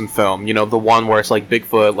Patterson film. The one where it's, like,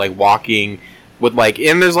 Bigfoot, like, walking with, like,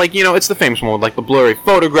 and there's, like, it's the famous one with, like, the blurry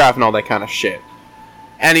photograph and all that kind of shit.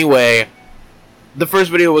 Anyway, the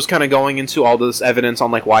first video was kind of going into all this evidence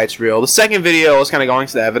on, like, why it's real. The second video was kind of going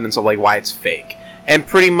into the evidence of, like, why it's fake. And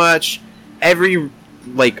pretty much every,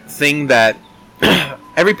 like, thing that...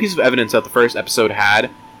 every piece of evidence that the first episode had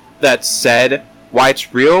that said why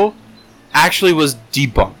it's real actually was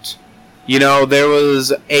debunked. There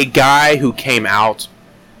was a guy who came out,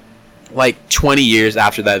 like, 20 years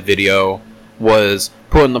after that video was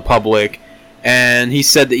put in the public, and he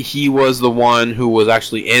said that he was the one who was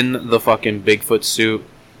actually in the fucking Bigfoot suit.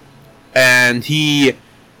 And he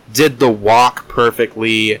did the walk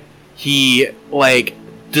perfectly. He, like,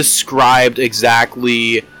 described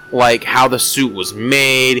exactly, like, how the suit was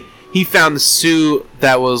made. He found the suit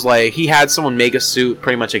that was, like, he had someone make a suit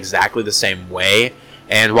pretty much exactly the same way.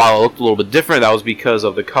 And while it looked a little bit different, that was because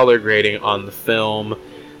of the color grading on the film.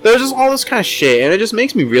 There was just all this kind of shit, and it just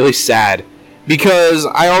makes me really sad. Because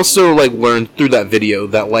I also, like, learned through that video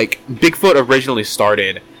that, like, Bigfoot originally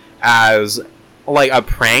started as, like, a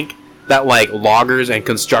prank that, like, loggers and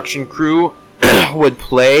construction crew would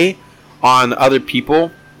play on other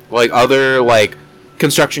people. Like, other, like,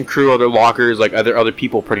 construction crew, other loggers, like, other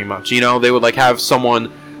people, pretty much. They would, like, have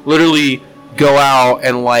someone literally go out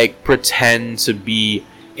and like pretend to be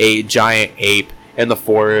a giant ape in the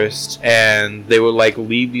forest, and they would like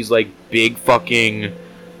leave these like big fucking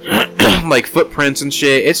like footprints and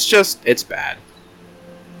shit. It's bad.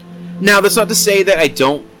 Now, that's not to say that I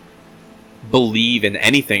don't believe in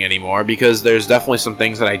anything anymore, because there's definitely some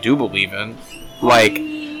things that I do believe in.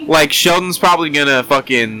 Like Sheldon's probably gonna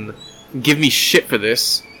fucking give me shit for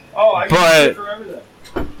this. Oh, I can shit for everything.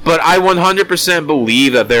 But I 100%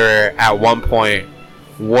 believe that there at one point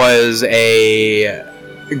was a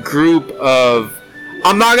group of,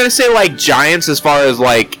 I'm not gonna say like giants as far as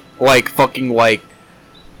like fucking like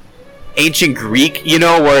ancient Greek, you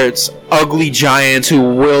know, where it's ugly giants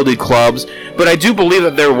who wielded clubs, but I do believe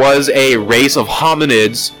that there was a race of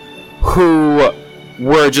hominids who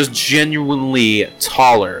were just genuinely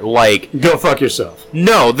taller. Like, go fuck yourself.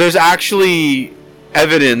 No, there's actually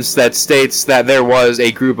evidence that states that there was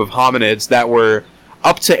a group of hominids that were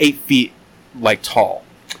up to 8 feet like tall.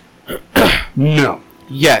 No.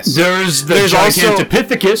 Yes. There's also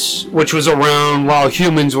Gigantopithecus, which was around while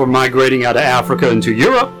humans were migrating out of Africa into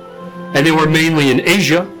Europe, and they were mainly in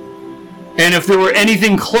Asia. And if there were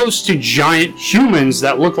anything close to giant humans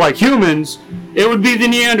that looked like humans, it would be the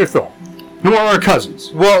Neanderthal, who are our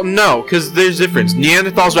cousins. Well, no, because there's a difference.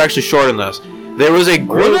 Neanderthals are actually shorter than us. There was a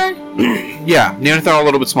group. Yeah, Neanderthals are a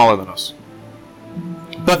little bit smaller than us.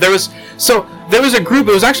 But there was a group.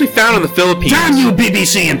 It was actually found in the Philippines. Damn you,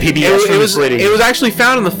 BBC and PBS! It was actually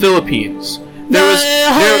found in the Philippines. There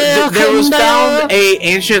was found a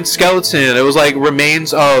ancient skeleton. It was like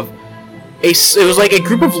remains of it was like a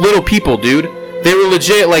group of little people, dude. They were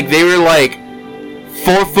legit, like they were like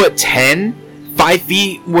 4'10". 5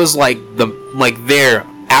 feet was like their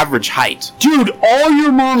average height. Dude, all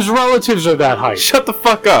your mom's relatives are that height. Shut the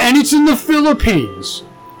fuck up. And it's in the Philippines.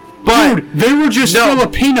 But dude, they were just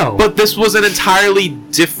Filipino. But this was an entirely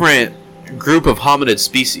different group of hominid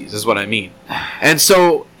species, is what I mean. And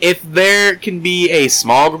so, if there can be a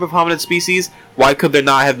small group of hominid species, why could there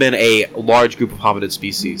not have been a large group of hominid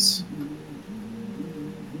species?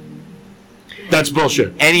 That's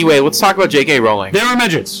bullshit. Anyway, let's talk about J.K. Rowling. They were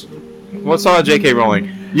midgets. Let's talk about J.K. Rowling.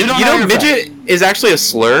 You know midget is actually a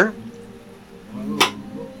slur?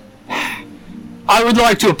 I would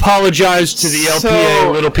like to apologize to the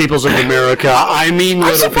LPA, Little Peoples of America. I mean,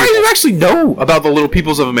 I'm surprised you actually know about the Little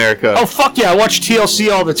Peoples of America. Oh, fuck yeah, I watch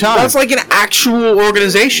TLC all the time. That's like an actual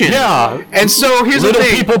organization. Yeah. And so, here's the thing.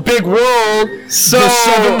 Little People, Big World, so, the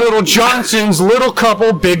 7 Little Johnsons, Little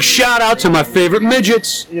Couple, big shout out to my favorite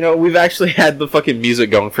midgets. You know, we've actually had the fucking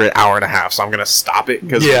music going for an hour and a half, so I'm gonna stop it,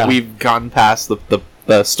 because we've gotten past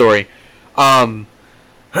the story.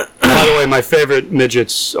 By the way, my favorite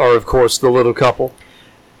midgets are, of course, the Little Couple.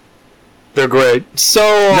 They're great. So,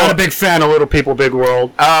 not a big fan of Little People, Big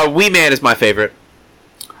World. Wee Man is my favorite.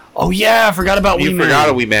 Oh yeah, I forgot about Wee Man. You forgot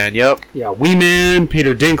of Wee Man, yep. Yeah, Wee Man,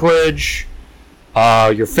 Peter Dinklage,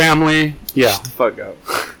 your family. Yeah. Shut the fuck up.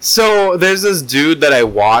 So, there's this dude that I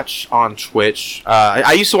watch on Twitch.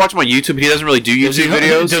 I used to watch him on YouTube, but he doesn't really do YouTube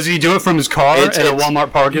videos. Does he do it from his car at a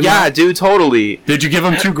Walmart parking lot? Yeah, dude, totally. Did you give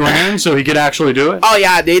him $2,000 so he could actually do it? Oh,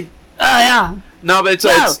 yeah, I did. Oh, yeah. No, but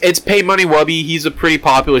it's Pay Money Wubby. He's a pretty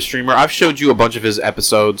popular streamer. I've showed you a bunch of his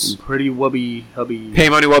episodes. Pretty Wubby hubby. Pay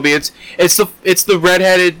Money Wubby. It's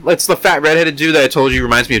the fat redheaded dude that I told you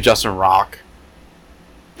reminds me of Justin Rock.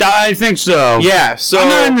 I think so. Yeah, so I'm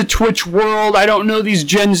not in the Twitch world. I don't know these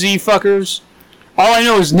Gen Z fuckers. All I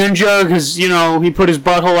know is Ninja, because, you know, he put his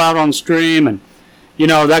butthole out on stream, and, you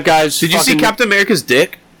know, that guy's Did you see Captain America's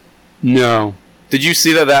dick? No. Did you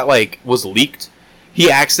see that like was leaked? He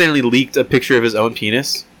accidentally leaked a picture of his own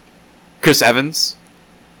penis. Chris Evans?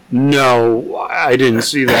 No, I didn't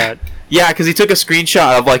see that. Yeah, because he took a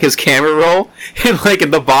screenshot of like his camera roll, and like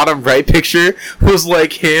in the bottom right picture was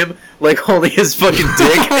like him like holding his fucking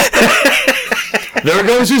dick. There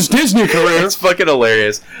goes his Disney career. It's fucking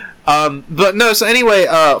hilarious. But no, so anyway,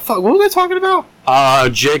 what was I talking about?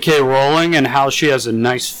 J.K. Rowling and how she has a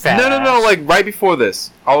nice fat No, like right before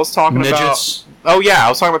this. I was talking midgets. Oh yeah, I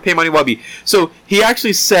was talking about Pay Money Wubby. So he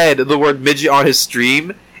actually said the word midget on his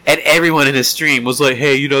stream, and everyone in his stream was like,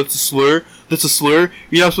 hey, you know, it's a slur. That's a slur.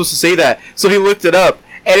 You're not supposed to say that. So he looked it up,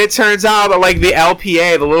 and it turns out that like the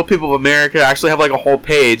LPA, the Little People of America, actually have like a whole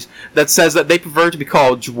page that says that they prefer to be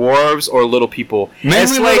called dwarves or little people.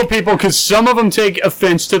 Mainly little people, because some of them take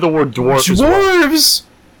offense to the word dwarf. Dwarves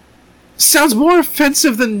sounds more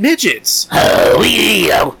offensive than midgets. I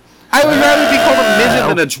would rather be called a midget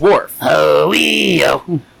than a dwarf.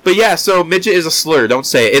 But yeah, so midget is a slur. Don't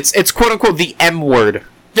say it. It's quote unquote the M word.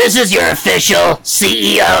 This is your official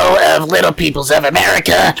CEO of Little Peoples of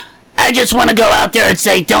America. I just want to go out there and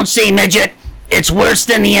say, don't say midget. It's worse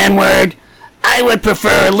than the N word. I would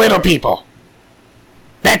prefer little people.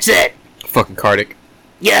 That's it. Fucking Kardik.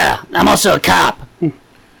 Yeah, I'm also a cop.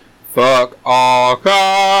 Fuck all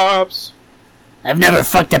cops. I've never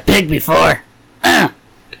fucked a pig before. Well,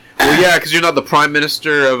 yeah, because you're not the Prime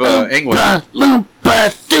Minister of England.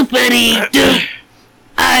 Loompa stupidity doo.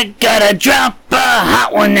 I gotta drop a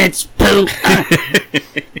hot one that's poop.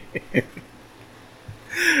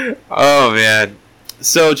 Oh, man.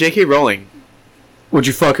 So, J.K. Rowling. Would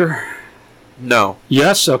you fuck her? No.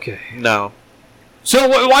 Yes? Okay. No. So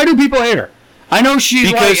why do people hate her? I know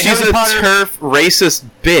she's Because like she's Harry a Potter. turf racist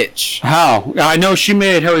bitch. How? I know she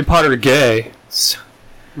made Harry Potter gay. So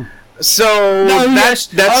that's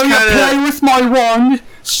kind of play with my wand,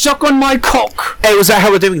 suck on my cock. Hey, was that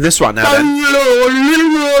how we're doing this right now? Then?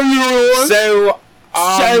 So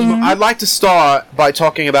I'd like to start by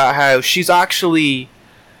talking about how she's actually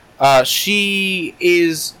she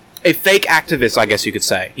is a fake activist, I guess you could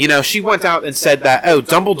say. You know, she went out and said that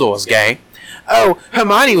Dumbledore's gay. Oh,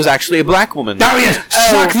 Hermione was actually a black woman. Darius,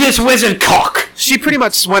 suck this wizard cock. She pretty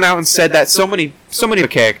much went out and said that so many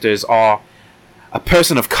characters are a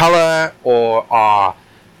person of color or are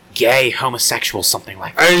gay, homosexual, something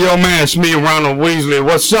like that. Hey, yo, man, it's me, Ronald Weasley.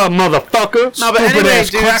 What's up, motherfucker? No, but Stupid anyway, ass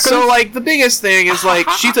dude, cracker. so, like, the biggest thing is, like,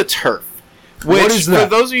 she's a TERF. Which, What is that? for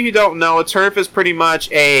those of you who don't know, a TERF is pretty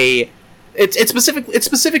much a... It's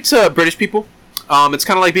specific to British people. It's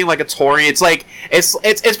kind of like being like a Tory. It's like it's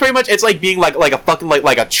pretty much it's like being like a fucking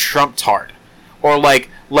like a Trump tard, or like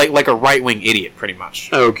a right wing idiot, pretty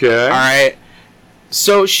much. Okay. All right.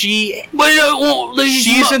 So she's entirely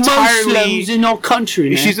in our country,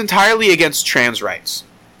 man. she's entirely against trans rights.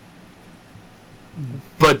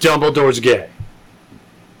 But Dumbledore's gay.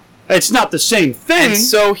 It's not the same thing, And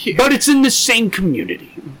so but it's in the same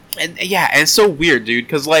community. and yeah, and it's so weird, dude,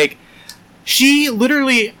 because like she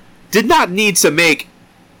literally did not need to make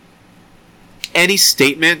any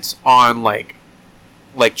statement on like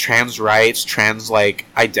trans rights, trans like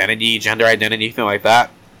identity, gender identity, anything like that.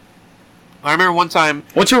 I remember one time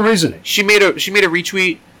What's her reasoning? she made a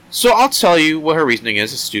retweet. So I'll tell you what her reasoning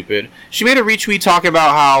is. It's stupid. She made a retweet talking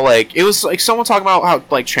about how like it was like someone talking about how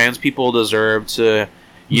like trans people deserve to,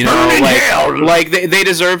 you know, Burn in hell. like they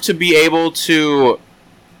deserve to be able to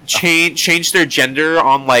change their gender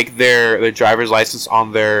on like their driver's license,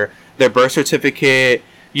 on their birth certificate.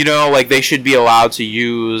 You know, like they should be allowed to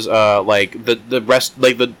use like the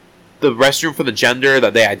restroom for the gender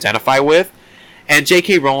that they identify with. And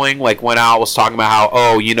J.K. Rowling like went out, was talking about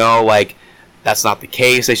how, you know, like that's not the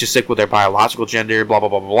case. They should stick with their biological gender, blah blah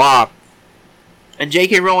blah blah blah. And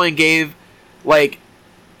J.K. Rowling gave, like,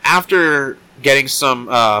 after getting some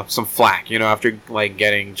flack, you know, after like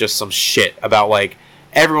getting just some shit about like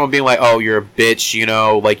everyone being like, oh, you're a bitch, you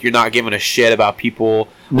know, like you're not giving a shit about people.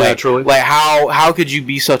 Naturally. Like how could you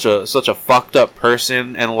be such a fucked up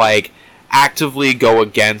person and like actively go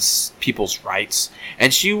against people's rights?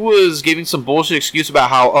 And she was giving some bullshit excuse about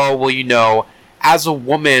how, oh, well, you know, as a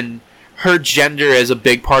woman, her gender is a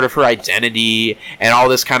big part of her identity and all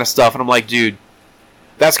this kind of stuff. And I'm like, dude,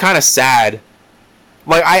 that's kind of sad.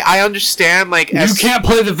 Like, I understand, like... You can't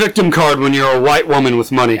play the victim card when you're a white woman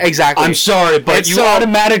with money. Exactly. I'm sorry, but you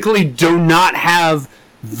automatically do not have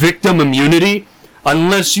victim immunity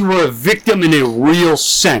unless you were a victim in a real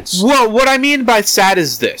sense. Well, what I mean by sad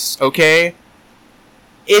is this, okay?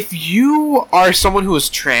 If you are someone who is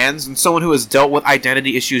trans and someone who has dealt with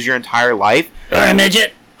identity issues your entire life... Or a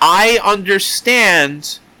midget. I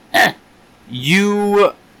understand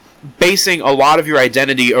you basing a lot of your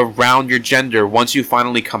identity around your gender once you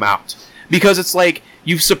finally come out. Because it's like,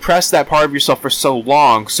 you've suppressed that part of yourself for so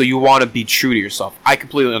long, so you want to be true to yourself. I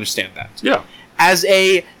completely understand that. Yeah. As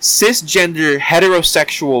a cisgender,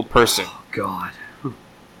 heterosexual person, God.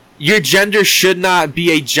 your gender should not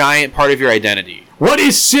be a giant part of your identity. What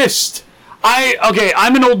is cyst?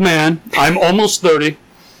 I'm an old man. I'm almost 30.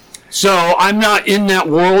 So I'm not in that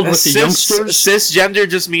world with the youngsters. Cisgender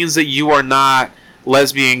just means that you are not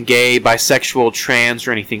lesbian, gay, bisexual, trans,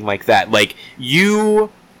 or anything like that. Like,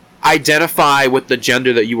 you identify with the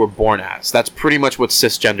gender that you were born as. That's pretty much what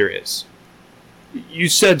cisgender is. You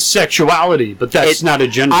said sexuality, but that's not a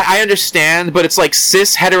gender. I understand, but it's like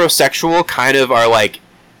cis heterosexual kind of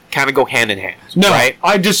go hand in hand. No, right?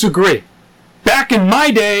 I disagree. Back in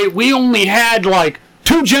my day, we only had like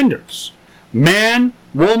 2 genders. Man,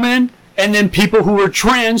 woman, and then people who were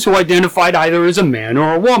trans who identified either as a man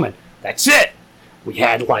or a woman. That's it. We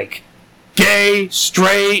had like gay,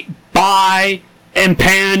 straight, bi, and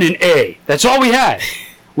pan and A. That's all we had.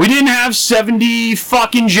 We didn't have 70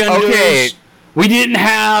 fucking genders. Okay. We didn't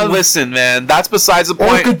have Listen, man, that's besides the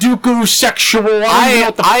point. Orkaduku sexual.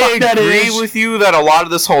 I agree with you that a lot of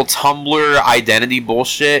this whole Tumblr identity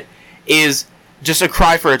bullshit is just a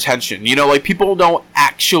cry for attention. You know, like, people don't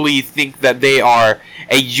actually think that they are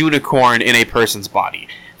a unicorn in a person's body.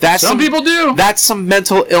 Some people do. That's some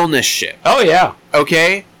mental illness shit. Oh, yeah.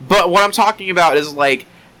 Okay? But what I'm talking about is, like,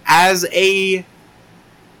 as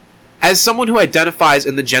someone who identifies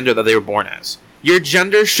in the gender that they were born as, your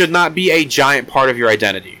gender should not be a giant part of your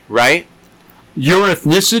identity, right? Your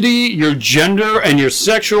ethnicity, your gender, and your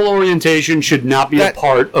sexual orientation should not be a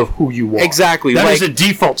part of who you are. Exactly. That is a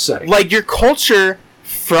default setting. Like, your culture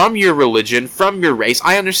from your religion, from your race,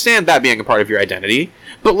 I understand that being a part of your identity,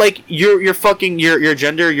 but, like, your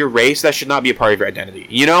gender, your race, that should not be a part of your identity.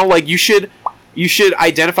 You know? Like, you should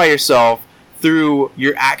identify yourself through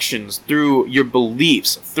your actions, through your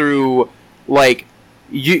beliefs, through, like,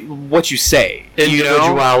 what you say.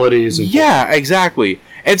 Individualities. You know? Yeah, exactly.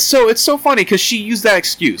 And so it's so funny because she used that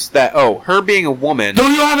excuse that, her being a woman. Do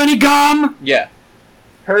you have any gum? Yeah.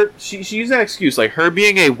 She used that excuse, like, her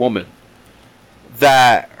being a woman,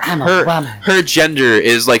 that her gender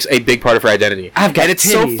is, like, a big part of her identity. And it's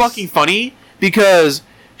so fucking funny because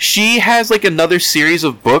she has, like, another series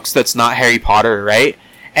of books that's not Harry Potter, right?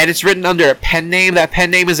 And it's written under a pen name. That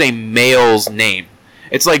pen name is a male's name.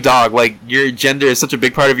 It's like, dog, like, your gender is such a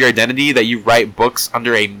big part of your identity that you write books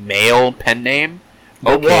under a male pen name?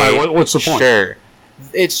 Okay. Why? What's the point? Sure.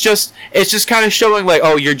 It's just kind of showing, like,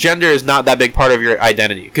 your gender is not that big part of your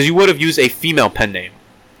identity. Because you would have used a female pen name.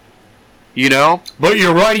 You know? But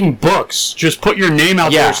you're writing books. Just put your name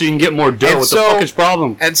out there so you can get more dough. What the fuck is the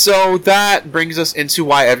problem? And so that brings us into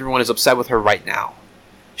why everyone is upset with her right now.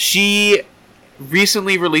 She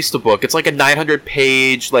recently released a book. It's like a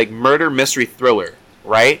 900-page, like, murder mystery thriller.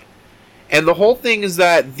 Right? And the whole thing is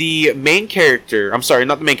that the main character... I'm sorry,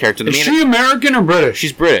 not the main character. Is she American or British?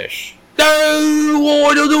 She's British. Yeah,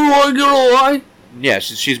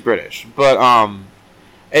 she's British. But,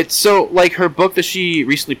 it's so... Like, her book that she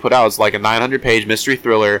recently put out is like a 900-page mystery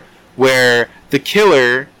thriller where the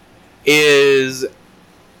killer is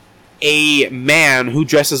a man who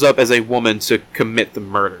dresses up as a woman to commit the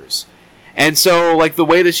murders. And so, like, the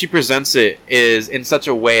way that she presents it is in such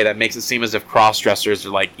a way that makes it seem as if cross-dressers are,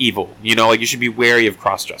 like, evil. You know, like, you should be wary of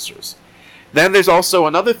cross-dressers. Then there's also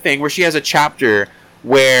another thing where she has a chapter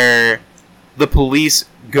where the police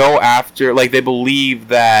go after, like, they believe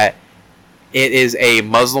that it is a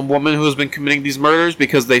Muslim woman who has been committing these murders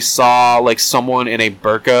because they saw, like, someone in a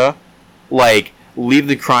burqa, like, leave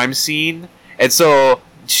the crime scene. And so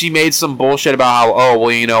she made some bullshit about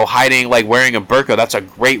how, hiding, like, wearing a burqa, that's a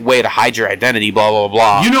great way to hide your identity, blah, blah,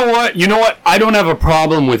 blah. You know what? I don't have a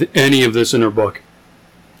problem with any of this in her book.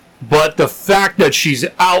 But the fact that she's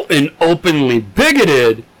out and openly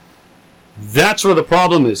bigoted, that's where the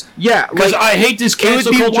problem is. Yeah. Because I hate this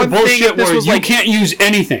cancel culture bullshit where you can't use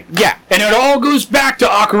anything. Yeah. And it all goes back to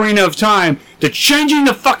Ocarina of Time, to changing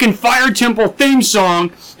the fucking Fire Temple theme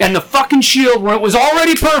song and the fucking shield when it was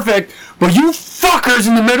already perfect, but you fuckers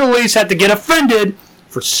in the Middle East had to get offended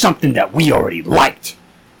for something that we already liked.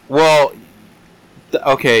 Well,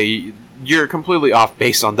 okay, you're completely off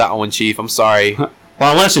base on that one, Chief. I'm sorry.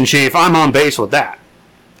 Well, listen, Chief, I'm on base with that.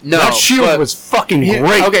 No, that shield was fucking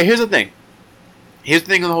great. Okay, here's the thing. Here's the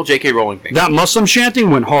thing on the whole J.K. Rowling thing. That Muslim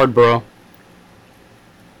chanting went hard, bro.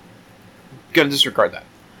 Gonna disregard that.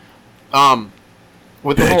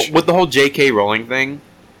 With the whole J.K. Rowling thing,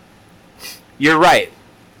 you're right.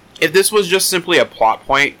 If this was just simply a plot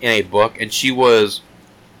point in a book and she was,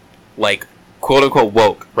 like, quote unquote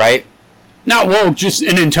woke, right? Not woke, just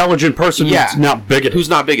an intelligent person who's not bigoted. Who's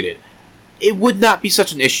not bigoted. It would not be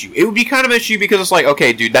such an issue. It would be kind of an issue because it's like,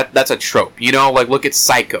 okay, dude, that's a trope. You know, like, look at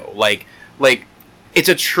Psycho. Like it's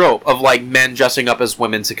a trope of, like, men dressing up as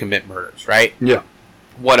women to commit murders, right? Yeah.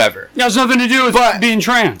 Whatever. It has nothing to do with being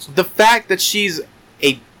trans. The fact that she's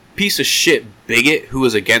a piece of shit bigot who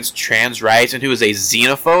is against trans rights and who is a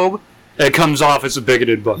xenophobe, it comes off as a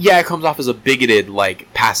bigoted book. Yeah, it comes off as a bigoted,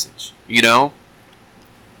 like, passage, you know?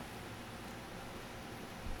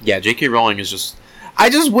 Yeah, J.K. Rowling is just... I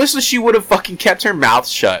just wish that she would have fucking kept her mouth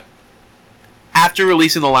shut after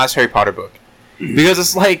releasing the last Harry Potter book. Because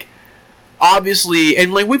it's like, obviously,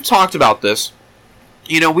 and, like, we've talked about this.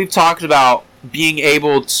 You know, we've talked about being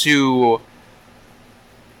able to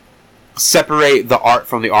separate the art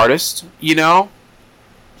from the artist, you know?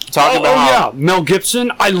 Yeah, Mel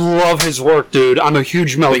Gibson. I love his work, dude. I'm a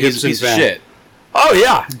huge Mel Gibson he's a piece fan. Of shit. Oh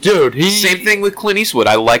yeah, dude. Same thing with Clint Eastwood.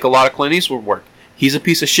 I like a lot of Clint Eastwood work. He's a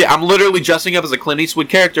piece of shit. I'm literally dressing up as a Clint Eastwood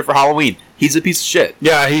character for Halloween. He's a piece of shit.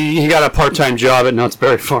 Yeah, he got a part-time job at Knott's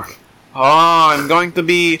Berry Farm. Oh, I'm going to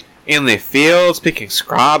be in the fields picking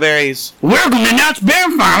strawberries. Welcome to Nuts Bear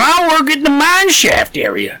Farm. I work at the mine shaft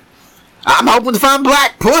area. I'm hoping to find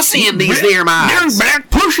black pussy in these there mines. There's black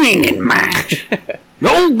pushing in mines.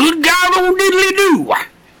 Oh, good God, old diddly do.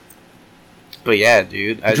 But yeah,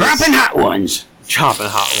 dude. Dropping hot ones. Dropping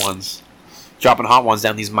hot ones. Dropping hot ones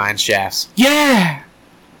down these mine shafts. Yeah.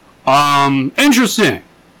 Interesting.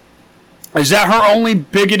 Is that her only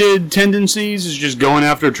bigoted tendencies? Is just going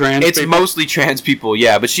after trans It's people? mostly trans people,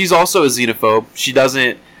 yeah. But she's also a xenophobe. She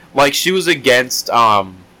doesn't... Like, she was against,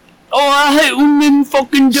 Oh, I hate when them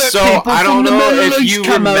fucking dirt So, people I from don't the know Middle if East you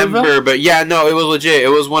come remember, over. but yeah, no, it was legit. It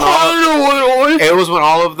was when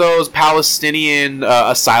all of those Palestinian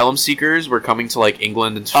asylum seekers were coming to like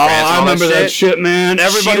England and France. I and all remember that shit, man.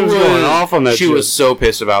 Everybody was going off on that She shit. was so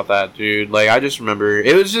pissed about that, dude. Like, I just remember.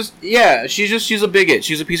 It was just, yeah, she's a bigot.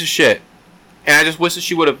 She's a piece of shit. And I just wish that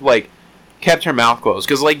she would have, like, kept her mouth closed.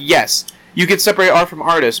 Because, like, yes, you can separate art from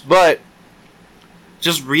artist, but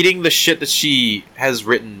just reading the shit that she has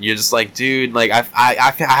written, you're just like, dude, like, I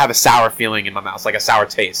have a sour feeling in my mouth. It's like a sour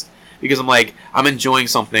taste. Because I'm like, I'm enjoying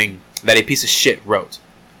something that a piece of shit wrote.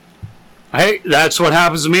 Hey, that's what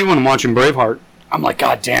happens to me when I'm watching Braveheart. I'm like,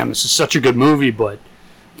 God damn, this is such a good movie, but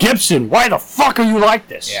Gibson, why the fuck are you like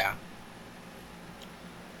this? Yeah.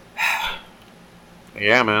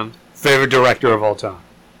 Yeah, man. Favorite director of all time?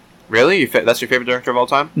 Really? That's your favorite director of all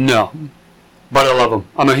time? No. But I love him.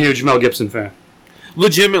 I'm a huge Mel Gibson fan.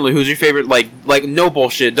 Legitimately, who's your favorite? Like no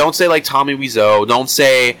bullshit. Don't say like Tommy Wiseau. Don't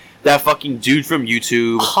say that fucking dude from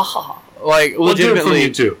YouTube. Like legitimately,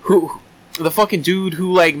 What dude from YouTube? who the fucking dude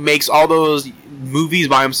who like makes all those movies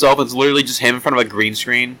by himself? It's literally just him in front of a green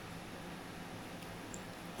screen.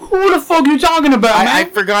 Who the fuck are you talking about, I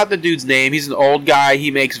man? forgot the dude's name. He's an old guy. He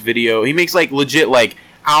makes video. He makes like legit like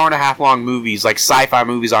hour and a half long movies, like sci-fi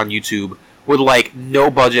movies on YouTube with like no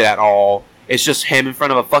budget at all. It's just him in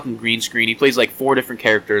front of a fucking green screen. He plays like 4 different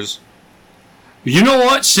characters. You know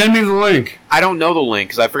what? Send me the link. I don't know the link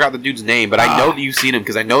because I forgot the dude's name, but I know that you've seen him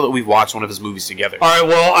because I know that we've watched one of his movies together. All right,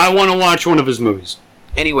 well, I want to watch one of his movies.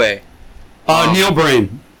 Anyway. Neil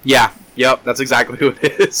Breen. Yeah. Yep. That's exactly who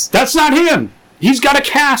it is. That's not him. He's got a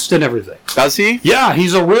cast and everything. Does he? Yeah,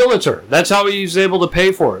 he's a realtor. That's how he's able to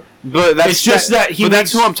pay for it. But that's It's just that he But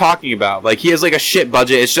that's makes- who I'm talking about. Like he has like a shit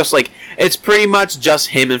budget. It's just like it's pretty much just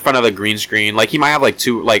him in front of a green screen. Like he might have like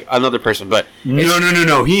another person, but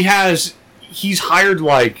No. He's hired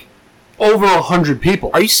like over 100 people.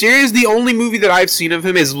 are you serious? The only movie that I've seen of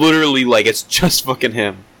him is literally like it's just fucking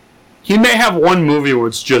him. He may have one movie where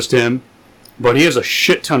it's just him, but he has a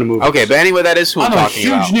shit ton of movies. Okay, but anyway, that is who I'm I'm a talking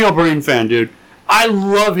huge about. Neil Breen fan, dude. I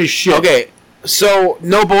love his shit. Okay, so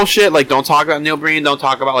no bullshit. Like, don't talk about Neil Breen. Don't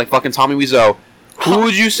talk about like fucking Tommy Wiseau. Who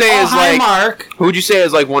would you say is hi, like? Mark. Who would you say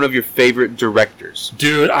is like one of your favorite directors?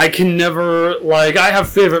 Dude, I can never, like, I have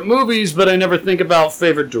favorite movies, but I never think about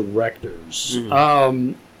favorite directors.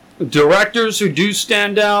 Directors who do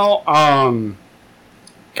stand out,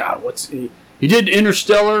 God, what's he? He did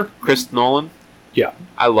Interstellar. Chris Nolan. Yeah.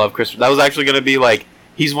 I love Chris. That was actually gonna be like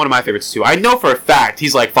he's one of my favorites too. I know for a fact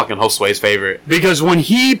he's like fucking Josue's favorite. Because when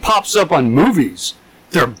he pops up on movies,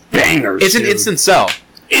 they're bangers. It's an dude. instant sell.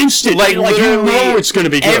 Instant. Like you literally, know it's going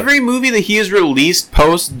to be good. Every movie that he has released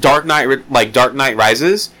post Dark Knight, like Dark Knight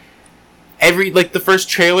Rises, the first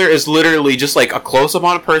trailer is literally just like a close up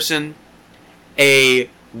on a person, a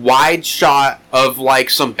wide shot of like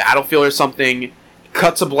some battlefield or something,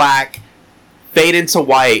 cut to black, fade into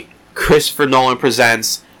white. Christopher Nolan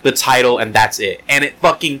presents the title, and that's it. And it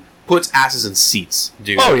fucking puts asses in seats,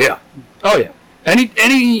 dude. Oh yeah.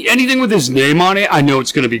 Anything with his name on it, I know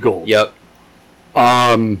it's going to be gold. Yep.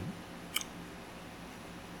 Yeah,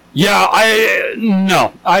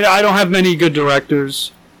 I don't have many good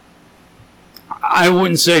directors. I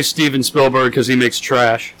wouldn't say Steven Spielberg because he makes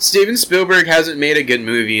trash. Steven Spielberg hasn't made a good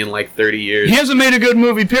movie in like 30 years. He hasn't made a good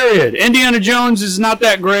movie, period. Indiana Jones is not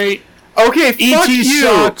that great. Okay, fuck E.T. you.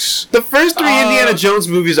 sucks. The first 3 Indiana Jones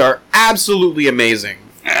movies are absolutely amazing.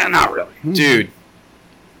 Not really. Dude,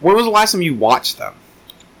 when was the last time you watched them?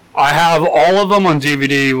 I have all of them on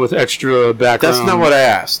DVD with extra background. That's not what I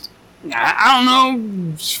asked. I don't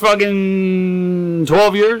know. It's fucking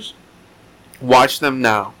 12 years. Watch them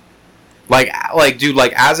now. Like, dude,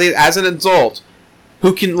 like as an adult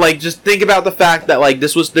who can like just think about the fact that like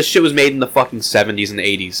this shit was made in the fucking 70s and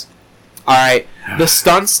 80s. All right, the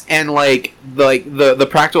stunts and like the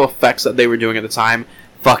practical effects that they were doing at the time,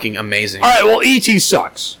 fucking amazing. All right, well, E.T.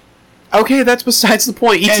 sucks. Okay, that's besides the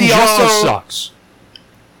point. And E.T. Jaws also sucks.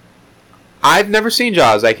 I've never seen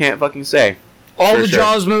Jaws. I can't fucking say. All For the sure.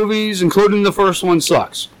 Jaws movies, including the first one,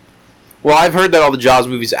 sucks. Well, I've heard that all the Jaws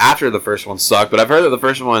movies after the first one suck, but I've heard that the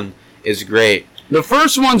first one is great. The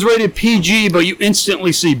first one's rated PG, but you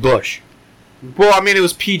instantly see bush. Well, I mean, it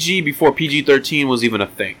was PG before PG-13 was even a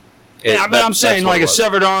thing. Yeah, but I'm saying like a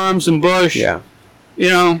severed arms and bush. Yeah. You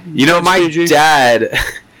know, My PG. dad,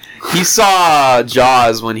 he saw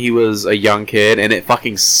Jaws when he was a young kid, and it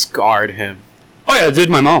fucking scarred him. Oh yeah, it did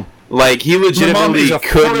my mom. Like, he legitimately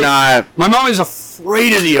could not... My mom is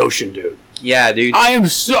afraid of the ocean, dude. Yeah, dude. I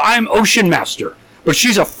am ocean master, but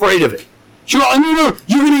she's afraid of it. She's like, no,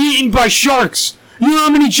 you're gonna get eaten by sharks. You know how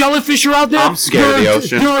many jellyfish are out there? I'm scared of the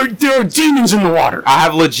ocean. There are demons in the water. I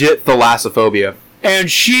have legit thalassophobia. And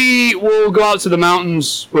she will go out to the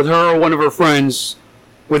mountains with her or one of her friends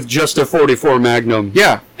with just a .44 Magnum.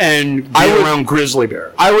 Yeah. And be around grizzly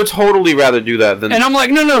bears. I would totally rather do that than... And I'm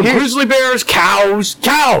like, no, grizzly bears, cows,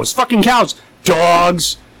 fucking cows,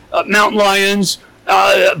 dogs, mountain lions,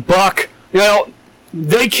 buck. You know,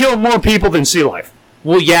 they kill more people than sea life.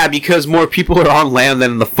 Well, yeah, because more people are on land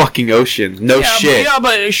than in the fucking ocean. No shit.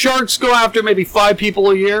 But sharks go after maybe 5 people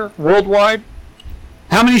a year worldwide.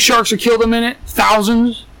 How many sharks are killed a minute?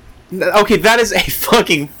 Thousands? Okay, that is a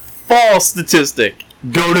fucking false statistic.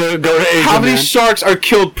 Go to Asia, How many sharks are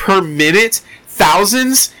killed per minute?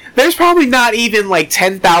 Thousands? There's probably not even like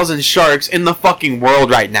 10,000 sharks in the fucking world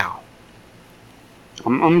right now.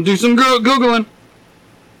 I'm gonna do some Googling.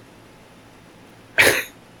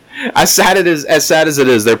 As sad as it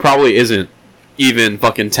is, there probably isn't even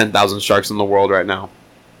fucking 10,000 sharks in the world right now.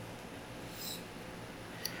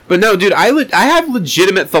 But no, dude, I have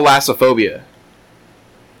legitimate thalassophobia.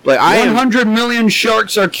 Like 100 million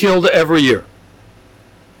sharks are killed every year.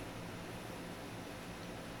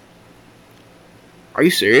 Are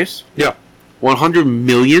you serious? Yeah. 100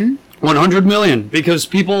 million? 100 million, because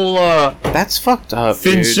people That's fucked up,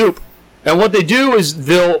 fin dude. soup. And what they do is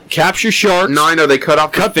they'll capture sharks. No, I know, they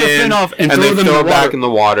cut the fin off and they throw them it back in the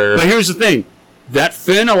water. But here's the thing. That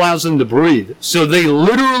fin allows them to breathe. So they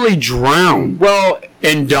literally drown. Well,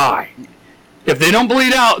 and die. If they don't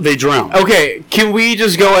bleed out, they drown. Okay, can we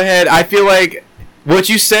just go ahead? I feel like what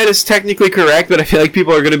you said is technically correct, but I feel like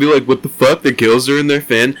people are going to be like, what the fuck? The gills are in their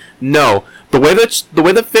fin? No. The way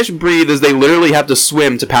that fish breathe is they literally have to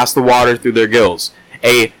swim to pass the water through their gills.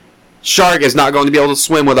 A shark is not going to be able to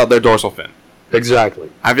swim without their dorsal fin.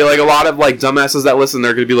 Exactly. I feel like a lot of like dumbasses that listen,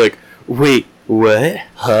 they're going to be like, wait, what?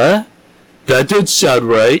 Huh? That did sound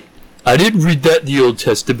right. I didn't read that in the Old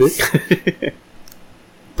Testament.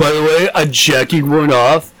 By the way, I'm jacking one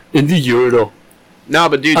off in the urinal. No,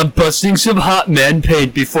 but dude... I'm busting some hot man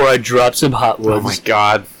paint before I drop some hot ones. Oh my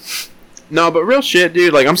god. No, but real shit,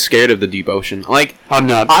 dude, like, I'm scared of the deep ocean. Like, I'm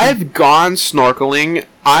not. I've gone snorkeling.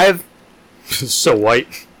 So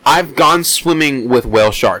white. I've gone swimming with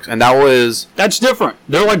whale sharks, and That's different.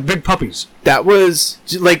 They're like big puppies. that was,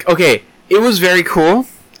 like, okay, it was very cool.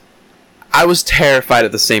 I was terrified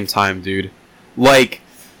at the same time, dude. Like,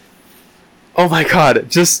 oh my god, I'm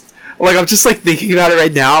just, like, thinking about it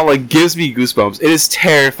right now, like, gives me goosebumps. It is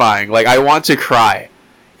terrifying. Like, I want to cry.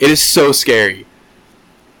 It is so scary.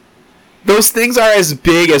 Those things are as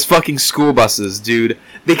big as fucking school buses, dude.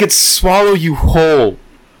 They could swallow you whole.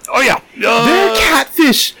 Oh yeah. They're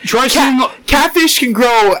catfish. Catfish can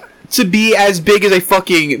grow to be as big as a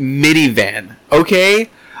fucking minivan, okay?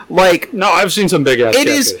 Like, no, I've seen some big ass it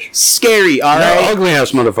catfish. is scary, alright? Ugly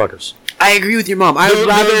ass motherfuckers. I agree with your mom. I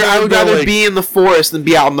would rather like, be in the forest than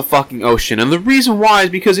be out in the fucking ocean. And the reason why is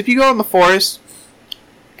because if you go in the forest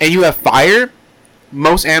and you have fire,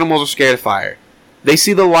 most animals are scared of fire. They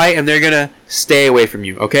see the light and they're gonna stay away from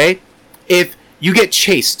you, okay? If you get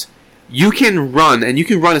chased, you can run, and you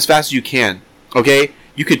can run as fast as you can, okay?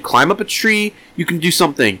 You could climb up a tree, you can do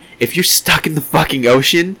something. If you're stuck in the fucking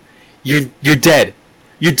ocean, you're dead.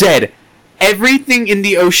 You're dead. Everything in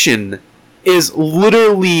the ocean is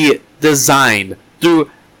literally designed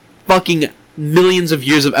through fucking millions of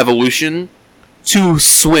years of evolution to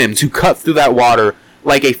swim, to cut through that water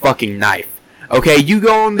like a fucking knife. Okay, you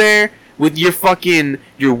go in there with your fucking,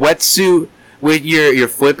 your wetsuit, with your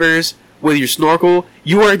flippers, with your snorkel,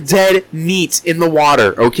 you are dead meat in the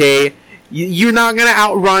water, okay? You're not gonna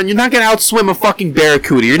outrun, you're not gonna outswim a fucking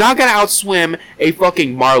barracuda, you're not gonna outswim a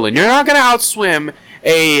fucking marlin, you're not gonna outswim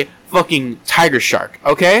a fucking tiger shark,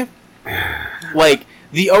 okay? Like,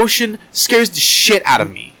 the ocean scares the shit out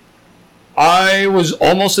of me. I was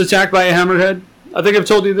almost attacked by a hammerhead. I think I've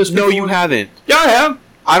told you this before. No, you haven't. Yeah, I have.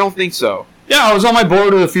 I don't think so. Yeah, I was on my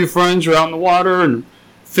board with a few friends. We were out in the water, and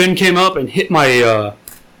fin came up and hit my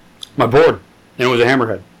my board, and it was a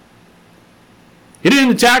hammerhead. He didn't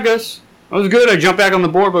attack us. I was good. I jumped back on the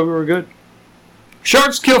board, but we were good.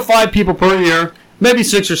 Sharks kill 5 people per year, maybe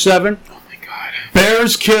 6 or 7. Oh my god.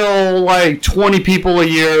 Bears kill like 20 people a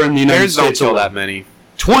year in the United States. Bears don't kill that many.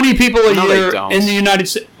 20 people a No, they year don't. in the United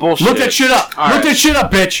States. Bullshit. Look that shit up. All Look right. that shit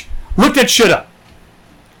up, bitch. Look that shit up.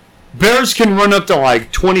 Bears can run up to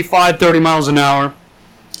like 25, 30 miles an hour.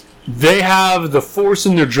 They have the force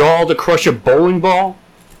in their jaw to crush a bowling ball.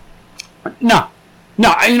 No.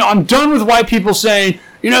 I'm done with white people saying,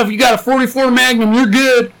 if you got a 44 Magnum, you're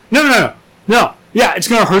good. No. Yeah, it's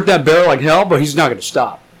going to hurt that bear like hell, but he's not going to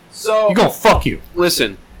stop. So He's going to fuck you.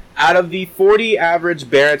 listen, out of the 40 average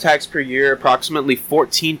bear attacks per year, approximately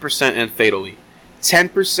 14% end fatally.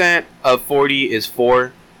 10% of 40 is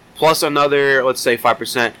 4, plus another, let's say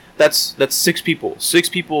 5%. That's 6 people. 6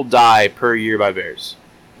 people die per year by bears.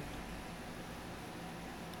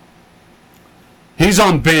 He's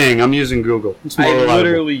on Bing. I'm using Google. It's more I reliable.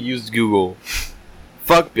 literally used Google.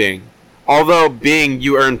 Fuck Bing. Although Bing,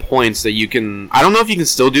 you earn points that you can... I don't know if you can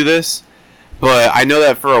still do this, but I know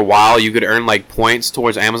that for a while you could earn like points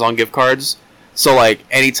towards Amazon gift cards. So like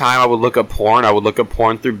anytime I would look up porn, I would look up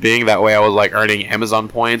porn through Bing. That way I was like earning Amazon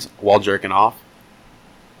points while jerking off.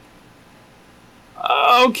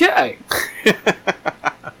 Okay.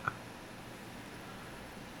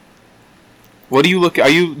 What do you look...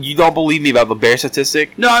 You don't believe me about the bear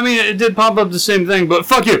statistic? No, I mean, it did pop up the same thing, but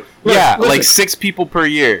fuck you. Listen. Like 6 people per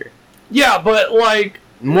year. Yeah, but like...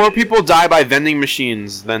 More people die by vending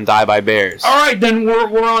machines than die by bears. All right, then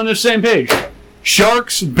we're on the same page.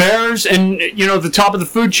 Sharks, bears, and, the top of the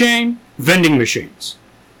food chain, vending machines.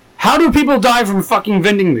 How do people die from fucking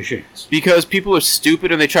vending machines? Because people are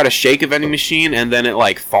stupid and they try to shake a vending machine and then it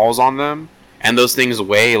like falls on them. And those things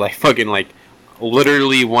weigh like fucking like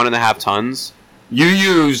literally 1.5 tons. You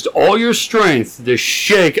used all your strength to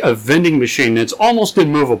shake a vending machine that's almost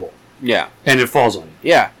immovable, Yeah. and it falls on you.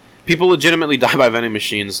 Yeah. People legitimately die by vending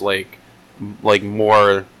machines like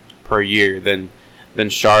more per year than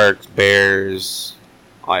sharks, bears,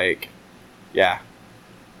 like, yeah.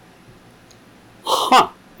 Huh.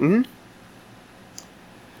 Mhm.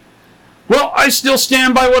 Well, I still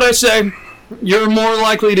stand by what I say. You're more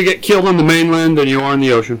likely to get killed on the mainland than you are in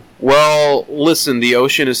the ocean. Well, listen, the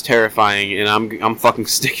ocean is terrifying and I'm fucking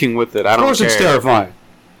sticking with it. I Of don't course care. it's terrifying.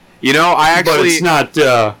 I actually... But it's not,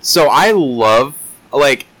 So I love,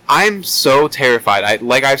 I'm so terrified.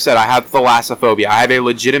 Like I've said, I have thalassophobia. I have a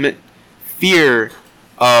legitimate fear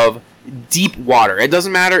of deep water. It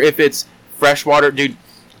doesn't matter if it's fresh water. Dude,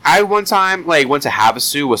 I one time, went to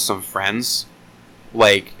Havasu with some friends.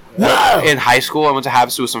 Whoa! In high school, I went to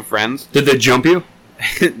Havasu with some friends. Did they jump you?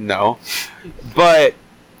 No. But,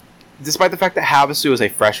 despite the fact that Havasu is a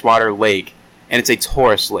freshwater lake, and it's a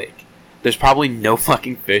tourist lake, there's probably no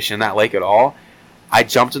fucking fish in that lake at all. I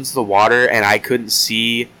jumped into the water, and I couldn't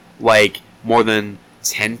see, more than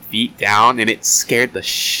 10 feet down, and it scared the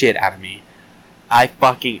shit out of me.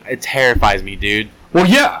 It terrifies me, dude. Well,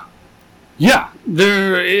 yeah. Yeah,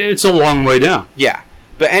 it's a long way down. Yeah.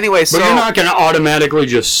 But anyway, so... But you're not going to automatically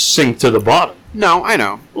just sink to the bottom. No, I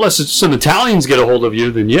know. Unless some Italians get a hold of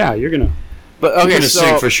you, then yeah, you're going to... But okay, You're gonna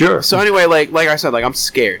sink for sure. So anyway, like I said, I'm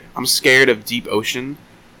scared. I'm scared of deep ocean.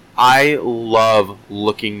 I love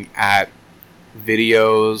looking at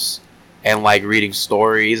videos and reading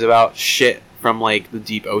stories about shit from the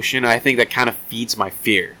deep ocean. I think that kind of feeds my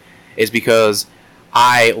fear. Is because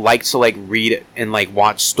I like to read and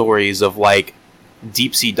watch stories of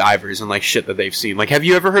deep sea divers and shit that they've seen. Have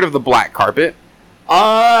you ever heard of the black carpet?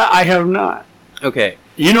 I have not. Okay.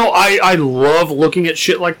 I love looking at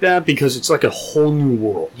shit like that because it's like a whole new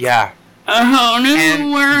world. Yeah. A whole new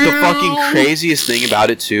And world. the fucking craziest thing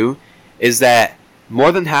about it too is that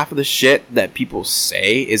more than half of the shit that people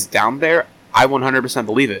say is down there. I 100%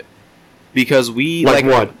 believe it because we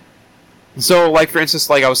what? So, for instance,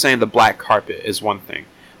 I was saying, the black carpet is one thing.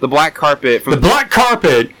 The black carpet from The black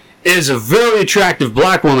carpet is a very attractive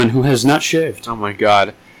black woman who has not shaved. Oh my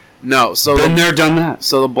god, no! So Been there, done that.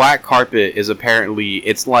 So the black carpet is apparently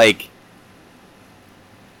it's how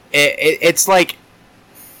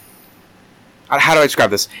do I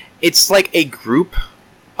describe this? It's a group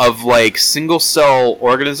of single cell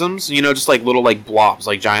organisms, just little blobs,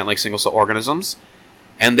 giant single cell organisms,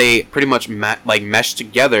 and they pretty much mesh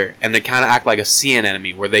together, and they kind of act like a sea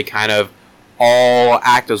anemone, where they kind of all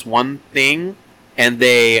act as one thing, and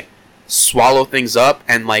they swallow things up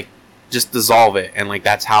and just dissolve it, and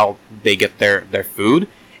that's how they get their food.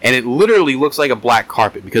 And it literally looks like a black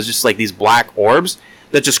carpet because just these black orbs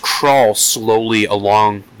that just crawl slowly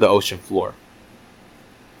along the ocean floor.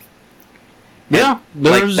 Yeah,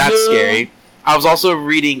 That's scary. I was also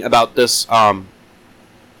reading about this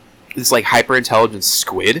this hyper intelligent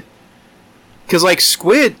squid, because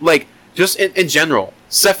squid, just in general,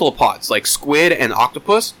 cephalopods squid and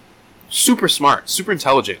octopus, super smart, super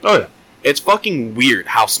intelligent. Oh yeah. It's fucking weird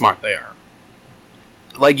how smart they are.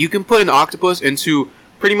 Like, you can put an octopus into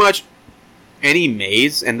pretty much any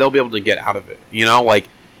maze, and they'll be able to get out of it. You know, like,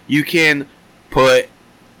 you can put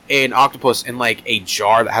an octopus in, like, a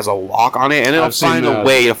jar that has a lock on it, and it'll find a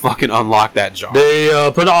way to fucking unlock that jar. They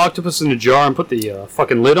put an octopus in a jar and put the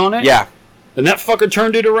fucking lid on it? Yeah. And that fucker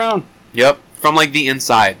turned it around. Yep. From, like, the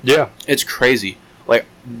inside. Yeah. It's crazy. Like,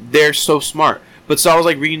 they're so smart. But so I was,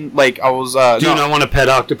 like, reading, like, I was, Dude, I want a pet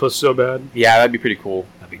octopus so bad. Yeah, that'd be pretty cool.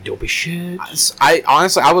 That'd be dope as shit. I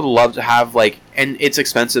honestly, I would love to have, like, and it's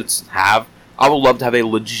expensive to have, I would love to have a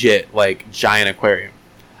legit, like, giant aquarium.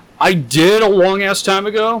 I did a long-ass time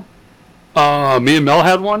ago. Me and Mel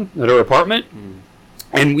had one at our apartment.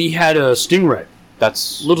 And we had a stingray.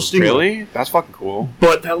 That's little stingray. Really? That's fucking cool.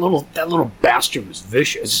 But that little bastard was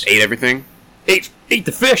vicious. Just ate everything? Ate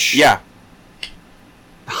the fish. Yeah.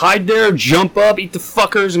 Hide there, jump up, eat the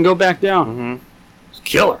fuckers, and go back down. Mm-hmm. It's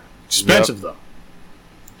killer. Expensive, though.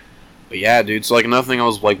 But yeah, dude, so, like, another thing I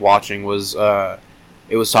was, like, watching was,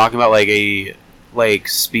 it was talking about, like, a, like,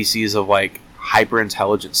 species of, like,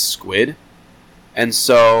 hyper-intelligent squid. And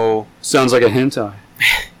so... Sounds like a hentai.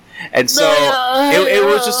 And so, it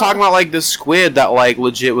was just talking about, like, this squid that, like,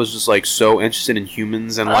 legit was just, like, so interested in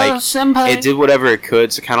humans, and, like, it did whatever it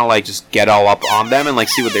could to kind of, like, just get all up on them and, like,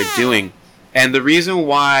 see what they're doing. And the reason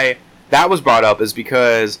why that was brought up is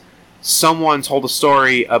because someone told a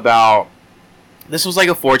story about... This was, like,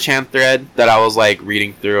 a 4chan thread that I was, like,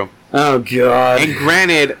 reading through. Oh, God. And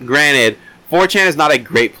granted, 4chan is not a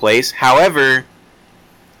great place. However...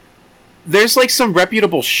 There's, like, some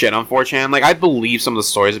reputable shit on 4chan. Like, I believe some of the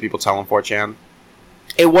stories that people tell on 4chan.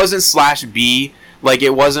 It wasn't /B. Like,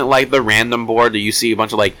 it wasn't, like, the random board that you see a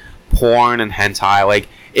bunch of, like, porn and hentai. Like,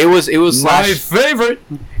 it was my favorite.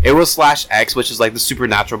 It was /X, which is, like, the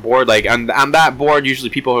supernatural board. Like, on that board,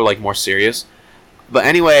 usually people are, like, more serious. But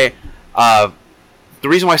anyway, the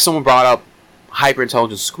reason why someone brought up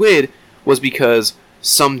hyper-intelligent squid was because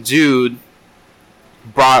some dude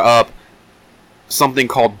brought up something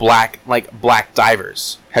called black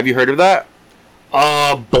divers. Have you heard of that?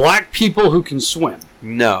 Black people who can swim.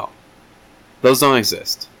 No. Those don't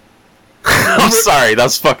exist. I'm sorry,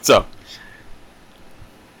 that's fucked up.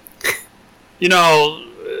 You know,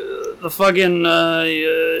 the fucking,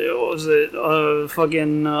 what was it?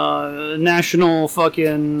 Fucking, National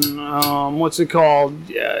fucking, what's it called?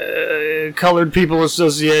 Colored People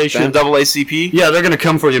Association. NAACP? Yeah, they're gonna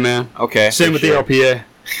come for you, man. Okay. Same with the LPA.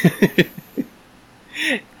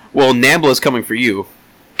 Well, NAMBLA is coming for you.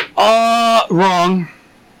 Wrong.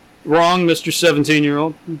 Wrong, Mr.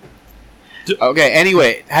 17-year-old. Okay,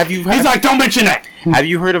 anyway, He's like, don't mention that! Have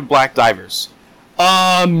you heard of black divers?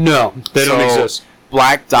 No. They don't exist.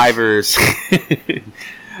 Black divers...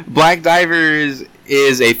 Black divers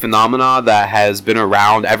is a phenomena that has been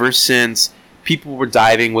around ever since people were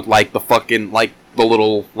diving with, like, the fucking, like, the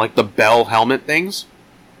little, like, the bell helmet things.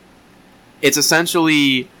 It's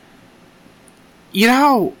essentially... You know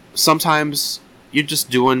how sometimes you're just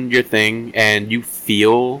doing your thing and you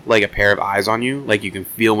feel like a pair of eyes on you? Like, you can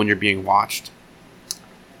feel when you're being watched?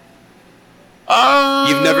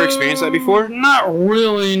 You've never experienced that before? Not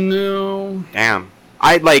really, no. Damn.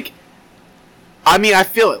 I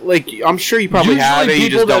feel like, I'm sure you probably have it, you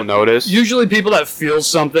just don't notice. Usually people that feel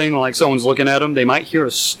something, like someone's looking at them, they might hear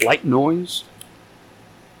a slight noise.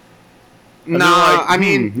 No, like, I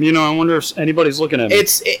mean... You know, I wonder if anybody's looking at me.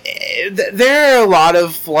 There are a lot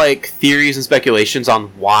of, like, theories and speculations on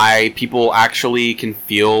why people actually can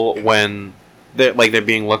feel when they're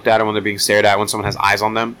being looked at or when they're being stared at, when someone has eyes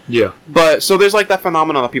on them. Yeah. But, so there's, like, that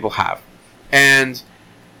phenomenon that people have. And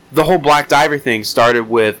the whole black diver thing started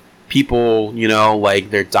with people, you know, like,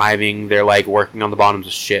 they're diving, they're, like, working on the bottoms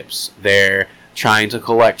of ships. They're trying to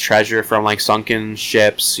collect treasure from, like, sunken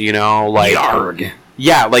ships, you know, like... Yarg.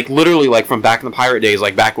 Yeah, like, literally, like, from back in the pirate days,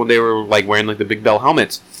 like, back when they were, like, wearing, like, the big bell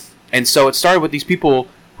helmets. And so it started with these people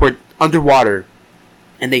who are underwater,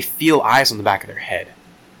 and they feel eyes on the back of their head.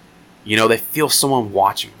 You know, they feel someone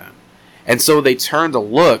watching them. And so they turn to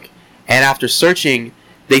look, and after searching,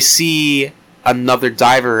 they see another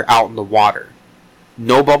diver out in the water.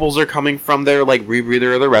 No bubbles are coming from their, like,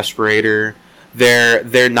 rebreather or the respirator.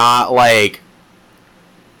 They're not, like...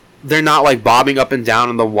 They're not, like, bobbing up and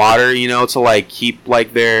down in the water, you know, to, like, keep,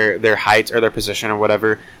 like, their height or their position or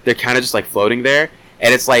whatever. They're kind of just, like, floating there.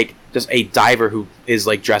 And it's, like, just a diver who is,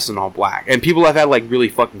 like, dressed in all black. And people have had, like, really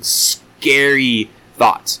fucking scary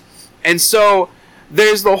thoughts. And so,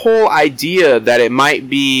 there's the whole idea that it might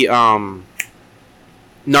be,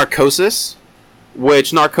 narcosis.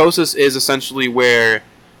 Which, narcosis is essentially where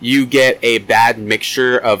you get a bad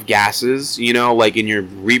mixture of gases, you know, like, in your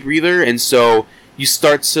rebreather. And so... You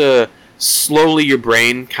start to slowly your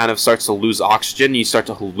brain kind of starts to lose oxygen and you start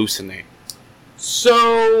to hallucinate.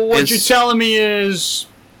 So what you're telling me is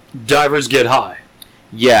divers get high.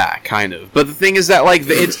 Yeah, kind of. But the thing is that, like,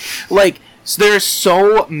 it's like, so there's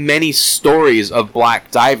so many stories of black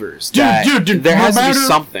divers that there has to be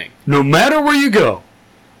something. No matter where you go,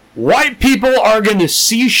 white people are going to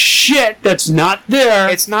see shit that's not there.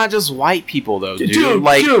 It's not just white people, though, dude.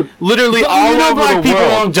 Like, literally all over the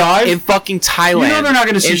world. Dive. In fucking Thailand. You know they're not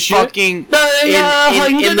going to see shit. Fucking,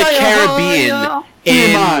 in the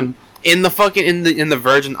Caribbean. In the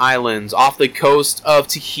Virgin Islands, off the coast of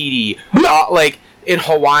Tahiti, like in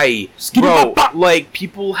Hawaii, bro, like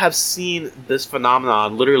people have seen this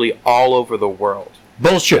phenomenon literally all over the world.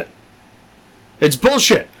 Bullshit. It's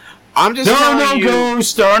bullshit. I'm just there are no you,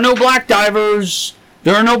 ghosts. There are no black divers.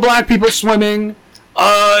 There are no black people swimming.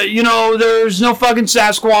 There's no fucking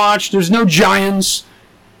Sasquatch. There's no giants.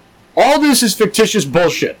 All this is fictitious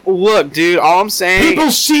bullshit. Look, dude, all I'm saying... People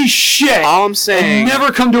see shit. All I'm saying... and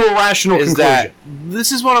never come to a rational conclusion. That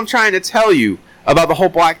this is what I'm trying to tell you about the whole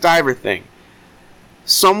black diver thing.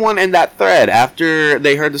 Someone in that thread, after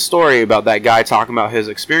they heard the story about that guy talking about his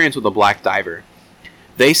experience with a black diver,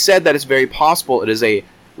 they said that it's very possible it is a,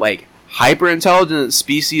 like, hyper-intelligent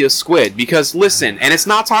species of squid. Because, listen, and it's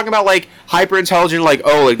not talking about, like, hyper-intelligent, like,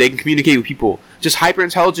 oh, like, they can communicate with people. Just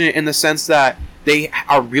hyper-intelligent in the sense that they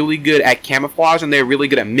are really good at camouflage and they're really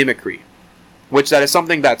good at mimicry. Which that is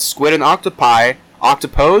something that squid and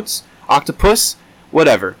octopus,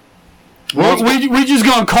 whatever. Well, we just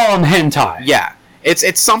gonna call them hentai. Yeah.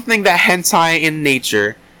 It's something that hentai in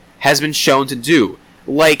nature has been shown to do.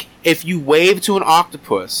 Like, if you wave to an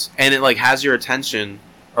octopus and it, like, has your attention,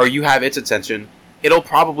 or you have its attention, it'll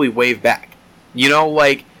probably wave back. You know,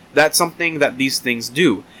 like, that's something that these things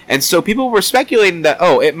do. And so people were speculating that,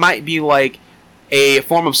 oh, it might be, like, a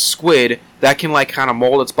form of squid that can, like, kind of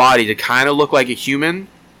mold its body to kind of look like a human,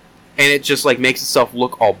 and it just, like, makes itself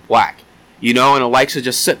look all black. You know, and it likes to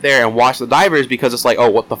just sit there and watch the divers because it's like, oh,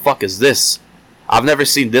 what the fuck is this? I've never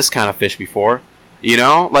seen this kind of fish before. You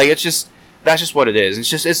know? Like, it's just, that's just what it is. It's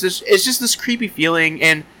just this creepy feeling,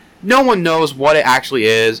 and no one knows what it actually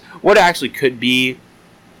is, what it actually could be.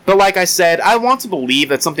 But like I said, I want to believe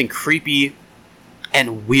that something creepy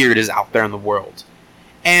and weird is out there in the world.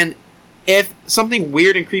 And if something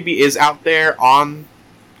weird and creepy is out there on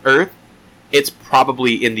Earth, it's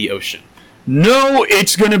probably in the ocean. No,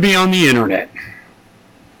 it's going to be on the internet.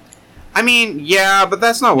 I mean, yeah, but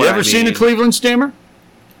that's not what I mean. You ever seen a Cleveland steamer?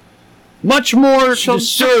 Much more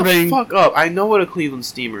disturbing. Shut the fuck up. I know what a Cleveland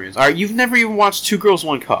steamer is. Alright, you've never even watched Two Girls,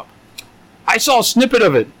 One Cup. I saw a snippet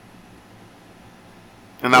of it.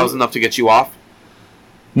 And that was enough to get you off?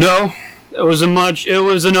 No, it was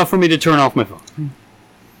enough for me to turn off my phone.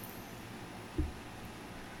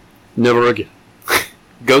 Never again.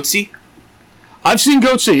 Goatsy? I've seen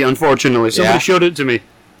Goatsy, unfortunately. Somebody showed it to me.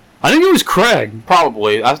 I think it was Craig.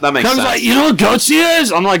 Probably. That makes sense. I was like, you know what Goatsy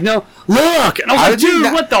is? I'm like, no. Look! And I was like,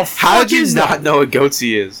 dude, what the fuck is that? How did you not know what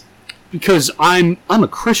Goatsy is? Because I'm a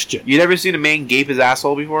Christian. You never seen a man gape his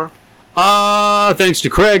asshole before? Thanks to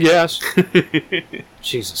Craig, yes.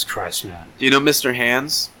 Jesus Christ, man. Do you know Mr.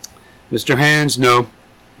 Hands? Mr. Hands, no.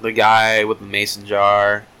 The guy with the mason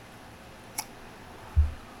jar.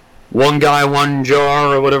 One guy, one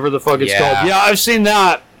jar, or whatever the fuck it's called. Yeah, I've seen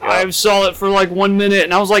that. Yep. I saw it for like 1 minute,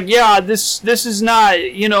 and I was like, yeah, this is not,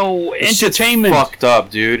 This entertainment. Shit's fucked up,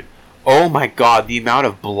 dude. Oh my god, the amount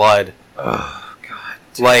of blood. Oh, God.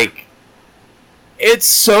 Like, it's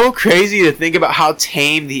so crazy to think about how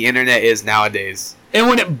tame the internet is nowadays. And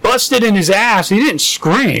when it busted in his ass, he didn't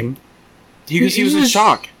scream. He was in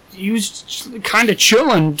shock. He was kind of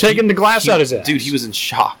chilling, taking the glass out of his ass. Dude, he was in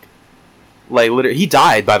shock. Like, literally, he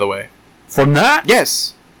died, by the way. From that?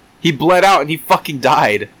 Yes. He bled out and he fucking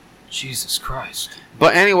died. Jesus Christ.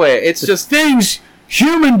 But anyway, it's just...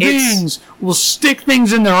 Human beings will stick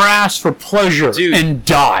things in their ass for pleasure and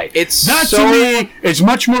die. To me, it's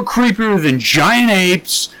much more creepier than giant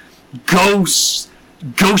apes, ghosts,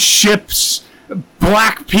 ghost ships,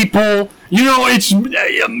 black people. It's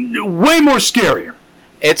way more scarier.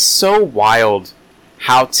 It's so wild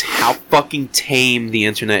how fucking tame the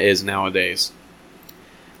internet is nowadays.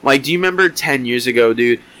 Like, do you remember 10 years ago,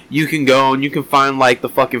 dude? You can go and you can find, like, the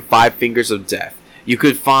fucking 5 Fingers of Death. You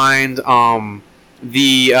could find,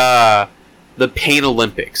 the Pain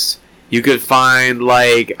Olympics. You could find,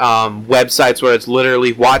 like, websites where it's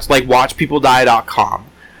literally watchpeopledie.com.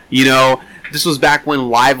 This was back when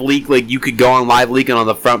LiveLeak, like, you could go on LiveLeak and on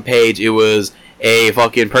the front page it was a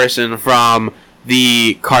fucking person from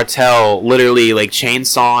the cartel literally, like,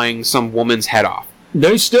 chainsawing some woman's head off.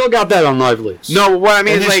 They still got that on Live Leaks. No, what I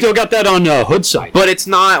mean and is they like, still got that on Hood site. but it's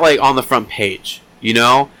not like on the front page. You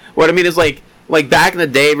know what I mean is like back in the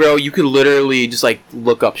day, bro. You could literally just like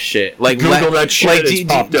look up shit. Like Google that shit. Like, It's do you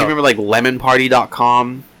popped up. remember like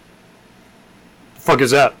lemonparty.com? The fuck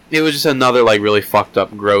is that? It was just another like really fucked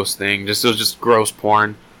up, gross thing. It was just gross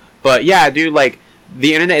porn. But yeah, dude, like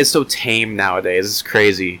the internet is so tame nowadays. It's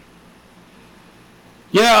crazy.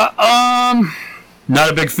 Yeah, not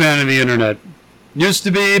a big fan of the internet. Used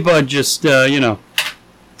to be, but just, too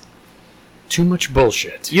much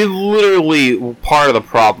bullshit. You're literally part of the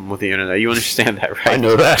problem with the internet. You understand that, right? I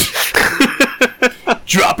know that.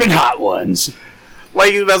 Dropping hot ones.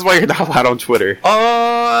 Like, that's why you're not allowed on Twitter.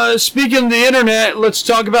 Speaking of the internet, let's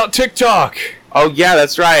talk about TikTok. Oh, yeah,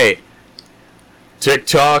 that's right.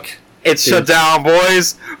 TikTok. It's shut down,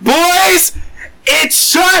 boys. Boys!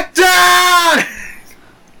 It's shut down!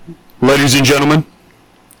 Ladies and gentlemen,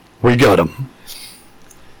 we got him.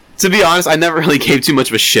 To be honest, I never really gave too much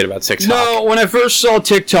of a shit about TikTok. No, when I first saw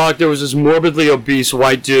TikTok, there was this morbidly obese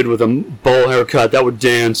white dude with a bowl haircut that would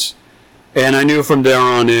dance. And I knew from there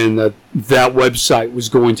on in that that website was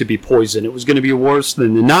going to be poison. It was going to be worse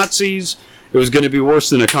than the Nazis. It was going to be worse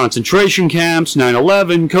than the concentration camps,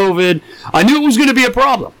 9/11, COVID. I knew it was going to be a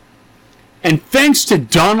problem. And thanks to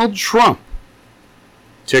Donald Trump,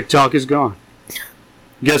 TikTok is gone.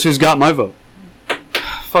 Guess who's got my vote?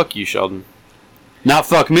 Fuck you, Sheldon. Not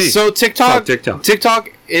fuck me. So TikTok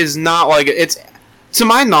is not like it's, to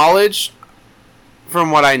my knowledge,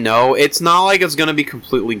 from what I know, it's not like it's going to be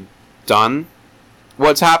completely done.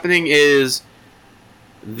 What's happening is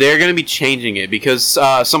they're going to be changing it because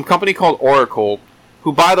some company called Oracle,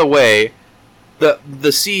 who, by the way, the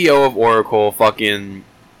CEO of Oracle fucking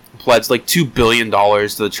pledged like $2 billion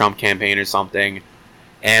to the Trump campaign or something.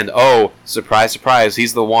 And oh, surprise, surprise,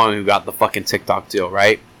 he's the one who got the fucking TikTok deal,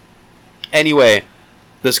 right? Anyway,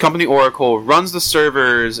 this company Oracle runs the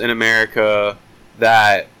servers in America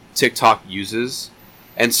that TikTok uses.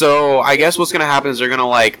 And so I guess what's going to happen is they're going to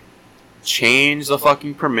like change the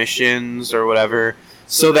fucking permissions or whatever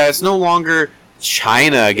so that it's no longer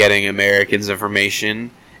China getting Americans'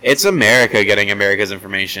 information. It's America getting America's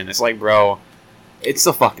information. It's like, bro, it's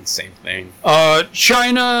the fucking same thing.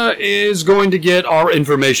 China is going to get our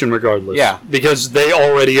information regardless. Yeah. Because they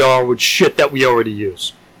already are with shit that we already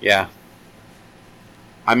use. Yeah.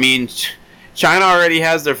 I mean, China already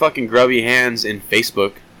has their fucking grubby hands in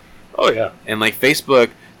Facebook. Oh, yeah. And like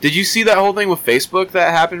Facebook, did you see that whole thing with Facebook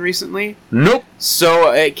that happened recently? Nope.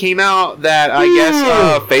 So it came out that I guess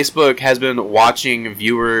Facebook has been watching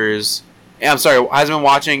viewers. Has been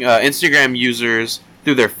watching Instagram users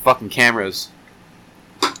through their fucking cameras.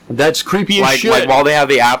 That's creepy as shit. Like while they have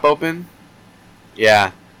the app open.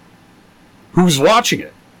 Yeah. Who's watching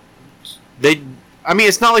it? I mean,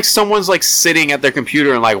 it's not like someone's like sitting at their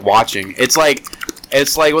computer and like watching. It's like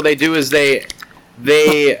what they do is they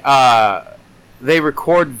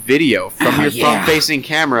record video from your front-facing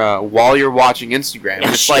camera while you're watching Instagram.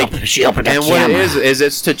 And it's like, and what it is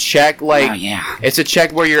it's to check it's to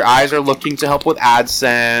check where your eyes are looking to help with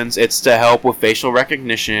AdSense. It's to help with facial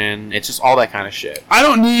recognition. It's just all that kind of shit. I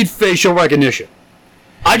don't need facial recognition.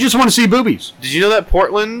 I just want to see boobies. Did you know that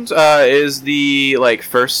Portland is the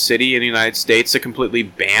first city in the United States to completely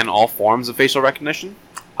ban all forms of facial recognition?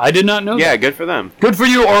 I did not know that. Yeah, good for them. Good for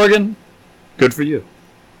you, Oregon. Good for you.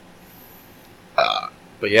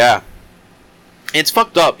 But yeah, it's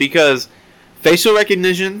fucked up because facial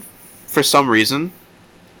recognition, for some reason,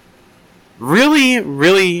 really,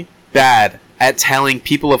 really bad at telling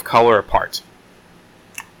people of color apart.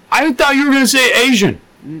 I thought you were going to say Asian.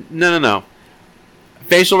 No.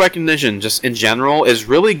 Facial recognition, just in general, is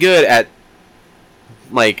really good at,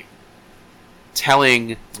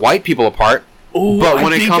 telling white people apart. Ooh, but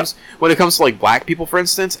when it comes to black people, for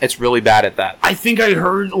instance, it's really bad at that. I think I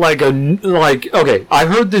heard I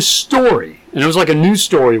heard this story, and it was like a news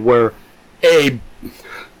story where a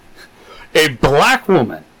black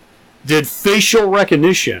woman did facial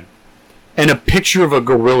recognition, and a picture of a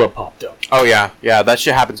gorilla popped up. Oh yeah, that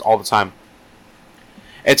shit happens all the time.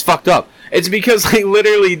 It's fucked up. It's because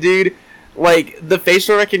literally, dude. The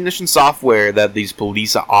facial recognition software that these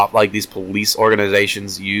police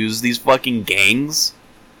organizations use, these fucking gangs,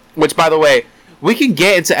 which, by the way, we can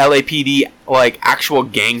get into LAPD, actual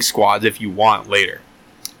gang squads if you want later.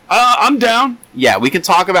 I'm down. Yeah, we can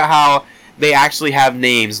talk about how they actually have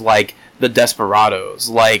names like the Desperados,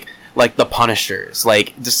 like the Punishers,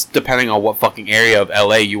 just depending on what fucking area of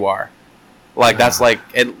LA you are. That's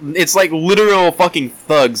it's literal fucking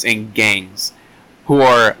thugs and gangs who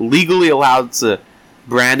are legally allowed to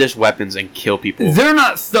brandish weapons and kill people. They're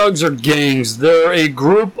not thugs or gangs. They're a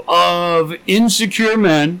group of insecure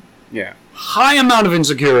men. Yeah. High amount of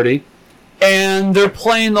insecurity. And they're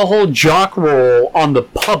playing the whole jock role on the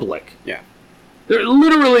public. Yeah.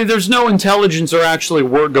 There's no intelligence or actually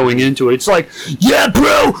work going into it. It's like, yeah,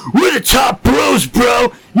 bro, we're the top bros,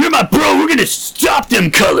 bro. You're my bro. We're gonna stop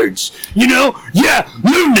them coloreds. You know? Yeah,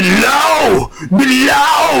 learn the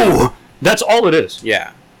law. That's all it is.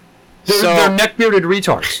 Yeah. They're neck-bearded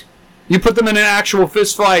retards. You put them in an actual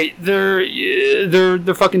fist fight, they're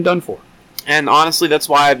fucking done for. And honestly, that's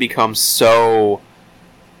why I've become so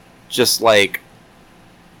just like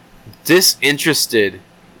disinterested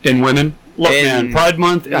in women. Look, man, Pride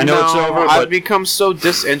Month, I know it's over, I've become so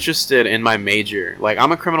disinterested in my major. Like,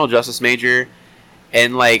 I'm a criminal justice major,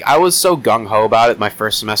 and, like, I was so gung-ho about it my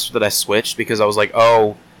first semester that I switched, because I was like,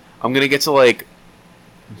 oh, I'm gonna get to, like,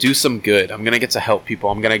 do some good. I'm gonna get to help people.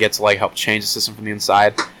 I'm gonna get to, like, help change the system from the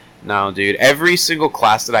inside. No, dude. Every single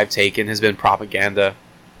class that I've taken has been propaganda.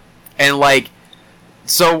 And, like,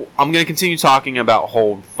 so I'm gonna continue talking about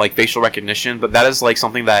whole, like, facial recognition, but that is, like,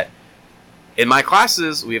 something that in my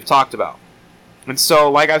classes we have talked about. And so,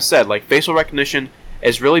 like I've said, like, facial recognition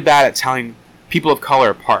is really bad at telling people of color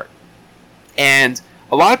apart. And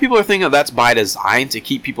a lot of people are thinking that that's by design to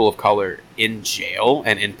keep people of color in jail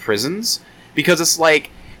and in prisons. Because it's like,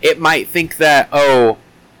 it might think that, oh,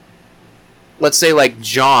 let's say, like,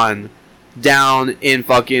 John down in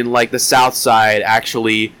fucking, like, the South Side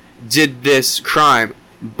actually did this crime.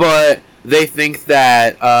 But they think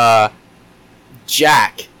that,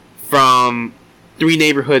 Jack from 3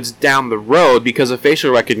 neighborhoods down the road, because of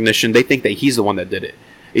facial recognition, they think that he's the one that did it.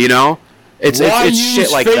 You know? It's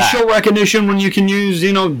shit like that. Why use facial recognition when you can use,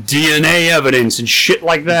 DNA evidence and shit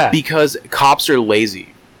like that? Because cops are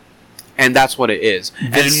lazy. And that's what it is.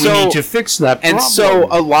 Then we need to fix that problem. And so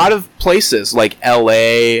a lot of places like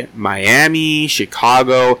LA, Miami,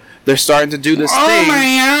 Chicago, they're starting to do this thing.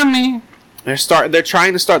 Miami. They're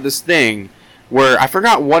trying to start this thing where I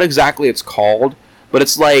forgot what exactly it's called, but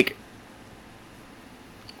it's like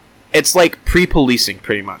pre-policing,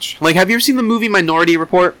 pretty much. Like, have you ever seen the movie Minority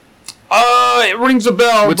Report? It rings a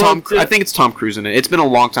bell. With I think it's Tom Cruise in it. It's been a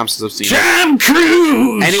long time since I've seen it. Tom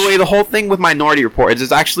Cruise! Anyway, the whole thing with Minority Report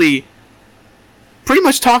is actually pretty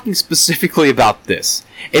much talking specifically about this.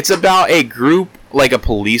 It's about a group, like a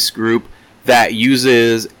police group, that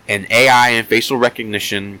uses an AI and facial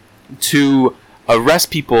recognition to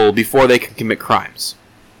arrest people before they can commit crimes.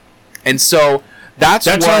 And so, that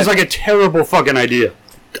sounds like a terrible fucking idea.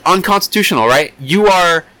 Unconstitutional, right? You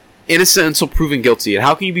are innocent until proven guilty. And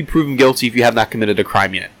how can you be proven guilty if you have not committed a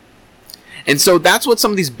crime yet? And so that's what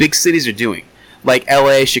some of these big cities are doing. Like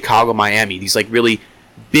LA, Chicago, Miami. These like really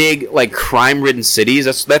big, like crime-ridden cities.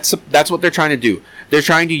 That's what they're trying to do. They're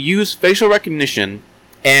trying to use facial recognition,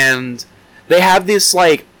 and they have this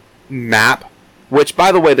like map, which,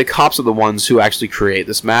 by the way, the cops are the ones who actually create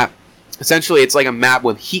this map. Essentially, it's like a map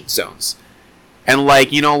with heat zones. And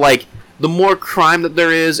like, like the more crime that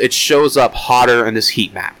there is, it shows up hotter in this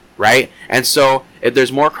heat map, right? And so, if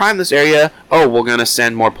there's more crime in this area, oh, we're gonna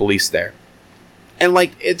send more police there. And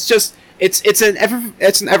like, it's an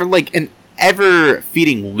ever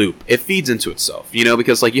feeding loop. It feeds into itself,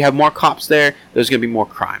 because like you have more cops there, there's gonna be more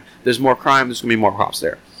crime. There's more crime, there's gonna be more cops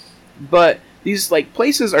there. But these like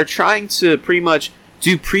places are trying to pretty much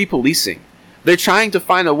do pre-policing. They're trying to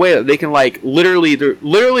find a way that they can they're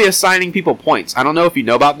literally assigning people points. I don't know if you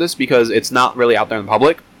know about this because it's not really out there in the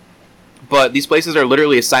public, but these places are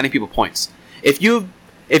literally assigning people points. If you've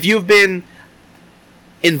been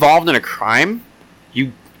involved in a crime,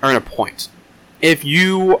 you earn a point. If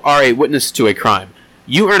you are a witness to a crime,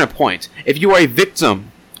 you earn a point. If you are a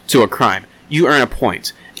victim to a crime, you earn a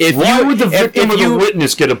point. Why would the victim or the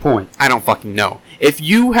witness get a point? I don't fucking know. If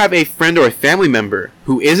you have a friend or a family member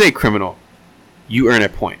who is a criminal, you earn a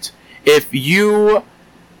point. If you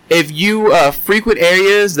frequent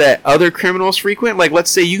areas that other criminals frequent, like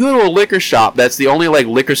let's say you go to a liquor shop that's the only like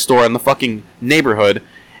liquor store in the fucking neighborhood,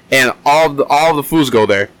 and all of the fools go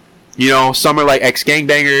there. Some are like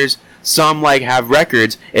ex-gangbangers, some like have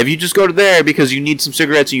records. If you just go to there because you need some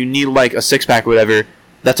cigarettes and you need like a 6-pack or whatever,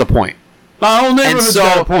 that's a point. The whole neighborhood's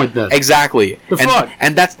got a point then. Exactly. Fuck?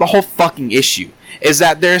 And that's the whole fucking issue. Is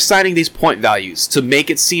that they're assigning these point values to make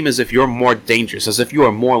it seem as if you're more dangerous, as if you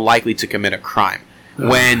are more likely to commit a crime.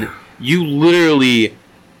 When you literally,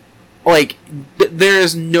 like, there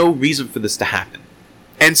is no reason for this to happen.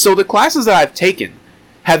 And so the classes that I've taken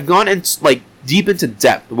have gone deep into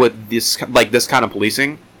depth with this kind of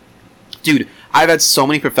policing. Dude, I've had so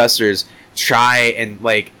many professors try and,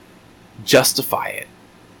 justify it.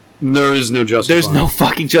 There is no justification. There's no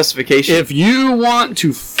fucking justification. If you want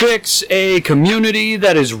to fix a community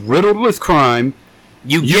that is riddled with crime,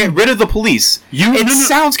 you get rid of the police. It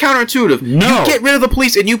sounds counterintuitive. No. You get rid of the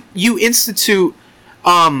police and you institute,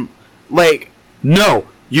 No.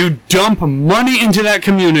 You dump money into that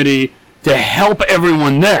community to help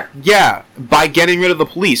everyone there. Yeah, by getting rid of the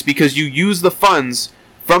police, because you use the funds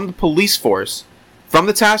from the police force, from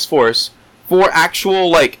the task force, for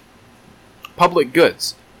actual, public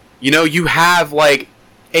goods. You have, a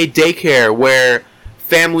daycare where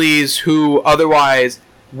families who otherwise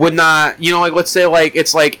would not, let's say,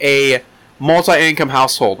 it's a multi-income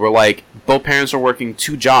household where, both parents are working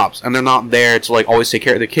 2 jobs, and they're not there to, always take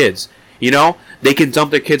care of their kids. They can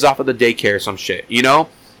dump their kids off at the daycare or some shit,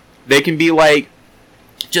 They can be,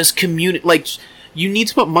 just you need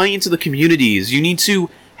to put money into the communities. You need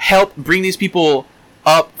to help bring these people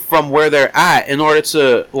up from where they're at in order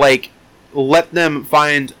to, let them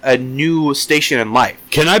find a new station in life.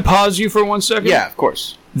 Can I pause you for 1 second? Yeah, of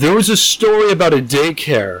course. There was a story about a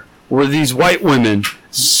daycare where these white women,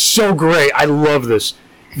 so great, I love this,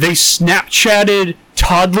 they Snapchatted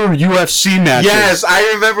toddler UFC matches. Yes,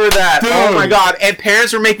 I remember that. Dude. Oh my god, and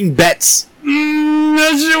parents were making bets.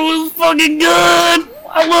 That shit was fucking good.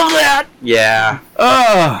 I love that. Yeah.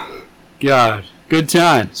 Oh, God. Good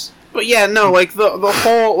times. But yeah, no, the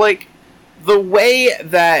whole, the way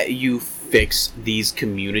that you fix these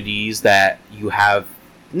communities that you have,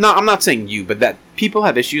 no, I'm not saying you, but that people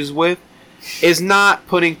have issues with, is not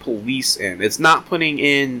putting police in. It's not putting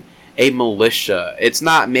in a militia. It's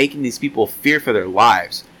not making these people fear for their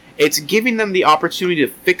lives. It's giving them the opportunity to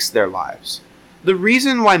fix their lives. The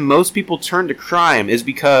reason why most people turn to crime is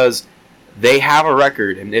because they have a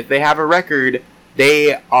record, and if they have a record,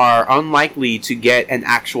 they are unlikely to get an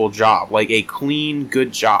actual job, a clean,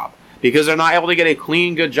 good job. Because they're not able to get a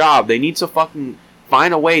clean, good job, they need to fucking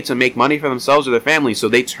find a way to make money for themselves or their family, so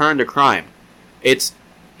they turn to crime. It's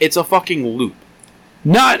a fucking loop.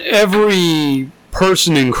 Not every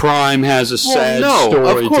person in crime has a sad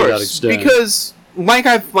story of course, to that extent. Because, like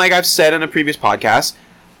I've said in a previous podcast,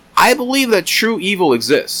 I believe that true evil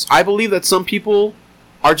exists. I believe that some people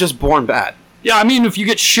are just born bad. Yeah, I mean, if you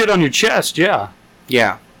get shit on your chest, yeah.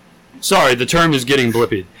 Yeah. Sorry, the term is getting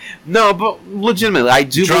blippied. No, but legitimately, I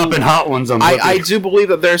do dropping hot ones on Blippi. I do believe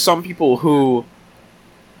that there are some people who,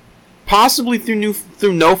 possibly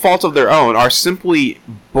through no fault of their own, are simply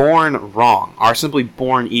born wrong, are simply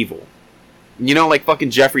born evil. Fucking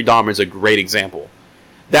Jeffrey Dahmer is a great example.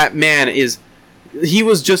 That man he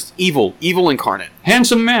was just evil incarnate.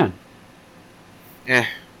 Handsome man. Eh.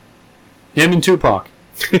 Him and Tupac.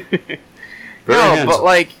 No, handsome.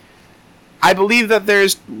 But I believe that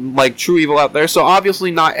there's true evil out there, so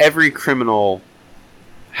obviously not every criminal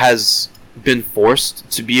has been forced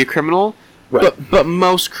to be a criminal, right. but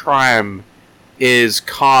most crime is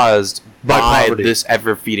caused by this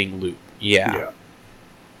ever-feeding loop. Yeah.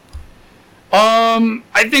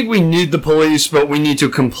 I think we need the police, but we need to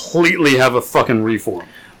completely have a fucking reform.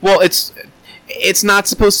 Well, it's not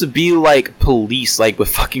supposed to be like police, with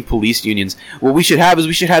fucking police unions. What we should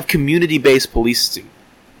have community-based policing.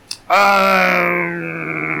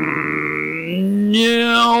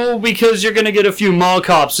 No, because you're going to get a few mall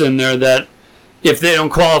cops in there that, if they don't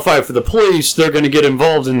qualify for the police, they're going to get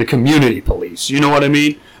involved in the community police. You know what I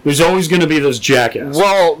mean? There's always going to be those jackasses.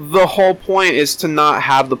 Well, the whole point is to not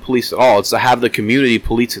have the police at all. It's to have the community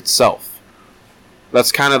police itself.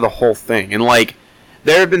 That's kind of the whole thing. And,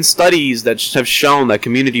 there have been studies that have shown that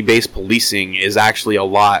community-based policing is actually a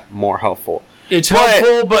lot more helpful. It's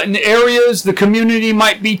helpful, but in areas, the community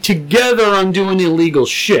might be together on doing illegal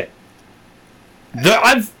shit.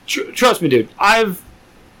 Trust me, dude. I've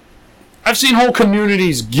seen whole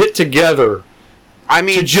communities get together.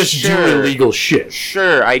 To just do illegal shit.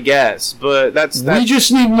 Sure, I guess, but that's... We just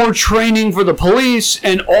need more training for the police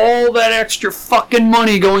and all that extra fucking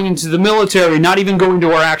money going into the military, not even going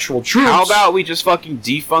to our actual troops. How about we just fucking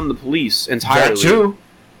defund the police entirely?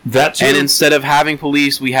 That too. And instead of having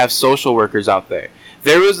police, we have social workers out there.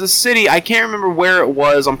 There was a city, I can't remember where it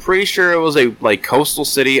was, I'm pretty sure it was a coastal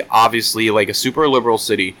city, obviously, a super liberal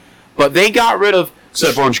city, but they got rid of...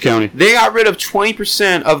 Except Orange County. They got rid of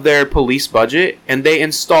 20% of their police budget, and they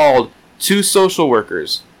installed 2 social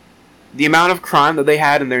workers. The amount of crime that they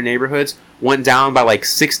had in their neighborhoods went down by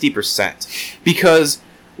 60%. Because,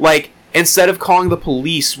 instead of calling the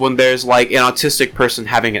police when there's, an autistic person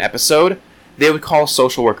having an episode, they would call a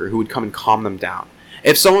social worker who would come and calm them down.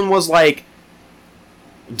 If someone was,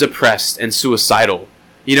 depressed and suicidal,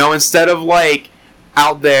 instead of,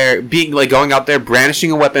 out there being going out there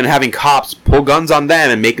brandishing a weapon and having cops pull guns on them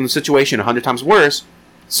and making the situation 100 times worse,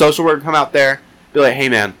 social worker come out there, be like, hey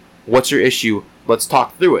man, What's your issue? Let's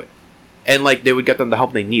talk through it. And, like, they would get them the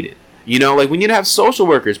help they needed. You know, like, we need to have social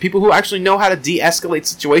workers, people who actually know how to de-escalate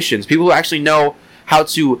situations, people who actually know how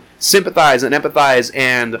to sympathize and empathize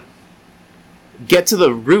and get to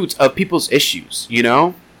the root of people's issues, you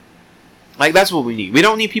know? Like, that's what we need. We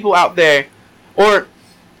don't need people out there, or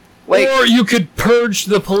you could purge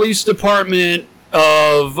the police department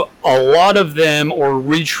of a lot of them, or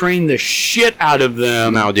retrain the shit out of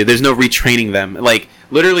them. No, dude, there's no retraining them. Like,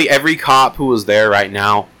 literally every cop who is there right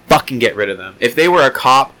now, fucking get rid of them. If they were a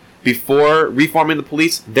cop before reforming the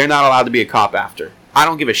police, they're not allowed to be a cop after. I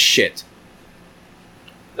don't give a shit.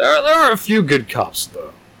 There are a few good cops,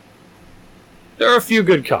 though. There are a few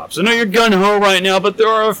good cops. I know you're gung-ho right now, but there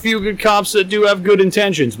are a few good cops that do have good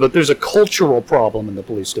intentions. But there's a cultural problem in the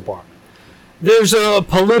police department. There's a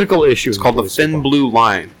political issue. It's called the thin blue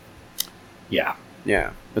line. Yeah.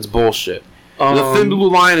 Yeah, it's bullshit. The thin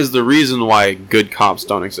blue line is the reason why good cops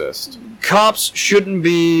don't exist. Cops shouldn't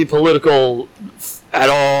be political at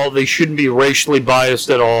all. They shouldn't be racially biased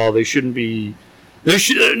at all. They shouldn't be...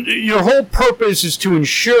 Your whole purpose is to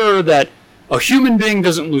ensure that a human being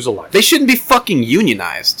doesn't lose a life. They shouldn't be fucking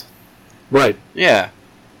unionized. Right. Yeah.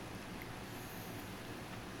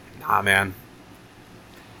 Nah, man.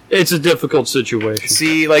 It's a difficult situation.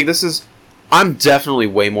 See, like, I'm definitely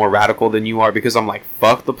way more radical than you are, because I'm like,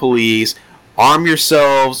 fuck the police, arm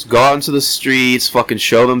yourselves, go out into the streets, fucking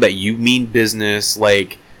show them that you mean business.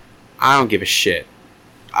 Like, I don't give a shit.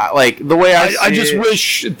 The way I just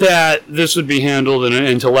wish that this would be handled in an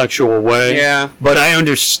intellectual way. Yeah. But I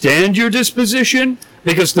understand your disposition,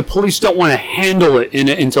 because the police don't want to handle it in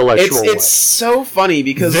an intellectual way. It's so funny,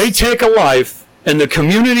 because they take a life, and the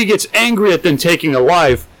community gets angry at them taking a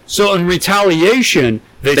life, so in retaliation,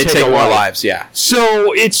 they take more lives, yeah.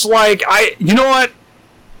 So it's like, you know what?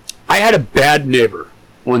 I had a bad neighbor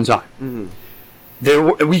one time.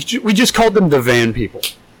 Mm-hmm. We just called them the van people,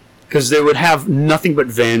 because they would have nothing but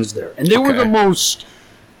vans there. And they were the most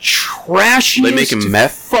trashiest they making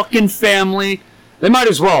meth? Fucking family. They might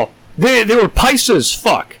as well. They were pice as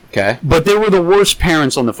fuck. Okay. But they were the worst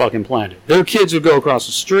parents on the fucking planet. Their kids would go across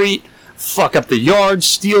the street, fuck up the yard,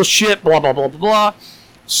 steal shit, blah, blah, blah, blah, blah.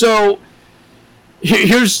 So,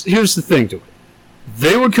 here's the thing to it.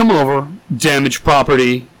 They would come over, damage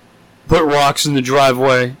property, put rocks in the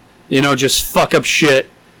driveway, just fuck up shit.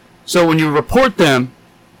 So when you report them,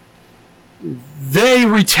 they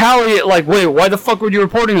retaliate like, wait, why the fuck were you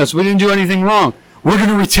reporting us? We didn't do anything wrong. We're going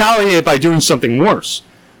to retaliate by doing something worse.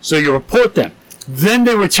 So you report them. Then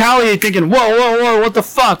they retaliate thinking, whoa, what the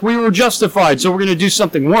fuck? We were justified, so we're going to do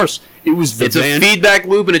something worse. It's a feedback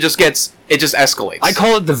loop, and it just escalates. I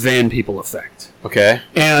call it the van people effect. Okay.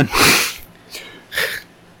 And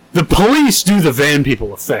the police do the van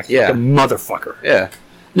people effect. Yeah. Like a motherfucker. Yeah.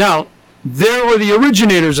 Now, they were the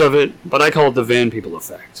originators of it, but I call it the van people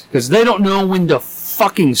effect. Because they don't know when to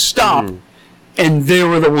fucking stop, and they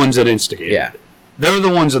were the ones that instigated it. They're the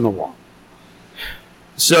ones in the wrong.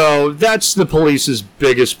 So, that's the police's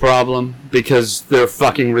biggest problem, because they're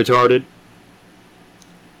fucking retarded.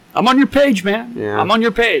 I'm on your page, man. Yeah. I'm on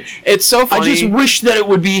your page. It's so funny. I just wish that it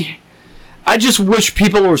would be... I just wish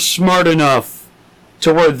people were smart enough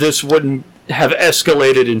to where this wouldn't have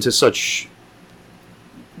escalated into such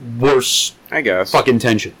worse, I guess, fucking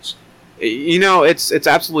tensions. It's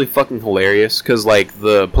absolutely fucking hilarious, because, like,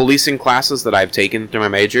 the policing classes that I've taken through my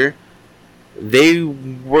major, they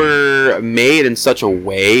were made in such a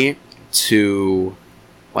way to,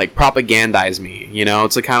 like, propagandize me,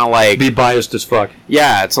 It's like, kind of like... Be biased as fuck.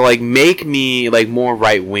 Yeah, to, like, make me, like, more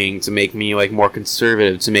right-wing, to make me, like, more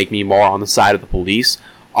conservative, to make me more on the side of the police.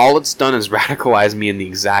 All it's done is radicalize me in the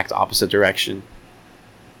exact opposite direction.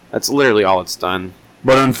 That's literally all it's done.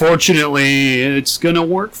 But unfortunately, it's gonna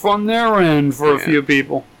work from their end for a few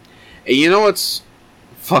people. And you know what's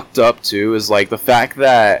fucked up, too, is, like, the fact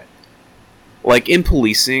that, like, in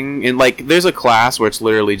policing, and, like, there's a class where it's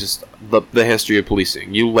literally just the history of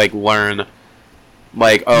policing. You, like, learn,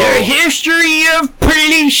 like, the history of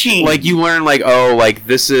policing! Like, you learn, like, like,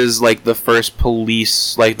 this is, like, the first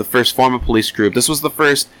police, like, the first form of police group. This was the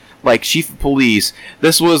first, like, chief of police.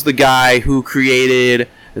 This was the guy who created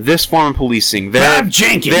this form of policing. Bob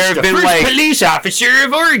Jenkins, the first police officer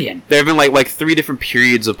of Oregon. There have been, like 3 different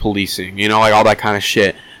periods of policing, like, all that kind of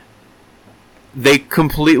shit. They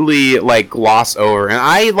completely, like, gloss over, and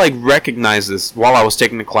I, like, recognized this while I was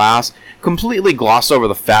taking the class, completely gloss over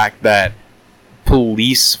the fact that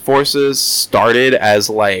police forces started as,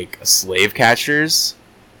 like, slave catchers.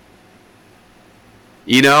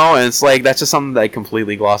 And it's like, that's just something that I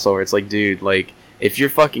completely gloss over. It's like, dude, like, if your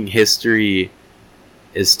fucking history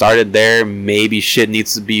It started there. Maybe shit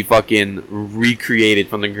needs to be fucking recreated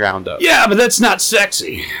from the ground up. Yeah, but that's not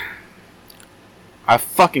sexy. I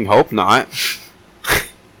fucking hope not.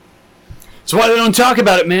 That's why they don't talk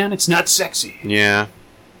about it, man. It's not sexy. Yeah.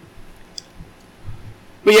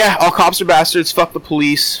 But yeah, all cops are bastards. Fuck the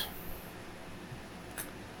police.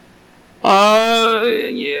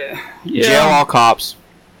 Yeah. Jail all cops.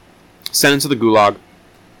 Send them to the gulag.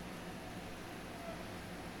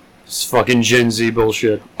 It's fucking Gen Z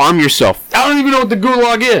bullshit. Arm yourself. I don't even know what the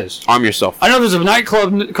gulag is. Arm yourself. I know there's a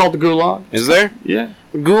nightclub called the Gulag. Is there? Yeah.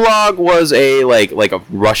 Gulag was a like a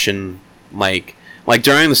Russian like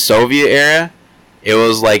during the Soviet era, it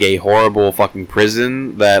was like a horrible fucking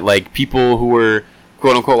prison that like people who were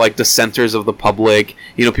quote unquote like dissenters of the public,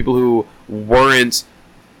 you know, people who weren't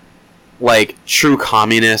like true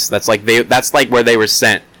communists, that's like where they were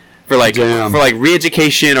sent for like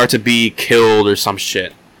re-education or to be killed or some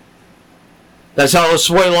shit. That's how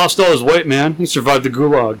Sway lost all his weight, man. He survived the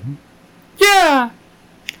Gulag. Yeah.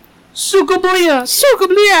 Suka the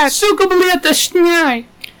shnai.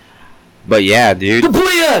 But yeah, dude.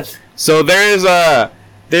 The So there's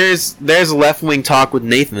left-wing talk with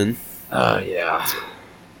Nathan. Yeah.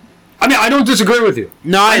 I mean, I don't disagree with you.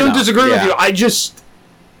 No, I don't disagree with you. I just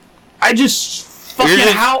fucking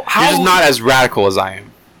how you're just not as radical as I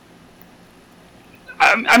am.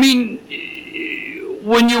 I mean,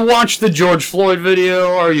 when you watch the George Floyd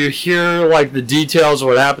video or you hear like the details of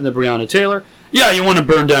what happened to Breonna Taylor, yeah, you want to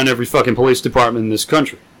burn down every fucking police department in this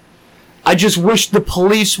country. I just wish the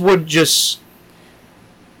police would just,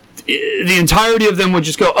 the entirety of them would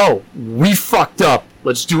just go, oh, we fucked up.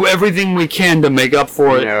 Let's do everything we can to make up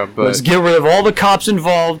for it. Yeah, but let's get rid of all the cops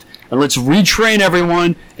involved and let's retrain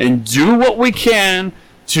everyone and do what we can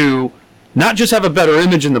to not just have a better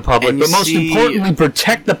image in the public, but most importantly,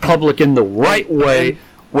 protect the public in the right way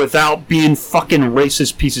without being fucking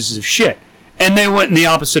racist pieces of shit. And they went in the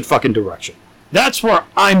opposite fucking direction. That's where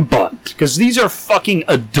I'm bummed, because these are fucking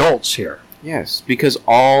adults here. Yes, because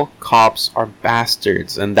all cops are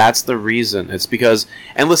bastards, and that's the reason. It's because,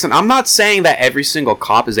 and listen, I'm not saying that every single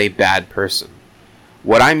cop is a bad person.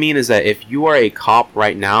 What I mean is that if you are a cop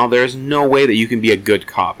right now, there's no way that you can be a good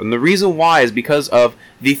cop. And the reason why is because of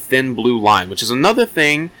the thin blue line, which is another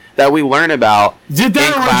thing that we learn about. Did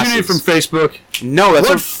that originate from Facebook? No, that's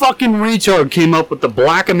what fucking retard came up with the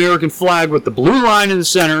black American flag with the blue line in the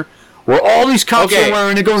center, where all these cops are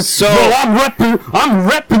wearing it, going, so I'm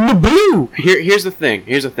repping the blue. Here's the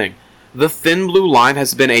thing. The thin blue line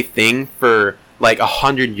has been a thing for like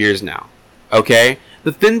 100 years now. Okay,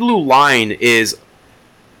 the thin blue line is.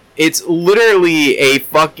 It's literally a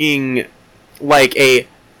fucking, like a,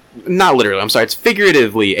 not literally, I'm sorry, it's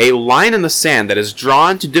figuratively a line in the sand that is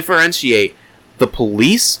drawn to differentiate the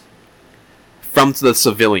police from the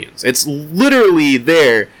civilians. It's literally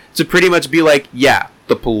there to pretty much be like, yeah,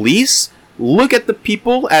 the police look at the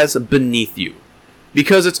people as beneath you.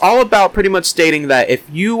 Because it's all about pretty much stating that if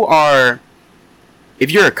you're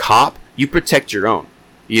a cop, you protect your own,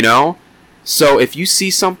 you know? So if you see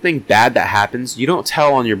something bad that happens, you don't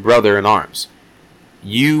tell on your brother in arms.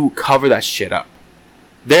 You cover that shit up.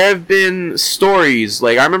 There have been stories,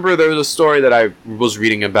 like I remember there was a story that I was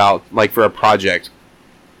reading about, like for a project.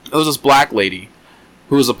 It was this black lady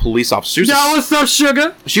who was a police officer. What's up,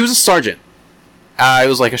 sugar? She was a sergeant. It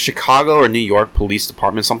was like a Chicago or New York police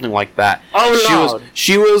department, something like that. Oh,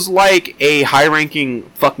 she was like a high-ranking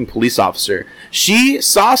fucking police officer. She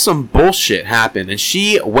saw some bullshit happen, and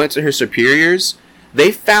she went to her superiors.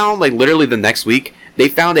 They found, like literally the next week, they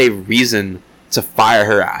found a reason to fire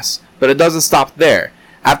her ass. But it doesn't stop there.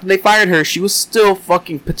 After they fired her, she was still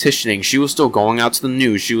fucking petitioning. She was still going out to the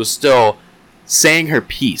news. She was still saying her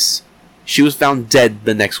piece. She was found dead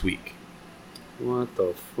the next week. What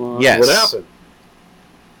the fuck? Yes. What happened?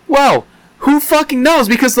 Well, who fucking knows?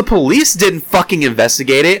 Because the police didn't fucking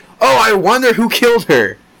investigate it. Oh, I wonder who killed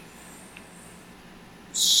her.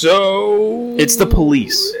 So... It's the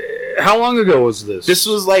police. How long ago was this? This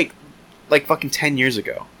was like fucking 10 years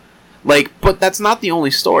ago. Like, but that's not the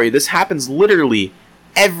only story. This happens literally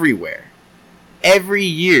everywhere. Every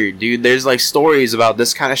year, dude, there's like stories about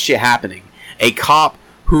this kind of shit happening. A cop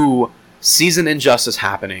who sees an injustice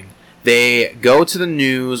happening. They go to the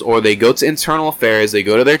news or they go to internal affairs, they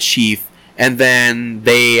go to their chief, and then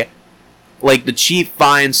the chief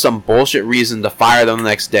finds some bullshit reason to fire them the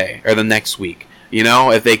next day or the next week. You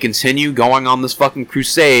know, if they continue going on this fucking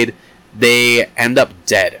crusade, they end up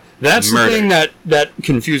dead. That's murdered. The thing that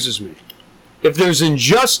confuses me. If there's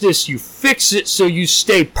injustice, you fix it so you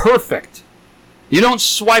stay perfect. You don't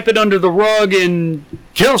swipe it under the rug and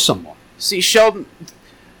kill someone. See, Sheldon,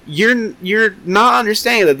 you're not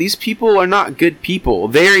understanding that these people are not good people.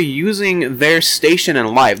 They're using their station in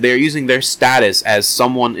life. They're using their status as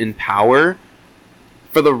someone in power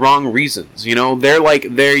for the wrong reasons. You know,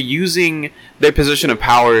 they're using their position of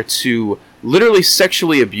power to literally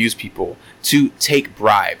sexually abuse people, to take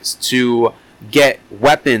bribes, to get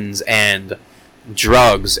weapons and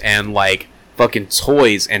drugs and like fucking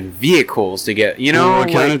toys and vehicles to get, you know,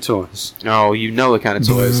 what kind of toys? Oh, you know the kind of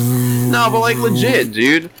toys. No, but like legit,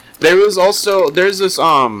 dude. There's this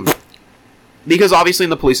because obviously in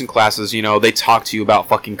the policing classes, you know, they talk to you about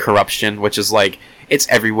fucking corruption, which is like it's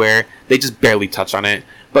everywhere. They just barely touch on it.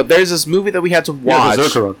 But there's this movie that we had to watch.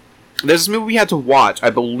 There's this movie we had to watch.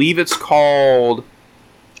 I believe it's called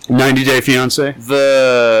 90 Day Fiancé.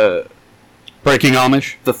 The Breaking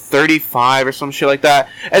Amish. The 35 or some shit like that.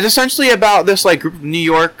 It's essentially about this like group of New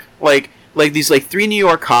York like these like 3 New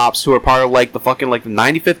York cops who are part of like the fucking like the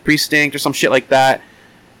 95th precinct or some shit like that.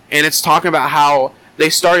 And it's talking about how they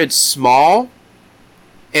started small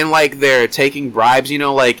and like they're taking bribes, you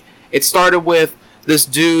know, like it started with this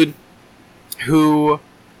dude who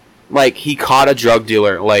like he caught a drug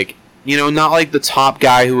dealer, like, you know, not like the top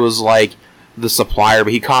guy who was like the supplier,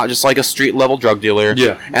 but he caught just like a street level drug dealer.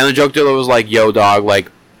 Yeah. And the drug dealer was like, yo dog,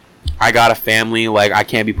 like I got a family, like I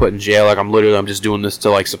can't be put in jail, like I'm just doing this to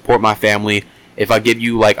like support my family. If I give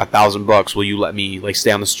you like $1,000, will you let me like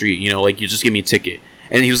stay on the street, you know, like you just give me a ticket.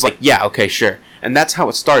 And he was like, yeah, okay, sure. And that's how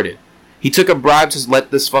it started. He took a bribe to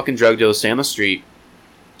let this fucking drug dealer stay on the street.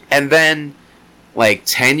 And then like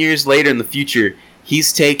 10 years later in the future,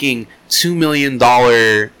 he's taking $2 million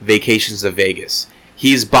vacations to Vegas.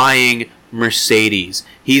 He's buying Mercedes.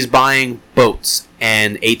 He's buying boats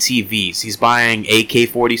and ATVs. He's buying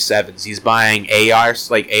AK-47s. He's buying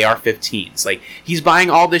ARs, like AR-15s. Like, he's buying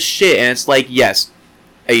all this shit, and it's like, yes,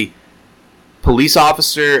 a police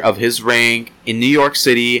officer of his rank in New York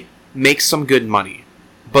City makes some good money.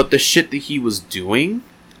 But the shit that he was doing,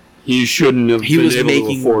 he shouldn't have been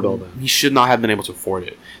able to afford all that. He should not have been able to afford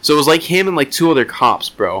it. So it was like him and like 2 other cops,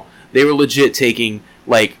 bro. They were legit taking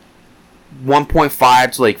like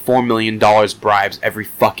 $1.5 to like $4 million bribes every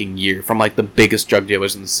fucking year from like the biggest drug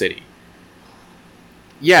dealers in the city.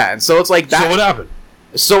 Yeah, and so it's like that. So what happened?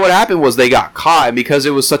 So what happened was they got caught, and because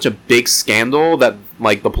it was such a big scandal that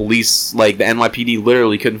like the police, like the NYPD,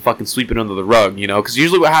 literally couldn't fucking sweep it under the rug, you know? Because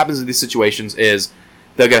usually what happens in these situations is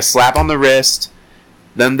they'll get a slap on the wrist,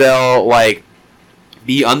 then they'll like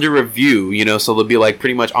be under review, you know, so they'll be like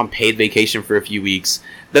pretty much on paid vacation for a few weeks.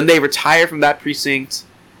 Then they retire from that precinct,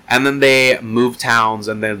 and then they move towns,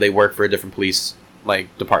 and then they work for a different police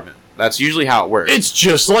like department. That's usually how it works. It's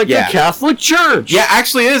just like the Catholic Church. Yeah,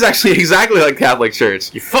 actually, it is actually exactly like Catholic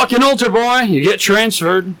Church. You fucking altar boy, you get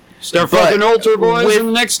transferred. Start fucking altar boys, and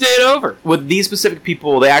the next day it's over. With these specific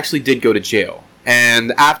people, they actually did go to jail.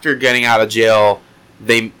 And after getting out of jail,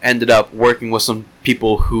 they ended up working with some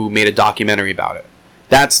people who made a documentary about it.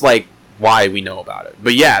 That's like why we know about it.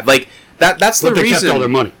 But yeah, like that's the reason. They kept all their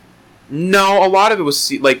money. No, a lot of it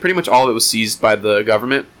was like pretty much all of it was seized by the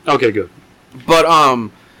government. Okay, good. But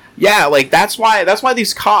yeah, like that's why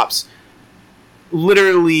these cops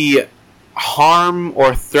literally harm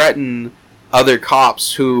or threaten other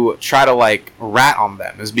cops who try to like rat on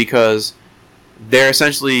them, is because they're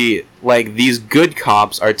essentially like these good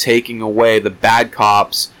cops are taking away the bad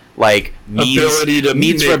cops like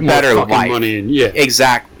means for better life. Money and, yeah,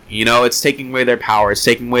 exactly. You know, it's taking away their power, it's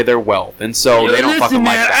taking away their wealth, and so they don't fucking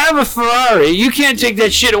like that. I have a Ferrari. You can't take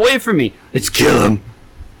that shit away from me. Let's kill him.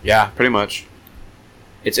 Yeah, pretty much.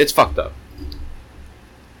 It's fucked up.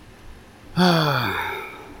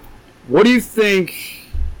 What do you think?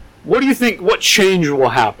 What change will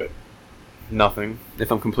happen? Nothing,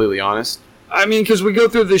 if I'm completely honest. I mean, because we go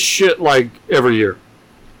through this shit like every year.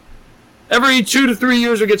 Every 2 to 3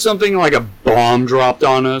 years we get something like a bomb dropped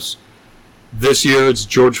on us. This year it's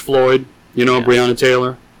George Floyd, you know, Breonna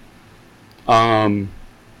Taylor. A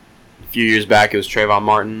few years back it was Trayvon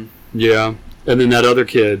Martin. Yeah, and then that other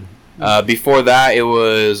kid. Before that it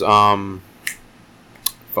was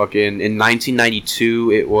fucking in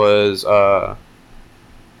 1992 it was oh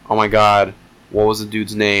my god, what was the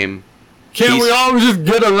dude's name? Can't we all just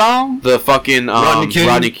get along? The fucking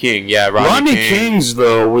Rodney King. Yeah, Rodney King's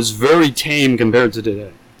though was very tame compared to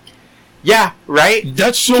today. Yeah, right?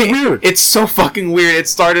 That's so weird. It's so fucking weird. It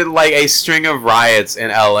started like a string of riots in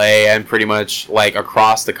LA and pretty much like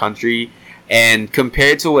across the country, and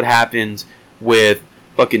compared to what happened with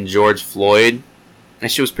fucking George Floyd,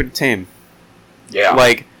 that shit was pretty tame. Yeah.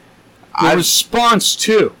 Like the response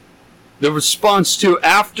to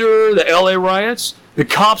after the LA riots, the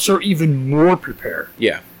cops are even more prepared.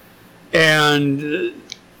 Yeah. And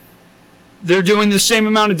they're doing the same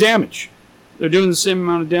amount of damage. I did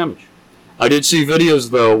see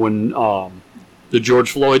videos, though, when the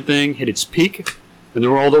George Floyd thing hit its peak, and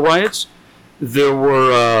there were all the riots. There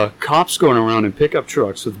were cops going around in pickup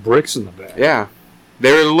trucks with bricks in the back. Yeah.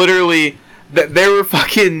 They were literally... There were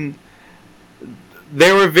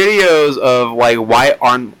videos of, like, white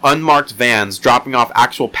unmarked vans dropping off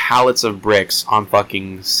actual pallets of bricks on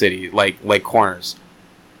fucking city, like corners.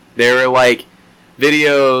 There were, like,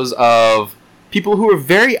 videos of people who were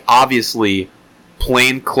very obviously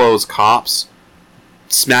plainclothes cops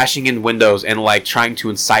smashing in windows and, like, trying to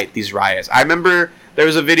incite these riots. I remember there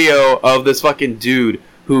was a video of this fucking dude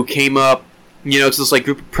who came up, you know, it's this, like,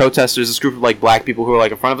 group of protesters, this group of, like, black people who were,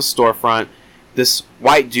 like, in front of a storefront. This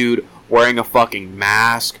white dude wearing a fucking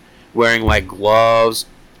mask, wearing, like, gloves,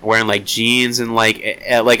 wearing, like, jeans and, like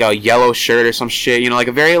a yellow shirt or some shit, you know, like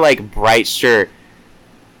a very, like, bright shirt.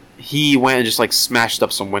 He went and just, like, smashed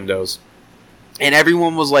up some windows. And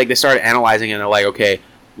everyone was, like, they started analyzing it, and they're like, okay,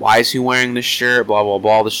 why is he wearing this shirt, blah, blah,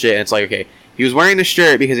 blah, all the shit. And it's like, okay, he was wearing this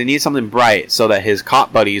shirt because he needs something bright so that his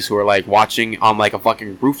cop buddies who are, like, watching on, like, a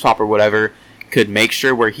fucking rooftop or whatever could make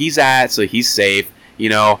sure where he's at so he's safe, you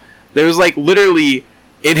know. There was, like, literally,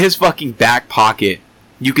 in his fucking back pocket,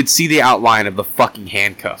 you could see the outline of the fucking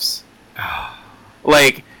handcuffs.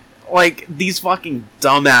 Like, these fucking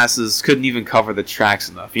dumbasses couldn't even cover the tracks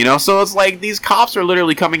enough, you know? So it's like, these cops are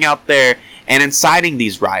literally coming out there and inciting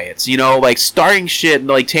these riots, you know? Like, starting shit,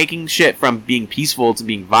 like, taking shit from being peaceful to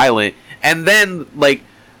being violent, and then, like,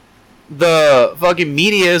 the fucking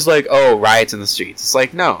media is like, oh, riots in the streets. It's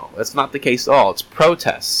like, no, that's not the case at all. It's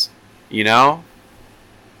protests, you know?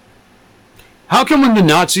 How come when the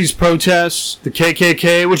Nazis protest, the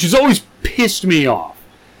KKK, which has always pissed me off,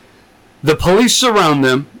 the police surround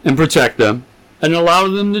them and protect them and allow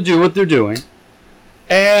them to do what they're doing,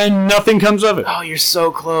 and nothing comes of it? Oh, you're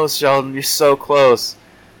so close, Sheldon. You're so close.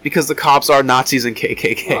 Because the cops are Nazis and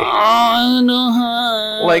KKK.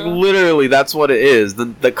 Like, literally, that's what it is.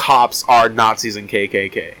 The cops are Nazis and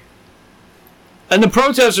KKK. And the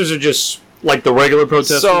protesters are just... like the regular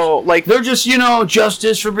protesters. So, like, they're just, you know,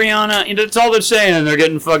 justice for Brianna. You know, that's all they're saying, and they're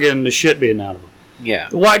getting fucking the shit beaten out of them. Yeah.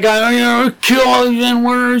 The white guy, you know, kill all these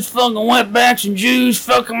N-words, fucking wetbacks and Jews,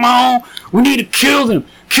 fuck them all. We need to kill them.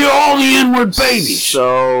 Kill all the N-word babies.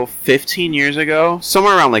 So, 15 years ago,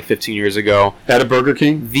 somewhere around like 15 years ago, at a Burger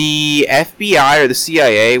King, the FBI or the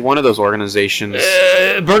CIA, one of those organizations,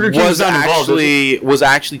 Burger King was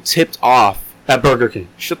actually tipped off at Burger King.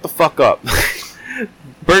 Shut the fuck up.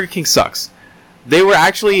 Burger King sucks. They were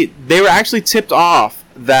actually tipped off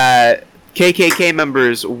that KKK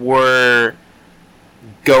members were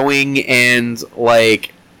going and,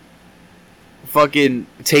 like, fucking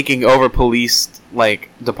taking over police, like,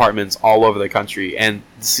 departments all over the country, and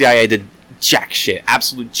the CIA did jack shit,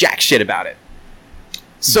 absolute jack shit about it.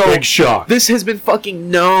 So big shock. This has been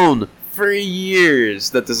fucking known for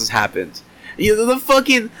years that this has happened. You know,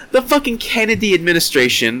 the fucking Kennedy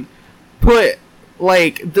administration put,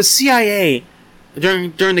 like, the CIA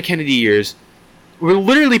during the Kennedy years were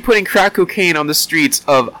literally putting crack cocaine on the streets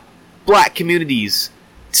of black communities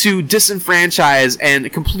to disenfranchise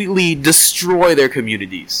and completely destroy their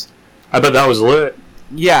communities. I bet that was lit.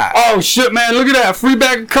 Yeah. Oh shit, man! Look at that free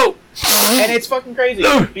bag of coke. And it's fucking crazy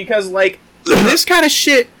because, like, this kind of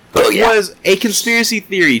shit was a conspiracy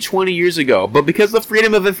theory 20 years ago, but because of the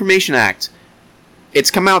Freedom of Information Act, it's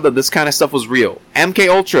come out that this kind of stuff was real. MK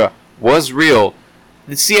Ultra was real.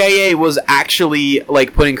 The CIA was actually,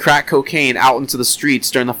 like, putting crack cocaine out into the streets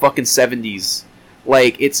during the fucking 70s.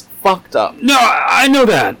 Like, it's fucked up. No, I know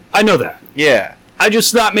that. Yeah. I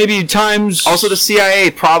just thought maybe times... Also, the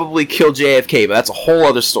CIA probably killed JFK, but that's a whole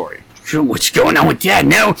other story. What's going on with that?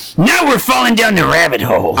 Now we're falling down the rabbit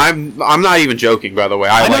hole. I'm not even joking, by the way.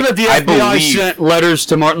 I know that the FBI sent letters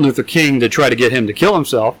to Martin Luther King to try to get him to kill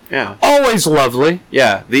himself. Yeah. Always lovely.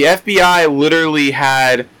 Yeah. The FBI literally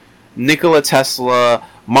had Nikola Tesla,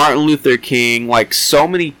 Martin Luther King, like, so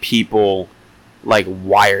many people, like,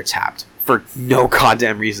 wiretapped for no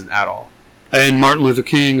goddamn reason at all. And Martin Luther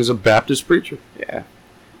King is a Baptist preacher. Yeah.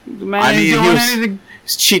 The man ain't doing anything.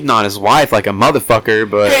 He's cheating on his wife like a motherfucker,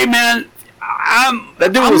 but... Hey, man,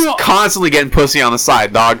 that dude was constantly getting pussy on the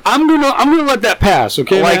side, dog. I'm gonna let that pass,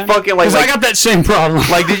 okay, like, man? Fucking, like... Because I got that same problem.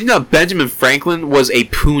 Like, did you know Benjamin Franklin was a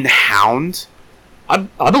poon hound? I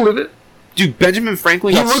believe it. Dude, Benjamin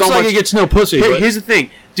Franklin got so much... He looks like he gets no pussy. Here's the thing.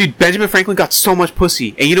 Dude, Benjamin Franklin got so much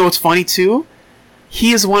pussy. And you know what's funny, too?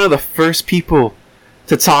 He is one of the first people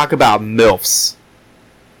to talk about MILFs.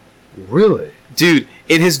 Really? Dude,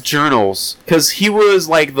 in his journals, because he was,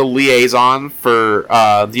 like, the liaison for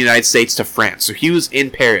the United States to France. So he was in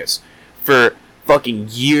Paris for fucking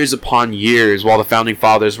years upon years while the founding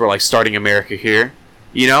fathers were like starting America here,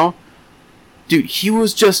 you know? Dude, he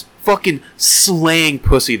was just fucking slaying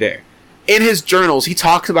pussy there. In his journals, he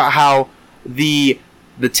talks about how the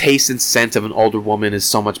taste and scent of an older woman is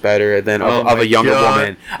so much better than of a younger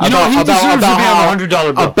woman. He deserves to be on the $100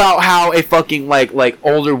 bill. About how a fucking like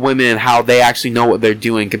older women, how they actually know what they're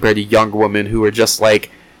doing compared to younger women who are just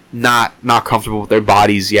like not comfortable with their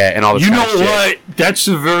bodies yet and all this. You know shit. what? That's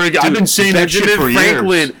a very. I've been saying Benjamin that shit for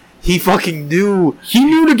Franklin, years. he fucking knew. He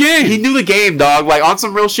knew the game. He knew the game, dog. Like on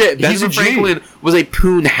some real shit. He's Benjamin a G. Franklin was a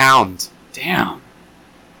poon hound. Damn.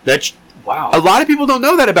 That's wow. A lot of people don't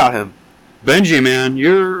know that about him. Benji, man,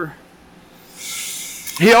 you're.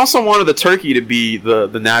 He also wanted the turkey to be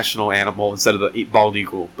the national animal instead of the bald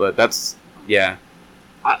eagle, but that's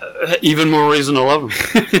Even more reason to love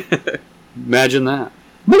him. Imagine that.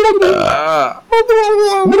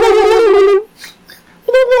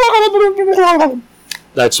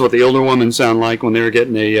 That's what the older women sound like when they were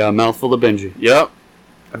getting a mouthful of Benji. Yep.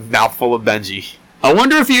 A mouthful of Benji. I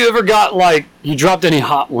wonder if you ever got, like, you dropped any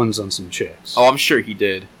hot ones on some chicks. Oh, I'm sure he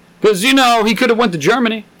did. Because, you know, he could have went to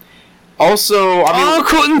Germany. Also, I mean,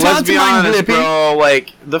 couldn't let's touch be my honest, lippy. bro.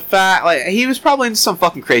 Like, the fact, like, he was probably into some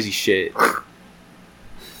fucking crazy shit.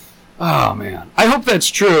 Oh, man. I hope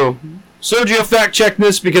that's true. Sergio, fact check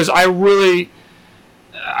this because I really...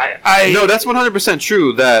 No, that's 100%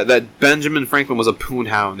 true that Benjamin Franklin was a poon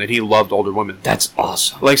hound and he loved older women. That's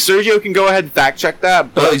awesome. Like, Sergio can go ahead and fact check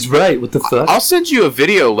that, but he's right. What the fuck? I'll send you a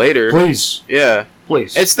video later. Please. Yeah.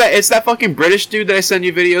 Please. It's that fucking British dude that I send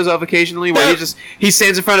you videos of occasionally where he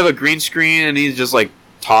stands in front of a green screen and he just like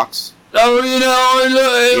talks. Oh, you know,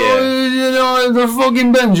 the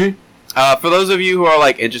fucking Benji. For those of you who are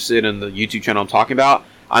like interested in the YouTube channel I'm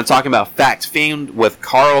talking about Fact Famed with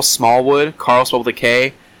Carl Smallwood. Carl spelled with a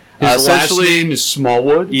K. His last name is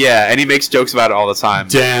Smallwood? Yeah, and he makes jokes about it all the time.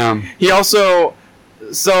 Damn. He also...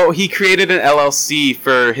 So, he created an LLC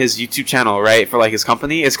for his YouTube channel, right? For, like, his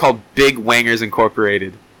company. It's called Big Wangers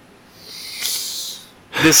Incorporated.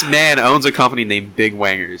 This man owns a company named Big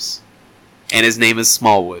Wangers. And his name is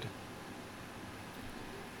Smallwood.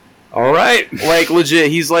 Alright. Like,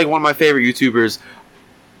 legit, he's, like, one of my favorite YouTubers.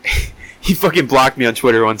 He fucking blocked me on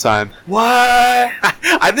Twitter one time. What?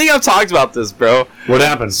 I think I've talked about this, bro. What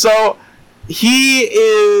happened? So, he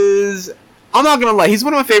is... I'm not gonna lie, he's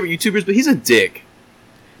one of my favorite YouTubers, but he's a dick.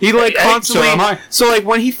 He, like, constantly... So am I. So, like,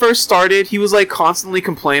 when he first started, he was, like, constantly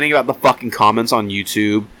complaining about the fucking comments on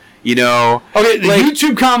YouTube, you know? Okay, the like,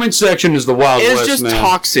 YouTube comment section is the Wild West, it's just man.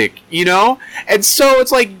 toxic, you know? And so,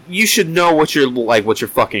 it's like, you should know what you're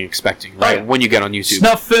fucking expecting, right? Right. When you get on YouTube.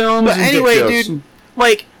 Snuff films But and anyway, dick jokes. dude,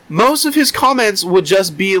 like... Most of his comments would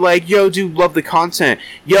just be like, yo, dude, love the content.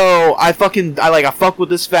 Yo, I fuck with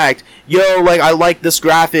this fact. Yo, like, I like this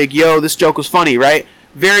graphic. Yo, this joke was funny, right?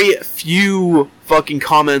 Very few fucking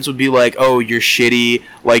comments would be like, oh, you're shitty.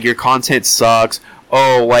 Like, your content sucks.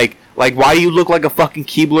 Oh, like, why do you look like a fucking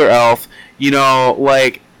Keebler elf? You know,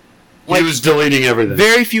 like... He was deleting everything.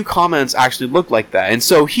 Very few comments actually looked like that. And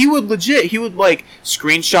so he would like,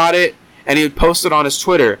 screenshot it, and he would post it on his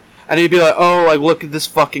Twitter. And he'd be like, oh, like, look at this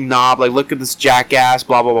fucking knob. Like, look at this jackass,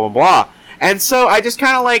 blah, blah, blah, blah, blah. And so I just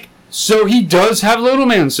kind of, like... So he does have little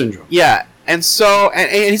man syndrome. Yeah. And so...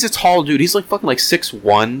 And he's a tall dude. He's, like, fucking, like,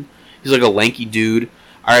 6'1". He's, like, a lanky dude.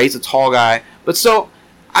 Alright, he's a tall guy. But so...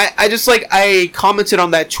 I commented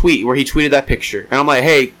on that tweet where he tweeted that picture. And I'm like,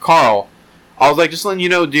 hey, Carl. I was like, just letting you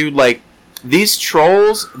know, dude, like, these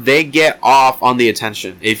trolls, they get off on the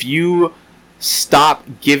attention. If you... stop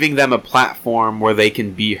giving them a platform where they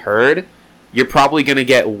can be heard, you're probably gonna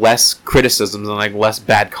get less criticisms and like less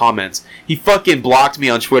bad comments. He fucking blocked me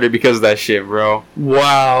on Twitter because of that shit, bro.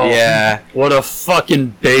 Wow. Yeah. What a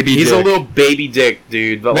fucking baby He's dick. a little baby dick,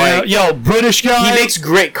 dude. But Man, like, yo, British guy. he makes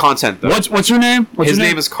great content though. What's your name? His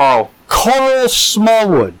name is Carl. Carl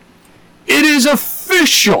Smallwood. It is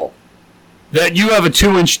official that you have a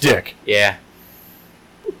 2-inch dick. Yeah.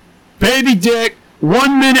 Baby dick.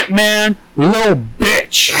 1 minute man, little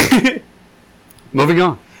bitch. Moving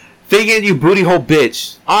on. Thinking you booty hole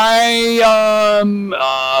bitch.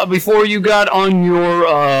 Before you got on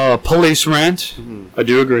your police rant, I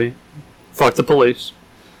do agree. Fuck the police.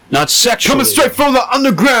 Not sexually. Coming straight from the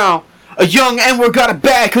underground. A young N-word got it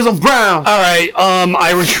bad because I'm brown. Alright,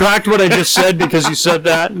 I retract what I just said because you said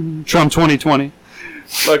that. Trump 2020.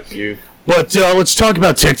 Fuck you. But let's talk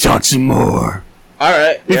about TikTok some more.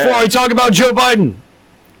 Alright. Before I talk about Joe Biden.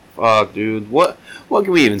 Fuck, dude. What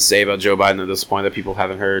can we even say about Joe Biden at this point that people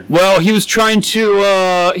haven't heard? Well, he was trying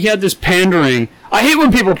to, he had this pandering. I hate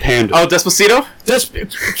when people pander. Oh, Despacito?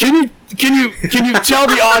 Can you tell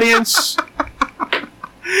the audience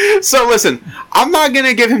So listen, I'm not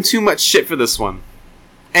gonna give him too much shit for this one.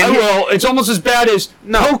 And well, it's almost as bad as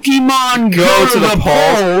No. Pokemon Go to the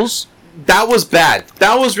polls. that was bad.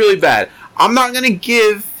 That was really bad. I'm not gonna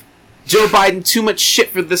give Joe Biden too much shit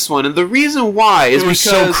for this one, and the reason why is It was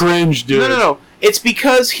because so cringe, dude. No. It's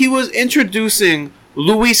because he was introducing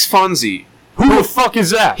Luis Fonsi. Who the fuck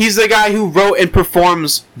is that? He's the guy who wrote and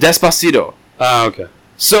performs Despacito. Oh, okay.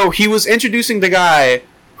 So he was introducing the guy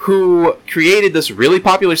who created this really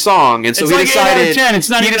popular song, and so It's he like 8 out of decided 10. It's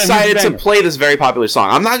not he even a decided huge to banger. play this very popular song.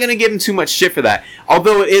 I'm not gonna give him too much shit for that,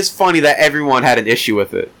 although it is funny that everyone had an issue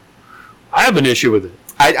with it. I have an issue with it.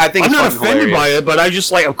 I think I'm it's not fucking offended by hilarious. it, but I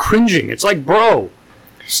just like I'm cringing. It's like, bro,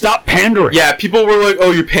 stop pandering. Yeah, people were like,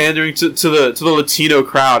 "Oh, you're pandering to the Latino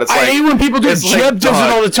crowd." It's I like, hate when people do. it's like, Jeb does it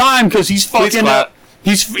dog. all the time because he's Please fucking. clap.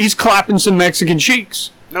 He's clapping some Mexican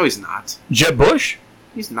cheeks. No, he's not. Jeb Bush.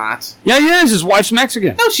 He's not. Yeah, he is. His wife's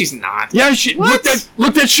Mexican. No, she's not. Yeah, What?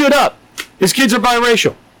 look that shit up. His kids are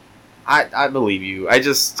biracial. I believe you. I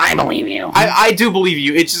believe you. I do believe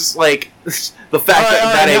you. It's just like the fact All right,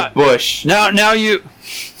 that all right, a bush, Now you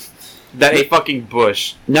fucking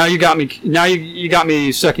bush. got me. Now you got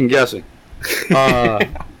me second guessing.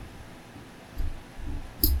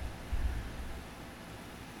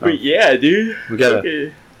 But yeah, dude. We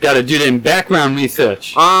gotta do them background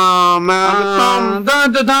research. But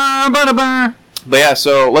yeah,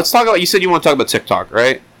 so let's talk about. You said you want to talk about TikTok,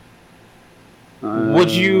 right? Would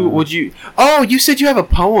you? Oh, you said you have a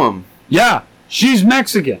poem. Yeah, she's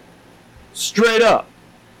Mexican. Straight up.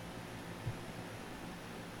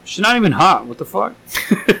 She's not even hot. What the fuck?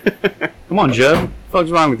 Come on, Jeb. What the fuck's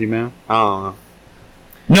wrong with you, man? I don't know.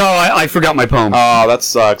 No, I forgot my poem. Oh, that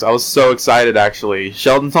sucks. I was so excited, actually.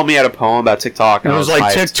 Sheldon told me he had a poem about TikTok. It And was I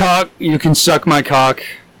like, hyped. TikTok, you can suck my cock.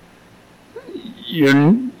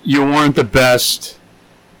 You weren't the best.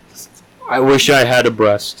 I wish I had a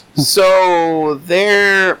breast. So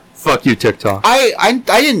there. Fuck you, TikTok. I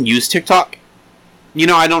didn't use TikTok. You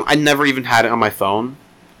know, I never even had it on my phone.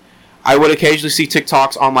 I would occasionally see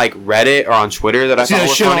TikToks on like Reddit or on Twitter that I See thought that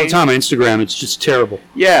were shit funny. all the time on Instagram. It's just terrible.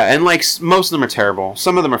 Yeah, and like most of them are terrible.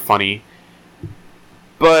 Some of them are funny.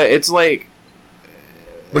 But it's like,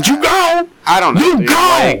 But you go! I don't know. You dude. go!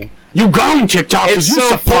 Like, You go on TikTok It's because you so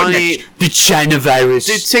support funny. the China virus.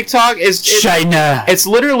 dude, TikTok is China. it's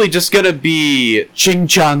literally just gonna be Ching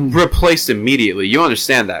Chong. replaced immediately. You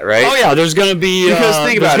understand that, right? Oh yeah, there's gonna be Because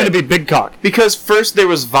think about there's it. gonna be big cock. Because first there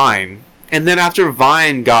was Vine, and then after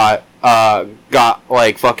Vine got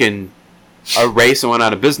like fucking erased and went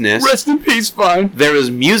out of business, Rest in peace, fine. there was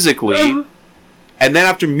Musical.ly, and then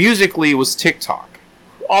after Musical.ly was TikTok.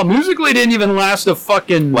 Oh, Musical.ly didn't even last a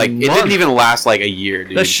fucking Like, it month. didn't even last like a year,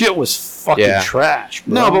 dude. That shit was fucking Yeah. trash,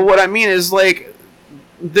 bro. No, but what I mean is, like,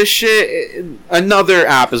 this shit, another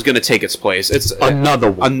app is gonna take its place. It's Another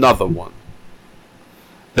one. Another one.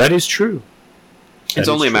 That is true. It's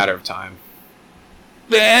only a matter of time.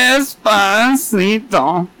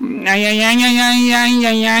 Despacito. Ay, ay, ay, ay, ay, ay,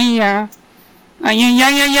 ay, ay, ay. Ay, ay,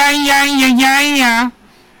 ay, ay, ay, ay, ay, ay, ay.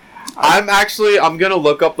 I'm gonna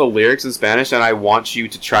look up the lyrics in Spanish, and I want you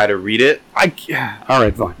to try to read it. All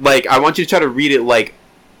right, fine. Like, I want you to try to read it, like,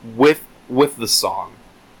 with the song.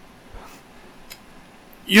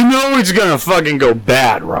 You know it's gonna fucking go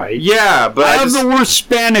bad, right? Yeah, but I I have just, the worst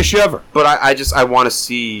Spanish ever. but I want to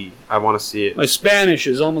see it. My Spanish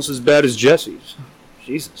is almost as bad as Jesse's.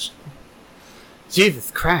 Jesus.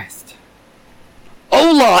 Jesus Christ.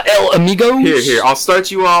 Hola, el amigos. Here, I'll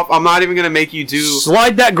start you off. I'm not even gonna make you do.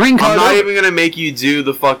 Slide that green card I'm not over. even gonna make you do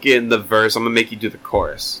the verse. I'm gonna make you do the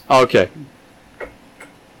chorus. Okay.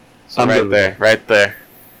 So I'm right good with there, right there.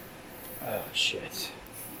 Oh, shit.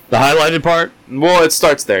 The highlighted part? Well, it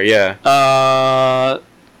starts there, yeah.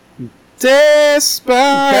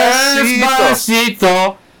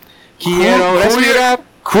 Despacito. Quiero respirar.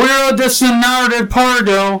 Quiero desenar del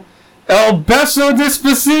pardo. El beso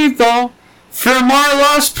despacito. Firmar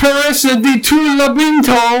las paredes de tu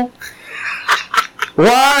laberinto.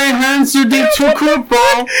 Why answer de tu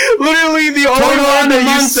cuerpo? Literally, the only Todo one that you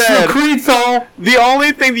animal said. secreto. The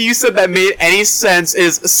only thing that you said that made any sense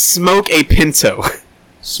is smoke a pinto.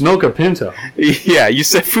 Smoke a pinto. Yeah, you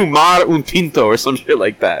said fumar un pinto or some shit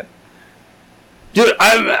like that. Dude,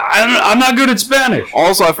 I'm not good at Spanish.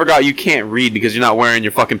 Also, I forgot you can't read because you're not wearing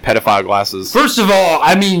your fucking pedophile glasses. First of all,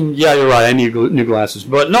 I mean, yeah, you're right. I need new glasses,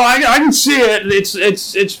 but no, I can see it.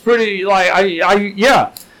 It's pretty like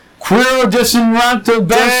yeah. Quiero desenrato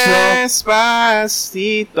beso.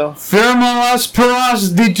 Despacito. Firma las paras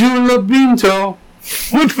de tu laberinto.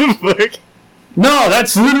 What the fuck? No,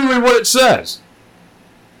 that's literally what it says.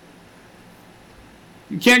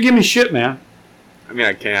 You can't give me shit, man. I mean,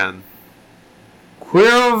 I can.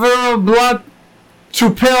 Queero vero blood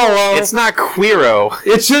tupelo. It's not queero.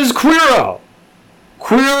 It says queero.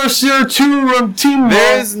 Queero ser tu rentimo.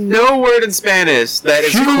 There's no word in Spanish that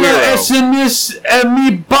is queero. Es en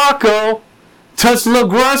mi baco. Tus la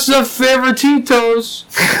grasa favorititos.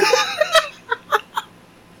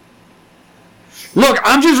 Look,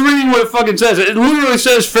 I'm just reading what it fucking says. It literally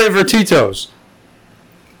says favorititos.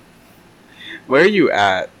 Where are you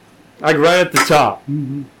at? Like right at the top.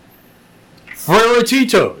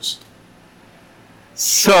 Favorititos.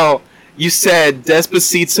 So, you said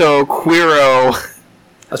Despacito, queero.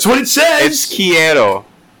 That's what it says. It's quiero.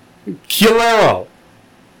 Quilero.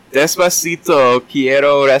 Despacito,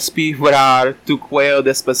 quiero respirar tu cuello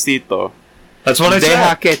despacito. That's what I Deja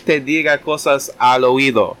said. que te diga cosas al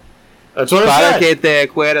oído. That's what I Para said. que te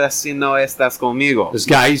acuerdas si no estás conmigo. This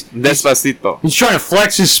guy, Despacito. he's trying to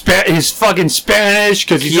flex his fucking Spanish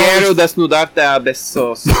because he's Quiero always... desnudarte a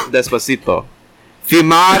besos despacito.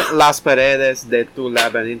 Firmar las paredes de tu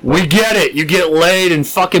laberinto. We get it. You get laid in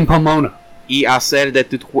fucking Pomona. Y hacer de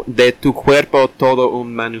tu cuerpo todo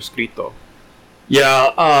un manuscrito.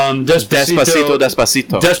 Yeah, Despacito,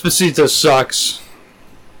 despacito. Despacito sucks.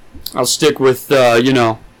 I'll stick with,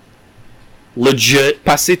 legit.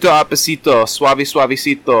 Pasito a pasito,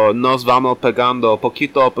 suavecito, nos vamos pegando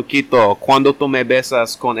poquito a poquito. Cuando tú me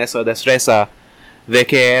besas con esa destreza, de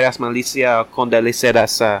que eras malicia con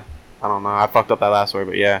deliciosa. I don't know, I fucked up that last word,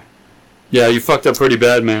 but yeah. Yeah, you fucked up pretty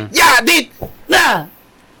bad, man. Yeah, dude! Nah!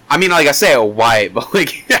 I mean, like I say it white, but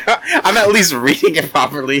like, I'm at least reading it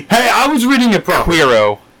properly. Hey, I was reading it properly.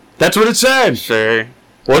 Quiero. That's what it said. Sure.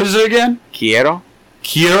 What is it again? Quiero?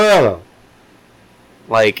 Quiero.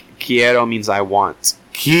 Like, quiero means I want.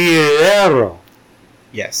 Quiero.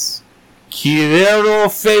 Yes. Quiero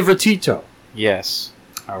favoritito. Yes.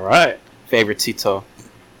 All right. Favoritito.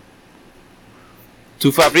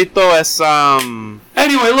 Tu favorito es,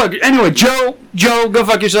 Anyway, Joe, go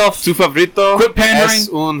fuck yourself. Tu favorito Quit pandering. es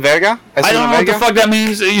un verga? Es I don't una know what the verga? fuck that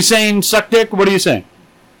means. Are you saying suck dick? What are you saying?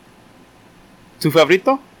 Tu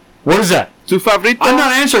favorito? What is that? Tu favorito I'm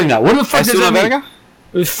not answering that. What the fuck es does una that mean?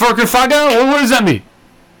 verga? Fucker faga? What does that mean?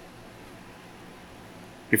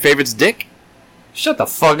 Your favorite's dick? Shut the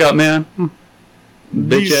fuck up, man.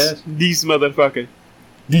 Bitch ass. These motherfucker.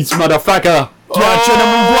 This motherfucker.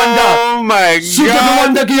 Oh my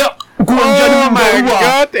god. Oh my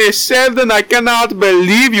god, Sheldon, I cannot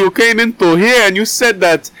believe you came into here and you said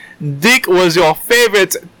that dick was your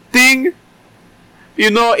favorite thing.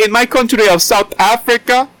 You know, in my country of South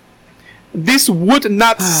Africa, this would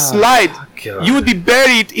not slide. God. You would be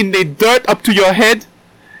buried in the dirt up to your head,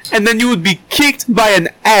 and then you would be kicked by an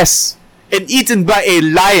ass and eaten by a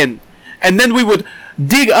lion. And then we would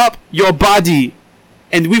dig up your body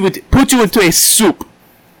and we would put you into a soup.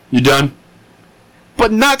 You done?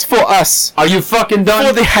 But not for us. Are you fucking done?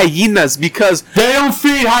 For the hyenas, because They don't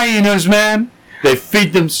feed hyenas, man. They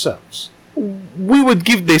feed themselves. we would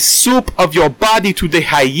give the soup of your body to the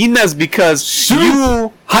hyenas because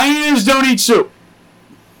Soup? Hyenas don't eat soup.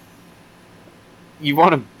 you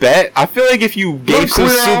want to bet? I feel like if you gave some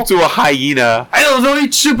Queero. soup to a hyena, I don't, they'll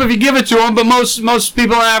eat soup if you give it to them, but most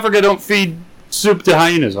people in Africa don't feed soup to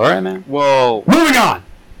hyenas. All right, man? well, Moving on.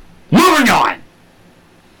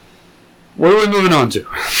 What are we moving on to?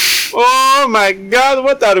 oh my god,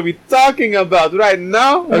 what are we talking about right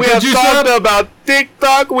now? We have juice talked up. about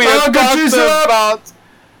TikTok, we have juice up.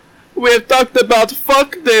 talked about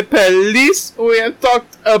fuck the police, we have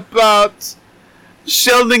talked about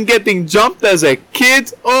Sheldon getting jumped as a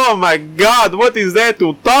kid. Oh my god, what is there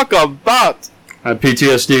to talk about? I have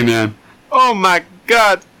PTSD, man. Oh my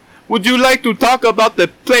god. Would you like to talk about the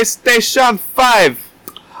PlayStation 5?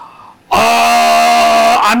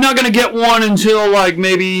 I'm not gonna get one until like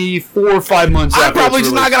maybe 4 or 5 months I'm after probably it's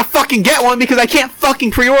just not released. gonna fucking get one because I can't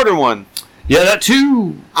fucking pre-order one. Yeah, that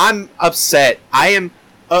too. I'm upset. I am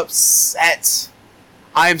upset.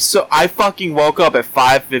 I fucking woke up at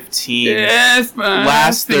 5:15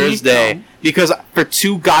 last Thursday because for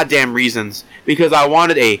 2 goddamn reasons. Because I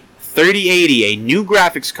wanted a 3080, a new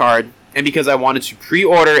graphics card, and because I wanted to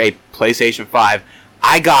pre-order a PlayStation 5.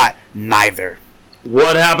 I got neither.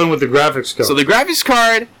 What happened with the graphics card? So the graphics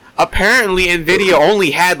card, apparently Nvidia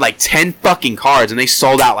only had like 10 fucking cards and they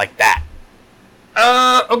sold out like that.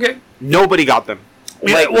 Okay. Nobody got them.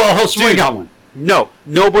 Like, well, Josue dude, got one. No,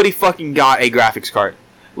 nobody fucking got a graphics card.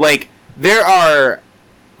 Like, there are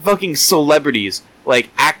fucking celebrities, like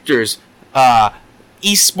actors,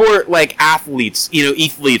 esport like athletes,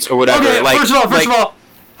 athletes or whatever. Okay, like, first of all,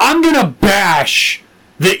 I'm gonna bash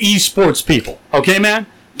the esports people. Okay, man?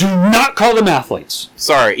 Do not call them athletes.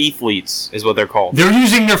 Sorry, athletes is what they're called. They're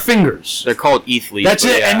using their fingers. They're called athletes. That's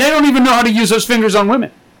it. Yeah. And they don't even know how to use those fingers on women.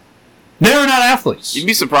 They're not athletes. You'd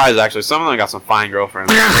be surprised, actually. Some of them got some fine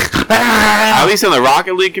girlfriends. At least in the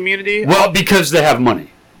Rocket League community. Well, because they have money.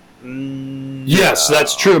 Yes,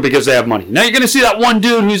 that's true, because they have money. Now you're going to see that one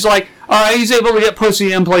dude who's like, alright, he's able to get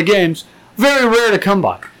pussy and play games. Very rare to come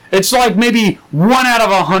by. It's like maybe 1 out of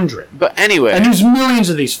 100. But anyway. And there's millions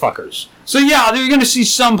of these fuckers. So yeah, you're going to see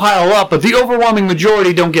some pile up, but the overwhelming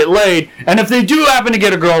majority don't get laid. And if they do happen to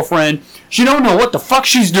get a girlfriend, she don't know what the fuck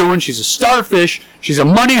she's doing. She's a starfish. She's a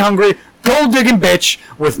money-hungry, gold-digging bitch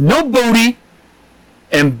with no booty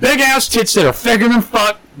and big-ass tits that are bigger than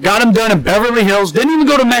fuck. Got him done in Beverly Hills. Didn't even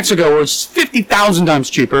go to Mexico, where it's 50,000 times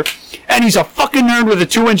cheaper. And he's a fucking nerd with a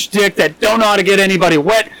 2-inch dick that don't know how to get anybody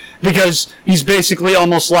wet because he's basically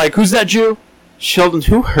almost like, who's that Jew? Sheldon,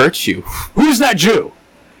 who hurt you? Who's that Jew?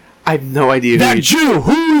 I have no idea That Jew.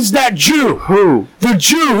 Who is that Jew? Who? The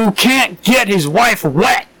Jew who can't get his wife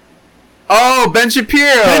wet. Oh, Ben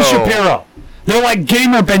Shapiro. Ben Shapiro. They're like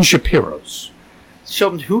gamer Ben Shapiros.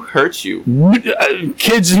 Sheldon, who hurt you?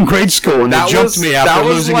 Kids in grade school, and they jumped me after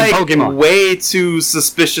losing in Pokemon. That was way too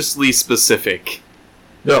suspiciously specific.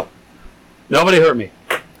 No. Nobody hurt me.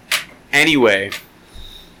 Anyway.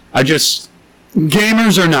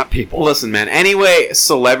 Gamers are not people. Listen, man. Anyway,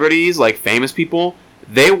 celebrities, like famous people,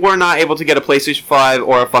 they were not able to get a PlayStation 5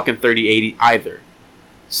 or a fucking 3080 either.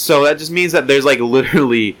 So that just means that there's like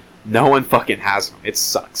literally no one fucking has them. It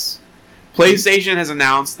sucks. PlayStation has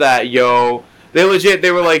announced that, they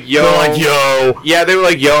were like,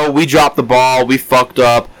 we dropped the ball, we fucked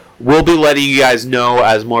up. We'll be letting you guys know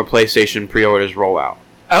as more PlayStation pre-orders roll out.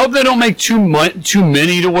 I hope they don't make too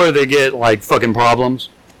many to where they get, like, fucking problems.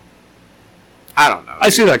 I don't know. I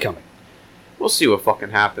see that coming. We'll see what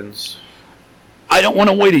fucking happens. I don't want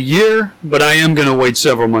to wait a year, but I am going to wait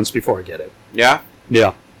several months before I get it. Yeah?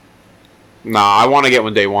 Yeah. Nah, I want to get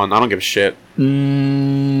one day one. I don't give a shit.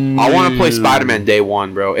 I want to play Spider-Man day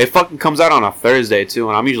one, bro. It fucking comes out on a Thursday, too,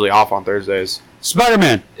 and I'm usually off on Thursdays.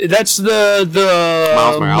 Spider-Man. That's the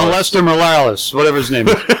Molester Morales, whatever his name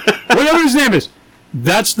is. Whatever his name is.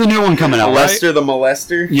 That's the new one coming out, Lester right? the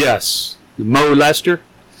Molester? Yes. Mo Lester.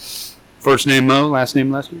 First name Mo, last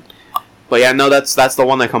name Lester. But yeah, no, that's the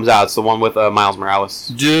one that comes out. It's the one with Miles Morales.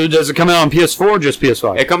 Dude, does it come out on PS4 or just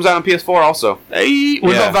PS5? It comes out on PS4 also. Hey,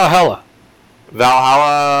 what about Valhalla?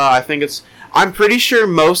 Valhalla, I think it's... I'm pretty sure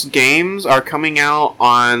most games are coming out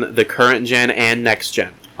on the current gen and next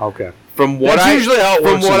gen. Okay. From what I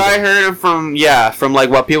heard and from like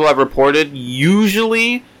what people have reported,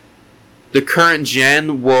 usually the current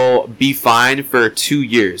gen will be fine for 2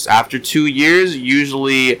 years. After 2 years,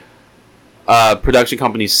 usually production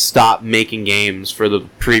companies stop making games for the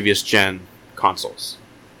previous gen consoles.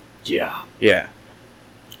 Yeah. Yeah.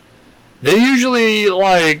 They usually,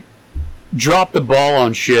 like, drop the ball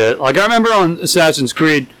on shit. Like, I remember on Assassin's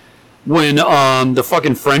Creed when the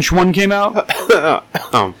fucking French one came out.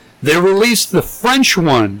 They released the French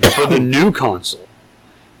one for the new console.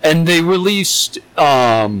 And they released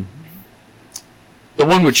the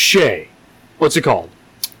one with Shay. What's it called?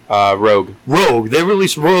 Rogue. Rogue. They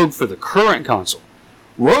released Rogue for the current console.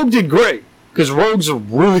 Rogue did great, because Rogue's a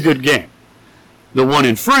really good game. The one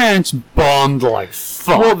in France bombed like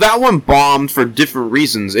fuck. Well, that one bombed for different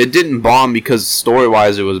reasons. It didn't bomb because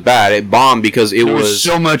story-wise it was bad. It bombed because there was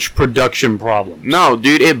so much production problem. No,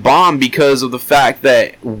 dude, it bombed because of the fact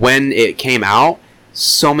that when it came out,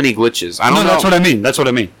 so many glitches. I don't know. That's what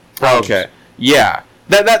I mean. Problems. Okay. Yeah.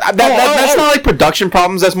 That's not like production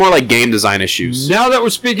problems. That's more like game design issues. Now that we're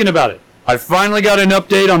speaking about it, I finally got an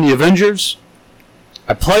update on the Avengers.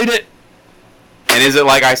 I played it. And is it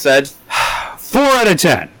like I said? 4 out of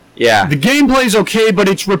 10. Yeah. The gameplay's okay, but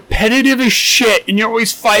it's repetitive as shit, and you're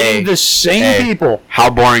always fighting the same people. How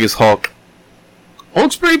boring is Hulk?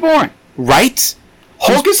 Hulk's pretty boring. Right?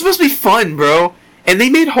 Hulk is supposed to be fun, bro. And they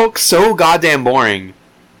made Hulk so goddamn boring.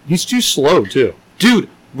 He's too slow, too. Dude,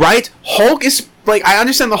 right? Hulk is... Like, I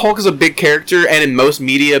understand the Hulk is a big character, and in most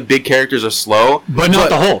media, big characters are slow. But not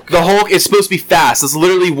the Hulk. The Hulk is supposed to be fast. That's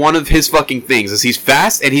literally one of his fucking things, is he's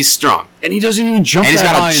fast and he's strong. And he doesn't even jump that high.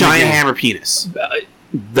 And he's got a giant hammer penis.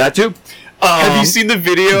 That too. Have you seen the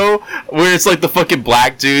video where it's like the fucking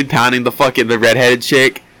black dude pounding the redheaded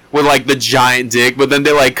chick with like the giant dick, but then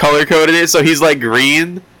they like color coded it so he's like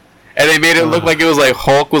green, and they made it look like it was like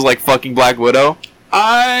Hulk was like fucking Black Widow?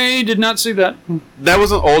 I did not see that. That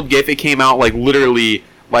was an old GIF. It came out like literally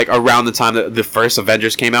like around the time that the first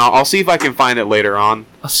Avengers came out. I'll see if I can find it later on.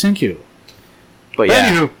 I'll thank you. But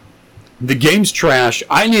yeah. Anywho, the game's trash.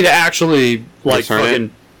 I need to actually like Return fucking.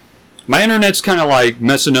 it? My internet's kind of like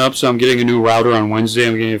messing up, so I'm getting a new router on Wednesday.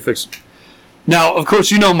 I'm getting it fixed. Now, of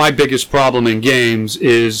course, you know my biggest problem in games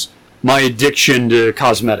is my addiction to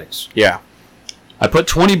cosmetics. Yeah. I put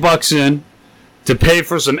 $20 in to pay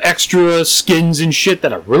for some extra skins and shit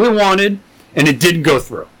that I really wanted, and it didn't go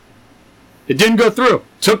through. It didn't go through.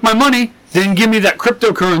 Took my money, didn't give me that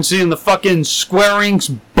cryptocurrency and the fucking Square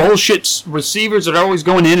Enix bullshit receivers that are always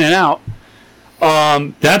going in and out.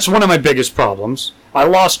 That's one of my biggest problems. I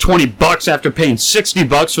lost $20 after paying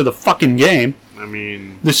 $60 for the fucking game. I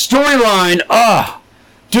mean... The storyline,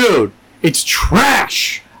 dude, it's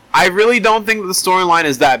trash. I really don't think that the storyline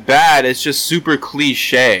is that bad. It's just super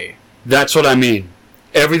cliche. That's what I mean.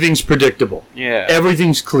 Everything's predictable. Yeah.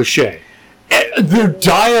 Everything's cliche. Their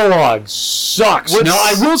dialogue sucks. Now,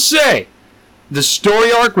 I will say, the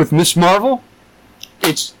story arc with Miss Marvel,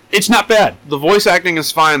 it's not bad. The voice acting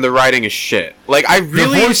is fine. The writing is shit. Like, The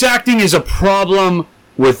voice acting is a problem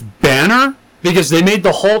with Banner, because they made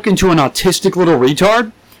the Hulk into an autistic little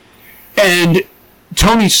retard. And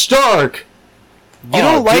Tony Stark... You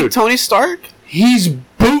don't like Tony Stark? He's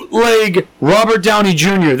bootleg Robert Downey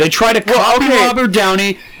Jr. They try to copy Robert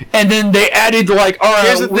Downey, and then they added, like, all right,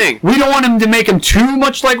 here's the thing. We don't want him to make him too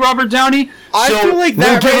much like Robert Downey, I feel like we'll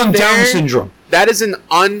that give right him there, Down syndrome. That is an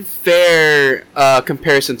unfair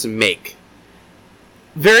comparison to make.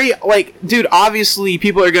 Dude, obviously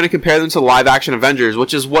people are going to compare them to live-action Avengers,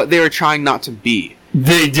 which is what they were trying not to be.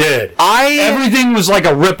 They did. Everything was like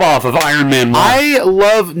a ripoff of Iron Man 1. I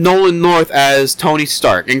love Nolan North as Tony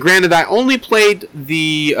Stark, and granted, I only played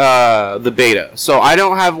the beta, so I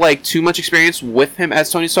don't have like too much experience with him as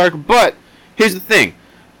Tony Stark. But here's the thing: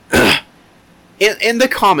 in the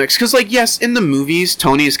comics, because like yes, in the movies,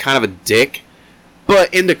 Tony is kind of a dick,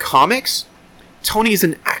 but in the comics, Tony is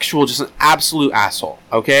just an absolute asshole.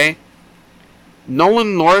 Okay,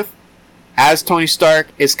 Nolan North as Tony Stark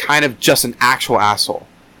is kind of just an actual asshole.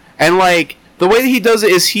 And like the way that he does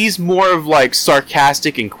it is he's more of like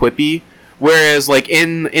sarcastic and quippy, whereas like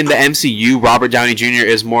in the MCU, Robert Downey Jr.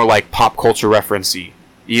 is more like pop culture referencey,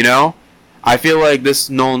 you know? I feel like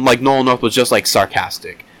Nolan North was just like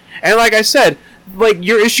sarcastic. And like I said, like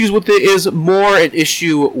your issues with it is more an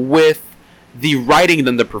issue with the writing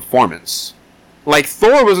than the performance. Like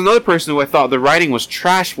Thor was another person who I thought the writing was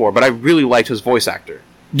trash for, but I really liked his voice actor.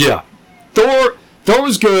 Yeah. Thor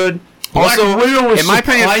was good. Also, in my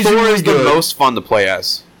opinion, Thor is the good. most fun to play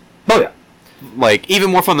as. Oh yeah, like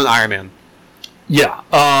even more fun than Iron Man. Yeah.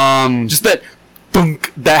 Just that,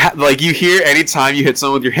 thunk, that like you hear anytime you hit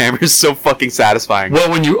someone with your hammer is so fucking satisfying. Well,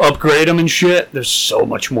 when you upgrade them and shit, there's so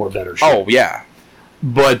much more better shit. Oh yeah.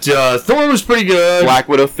 But Thor was pretty good. Black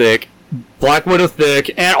Widow thick,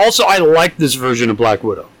 and also I like this version of Black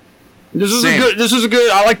Widow. This is a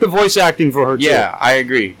good. I like the voice acting for her too. Yeah, I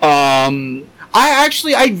agree.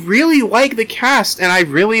 I really like the cast, and I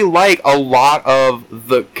really like a lot of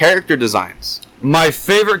the character designs. My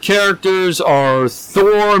favorite characters are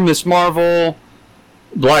Thor, Miss Marvel,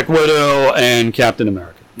 Black Widow, and Captain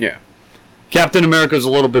America. Yeah. Captain America's a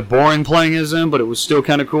little bit boring playing as him, but it was still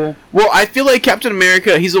kind of cool. Well, I feel like Captain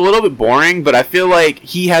America, he's a little bit boring, but I feel like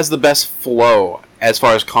he has the best flow as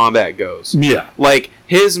far as combat goes. Yeah. Like,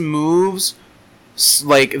 his moves,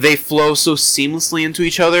 like, they flow so seamlessly into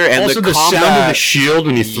each other, and also the combat, sound of the shield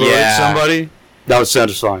when you throw it at somebody, that was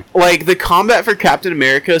satisfying. Like, the combat for Captain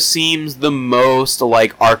America seems the most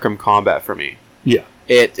like Arkham combat for me. Yeah.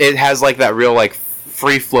 It has, like, that real, like,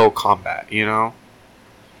 free flow combat, you know?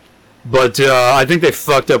 But I think they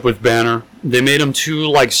fucked up with Banner. They made him too,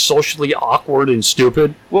 like, socially awkward and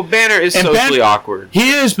stupid. Well, Banner is socially awkward. He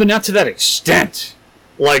is, but not to that extent.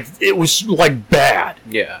 Like, it was, like, bad.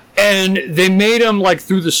 Yeah. And they made him, like,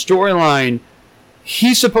 through the storyline,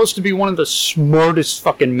 he's supposed to be one of the smartest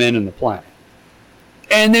fucking men in the planet.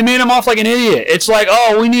 And they made him off like an idiot. It's like,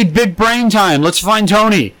 oh, we need big brain time. Let's find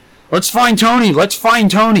Tony. Let's find Tony. Let's find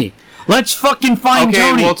Tony. Let's fucking find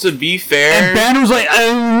Tony. Okay, well, to be fair... And Banner's like, I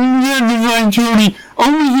have to find Tony.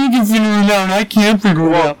 Only he can figure it out. I can't figure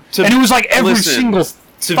it out. And it was like every single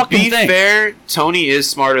fucking thing. To be fair, Tony is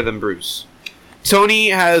smarter than Bruce. Tony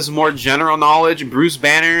has more general knowledge. Bruce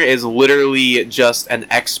Banner is literally just an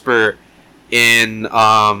expert in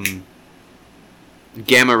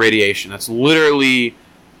gamma radiation. That's literally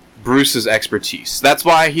Bruce's expertise. That's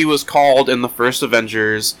why he was called in the first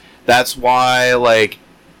Avengers. That's why, like...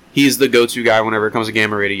 he's the go-to guy whenever it comes to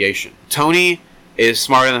gamma radiation. Tony is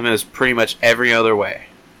smarter than him in pretty much every other way.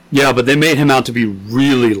 Yeah, but they made him out to be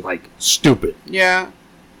really, like, stupid. Yeah.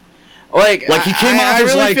 Like he came off I as,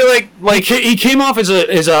 really like... feel like he came off as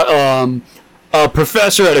a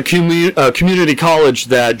professor at a community college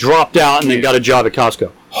that dropped out and then got a job at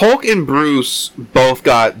Costco. Hulk and Bruce both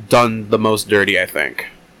got done the most dirty, I think.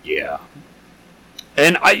 Yeah.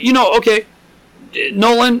 And okay,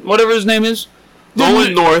 Nolan, whatever his name is.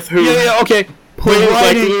 Nolan North, who okay. plays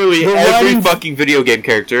like literally every fucking video game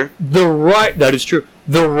character. That is true.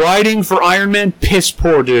 The writing for Iron Man, piss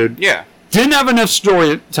poor, dude. Yeah. Didn't have enough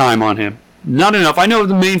story time on him. Not enough. I know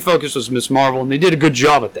the main focus was Miss Marvel, and they did a good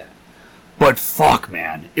job at that. But fuck,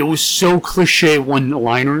 man. It was so cliche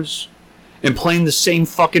one-liners. And playing the same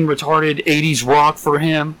fucking retarded 80s rock for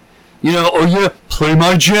him. Play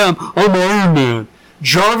my jam. I'm Iron Man.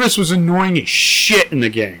 Jarvis was annoying as shit in the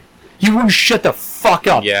game. He wouldn't shut the fuck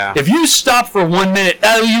up. Yeah. If you stop for 1 minute,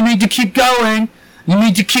 you need to keep going. You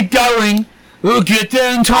need to keep going. We'll get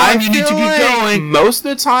there in time. You need to keep going. Most of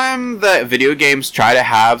the time that video games try to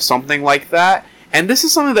have something like that, and this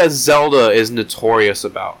is something that Zelda is notorious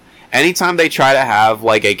about. Anytime they try to have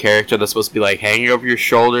like a character that's supposed to be like hanging over your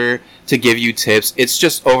shoulder to give you tips, it's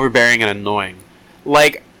just overbearing and annoying.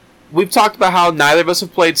 Like, we've talked about how neither of us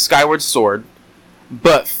have played Skyward Sword,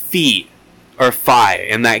 but Fi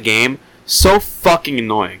in that game, so fucking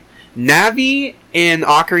annoying. Navi in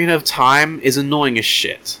Ocarina of Time is annoying as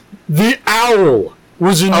shit. The owl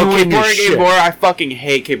was annoying as shit. Gabora, I fucking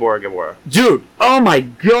hate Gabora. Dude, oh my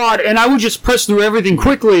god, and I would just press through everything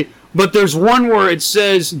quickly, but there's one where it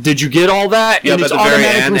says, did you get all that? Yep, and it's at the very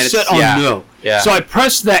automatically end, set on no. Yeah. So I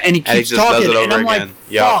press that, and he keeps talking, and I'm like,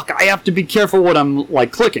 fuck, I have to be careful what I'm,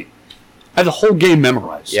 like, clicking. I have the whole game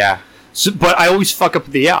memorized. Yeah. So, but I always fuck up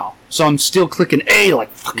the owl. So I'm still clicking A, like,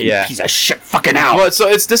 fucking piece of shit, fucking owl. Well, so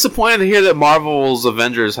it's disappointing to hear that Marvel's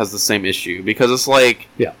Avengers has the same issue, because it's like,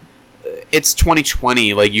 it's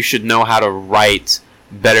 2020, like, you should know how to write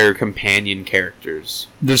better companion characters.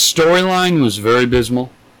 The storyline was very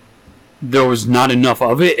abysmal. There was not enough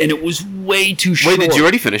of it, and it was way too short. Wait, did you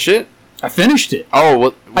already finish it? I finished it. Oh,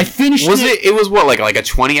 what? I finished it. It was what, like a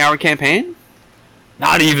 20-hour campaign?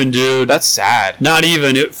 Not even, dude. That's sad. Not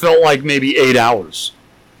even. It felt like maybe 8 hours.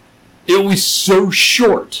 It was so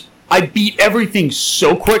short. I beat everything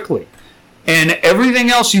so quickly. And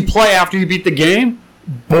everything else you play after you beat the game,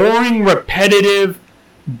 boring, repetitive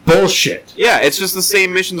bullshit. Yeah, it's just the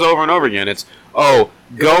same missions over and over again. It's,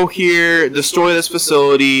 go here, destroy this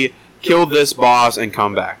facility, kill this boss, and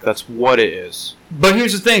come back. That's what it is. But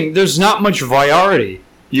here's the thing. There's not much variety.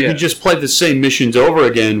 You can just play the same missions over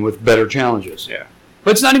again with better challenges. Yeah.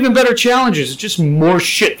 But it's not even better challenges. It's just more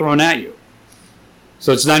shit thrown at you.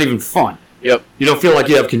 So it's not even fun. Yep. You don't feel like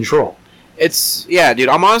you have control. Dude,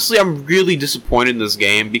 I'm really disappointed in this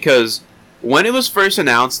game because when it was first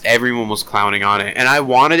announced, everyone was clowning on it. And I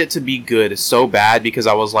wanted it to be good so bad because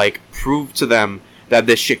I was like, prove to them that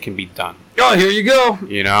this shit can be done. Oh, here you go.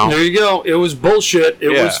 You know? There you go. It was bullshit. It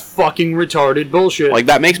was fucking retarded bullshit. Like,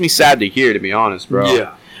 that makes me sad to hear, to be honest, bro.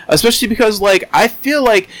 Yeah. Especially because, like, I feel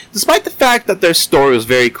like, despite the fact that their story was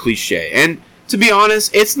very cliche, and to be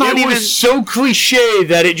honest, it's not even... It was so cliche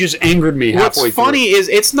that it just angered me halfway through. What's funny is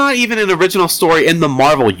it's not even an original story in the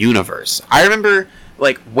Marvel Universe. I remember,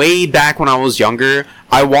 like, way back when I was younger,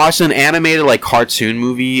 I watched an animated, like, cartoon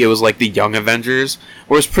movie. It was, like, The Young Avengers,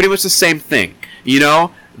 where it was pretty much the same thing. You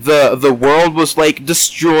know? The world was, like,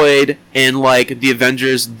 destroyed and, like, the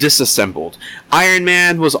Avengers disassembled. Iron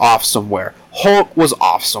Man was off somewhere. Hulk was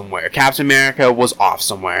off somewhere. Captain America was off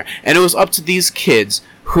somewhere. And it was up to these kids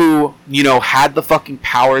who, you know, had the fucking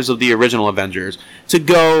powers of the original Avengers to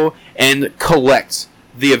go and collect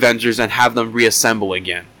the Avengers and have them reassemble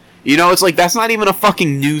again. You know, it's like, that's not even a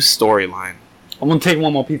fucking new storyline. I'm gonna take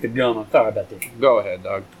one more piece of gum. I'm sorry about that. Go ahead,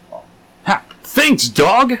 dog. Ha! Thanks,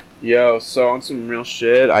 dog! Yo, so on some real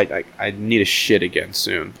shit, I need a shit again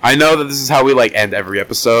soon. I know that this is how we, like, end every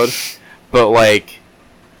episode, but, like,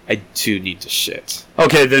 I do need to shit.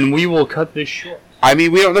 Okay, then we will cut this short. I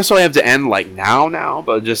mean, we don't necessarily have to end, like, now,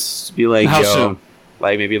 but just be like, how soon?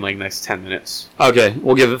 Like, maybe in, like, next 10 minutes. Okay,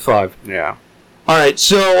 we'll give it 5. Yeah. Alright,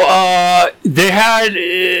 so,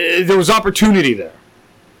 there was opportunity there.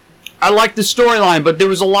 I liked the storyline, but there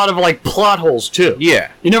was a lot of, like, plot holes, too. Yeah.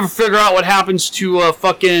 You never figure out what happens to,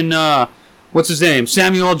 what's his name?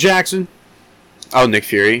 Samuel L. Jackson? Oh, Nick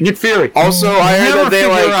Fury. Nick Fury. Also, I heard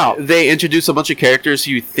that they introduce a bunch of characters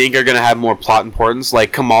who you think are going to have more plot importance,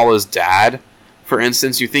 like Kamala's dad, for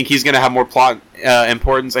instance. You think he's going to have more plot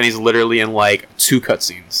importance, and he's literally in, like, 2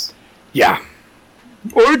 cutscenes. Yeah.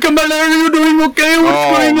 Oi, Kamala, are you doing okay?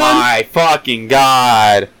 What's going on? Oh, my fucking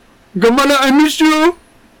God. Kamala, I miss you.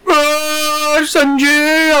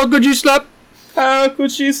 Sanjay, how could you slap? How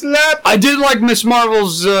could she slap? I did like Miss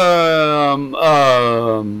Marvel's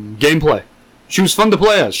gameplay. She was fun to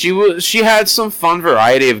play as. She had some fun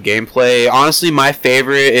variety of gameplay. Honestly, my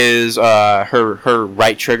favorite is her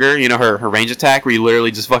right trigger. You know, her range attack, where you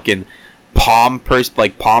literally just fucking palm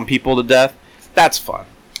people to death. That's fun.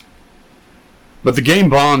 But the game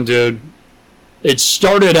bombed, dude. It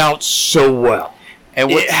started out so well. And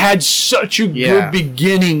it had such a good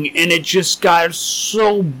beginning, and it just got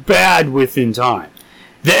so bad within time.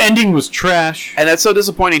 The ending was trash. And that's so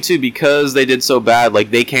disappointing, too, because they did so bad.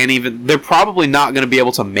 Like, they're probably not going to be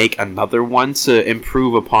able to make another one to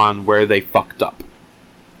improve upon where they fucked up.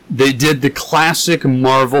 They did the classic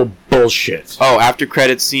Marvel bullshit. Oh, after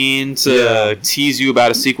credit scene to tease you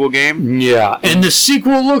about a sequel game? Yeah, and the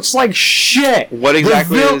sequel looks like shit. What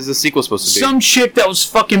exactly is the sequel supposed to be? Some chick that was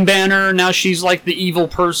fucking Banner, now she's like the evil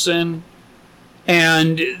person.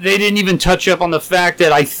 And they didn't even touch up on the fact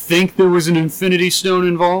that I think there was an Infinity Stone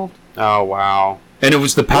involved. Oh, wow. And it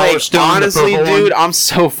was the Power Stone. Honestly, dude, I'm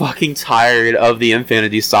so fucking tired of the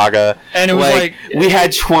Infinity Saga. And it was we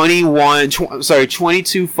had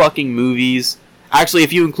 22 fucking movies. Actually,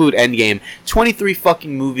 if you include Endgame, 23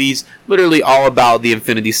 fucking movies, literally all about the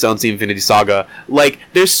Infinity Stones, the Infinity Saga. Like,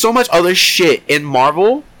 there's so much other shit in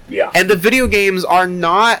Marvel. Yeah. And the video games are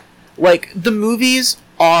not, like, the movies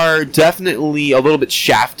are definitely a little bit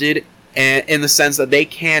shafted in the sense that they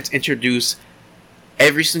can't introduce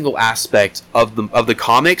every single aspect of the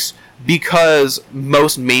comics, because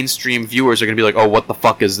most mainstream viewers are going to be like, oh, what the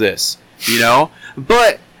fuck is this? You know?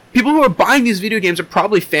 But people who are buying these video games are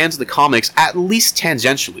probably fans of the comics, at least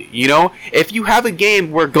tangentially, you know? If you have a game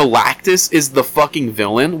where Galactus is the fucking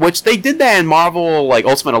villain, which they did that in Marvel, like,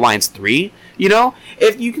 Ultimate Alliance 3, you know?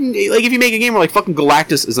 If you make a game where, like, fucking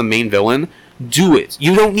Galactus is the main villain, do it.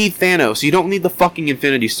 You don't need Thanos. You don't need the fucking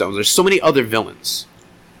Infinity Stones. There's so many other villains.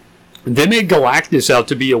 They made Galactus out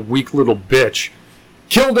to be a weak little bitch.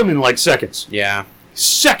 Killed him in like seconds. Yeah.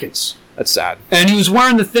 Seconds. That's sad. And he was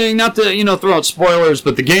wearing the thing, not to, throw out spoilers,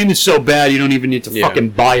 but the game is so bad you don't even need to fucking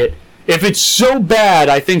buy it. If it's so bad,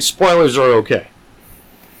 I think spoilers are okay.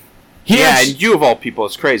 And you of all people,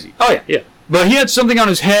 it's crazy. Oh, yeah. But he had something on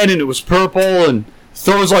his head and it was purple, and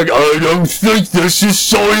Thor's like, I don't think this is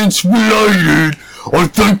science related. I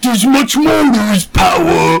think there's much more to his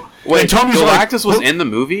power. Wait, Galactus was in the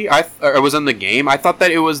movie? Or was in the game? I thought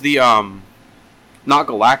that it was the, not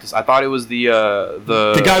Galactus. I thought it was the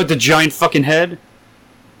guy with the giant fucking head?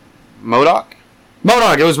 MODOK?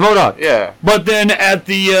 MODOK, it was MODOK. Yeah. But then at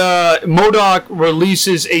the, MODOK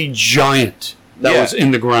releases a giant that was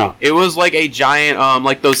in the ground. It was like a giant,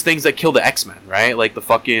 like those things that kill the X-Men, right? Like the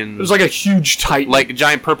fucking... It was like a huge titan. Like a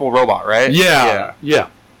giant purple robot, right? Yeah.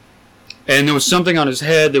 And there was something on his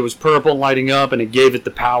head that was purple lighting up, and it gave it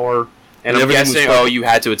the power. And I'm guessing, you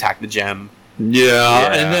had to attack the gem.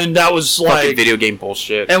 Yeah, and then that was like... fucking video game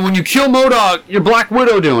bullshit. And when you kill MODOK, you're Black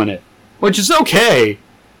Widow doing it. Which is okay.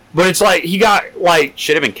 But it's like, he got, like...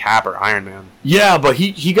 should have been Cap or Iron Man. Yeah, but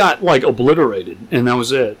he got, like, obliterated. And that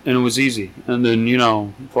was it. And it was easy. And then,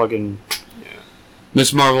 fucking... Yeah.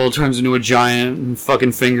 Miss Marvel turns into a giant and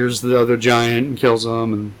fucking fingers the other giant and kills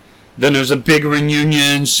him. And then there's a big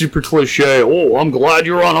reunion, super cliche. Oh, I'm glad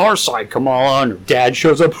you're on our side, Kamala. And her dad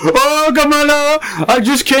shows up. Oh, Kamala! I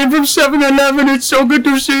just came from 7-Eleven. It's so good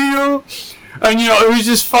to see you. And, it was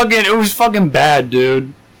just fucking bad,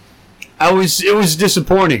 dude. It was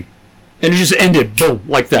disappointing. And it just ended, boom,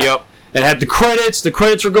 like that. Yep. It had the credits. The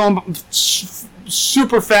credits were going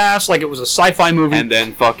super fast, like it was a sci-fi movie. And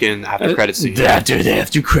then fucking after credit scene. After the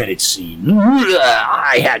after credit scene.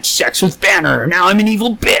 I had sex with Banner. Now I'm an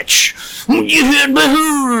evil bitch.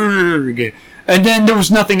 And then there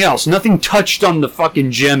was nothing else. Nothing touched on the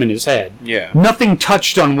fucking gem in his head. Yeah. Nothing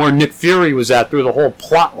touched on where Nick Fury was at through the whole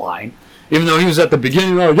plot line. Even though he was at the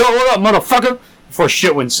beginning, like, yo, what up, motherfucker? Before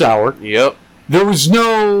shit went sour. Yep. There was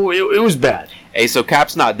no... It was bad. Hey, so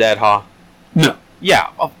Cap's not dead, huh? No.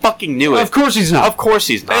 Yeah, I fucking knew it. Of course he's not. Of course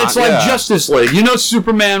he's not. It's like Justice League.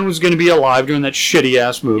 Superman was going to be alive during that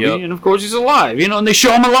shitty-ass movie, and of course he's alive, and they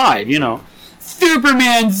show him alive,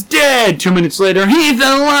 Superman's dead! 2 minutes later, he's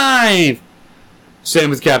alive!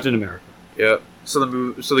 Same with Captain America. Yep. So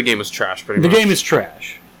the game is trash, pretty much. The game is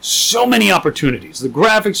trash. So many opportunities. The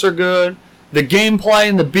graphics are good. The gameplay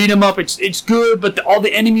and the beat-em-up, it's good, but all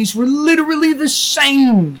the enemies were literally the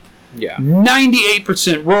same. Yeah.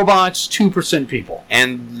 98% robots, 2% people.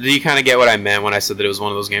 And do you kind of get what I meant when I said that it was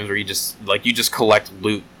one of those games where you just collect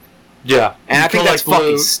loot? Yeah. And I think that's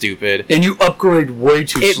fucking stupid. And you upgrade way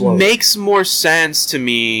too slow. It makes more sense to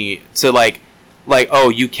me to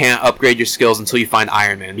you can't upgrade your skills until you find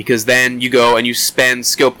Iron Man, because then you go and you spend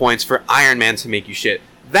skill points for Iron Man to make you shit.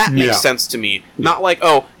 That makes sense to me. Not like,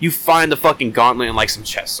 you find the fucking gauntlet in, like, some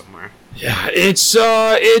chest somewhere. Yeah,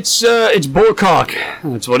 it's bullcock.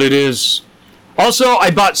 That's what it is. Also,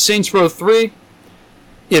 I bought Saints Row 3.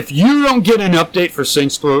 If you don't get an update for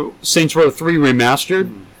Saints Row 3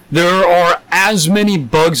 Remastered, there are as many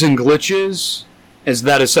bugs and glitches as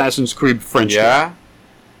that Assassin's Creed French game. Yeah?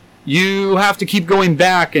 You have to keep going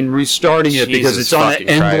back and restarting it because Jesus it's on an fucking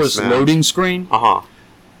endless Christ, man. loading screen. Uh-huh.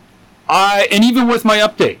 And even with my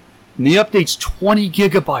update, and the update's 20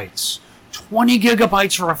 gigabytes. 20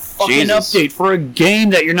 gigabytes for a fucking Jesus. update for a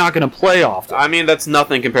game that you're not going to play often. I mean, that's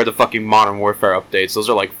nothing compared to fucking Modern Warfare updates. Those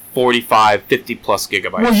are like 45, 50 plus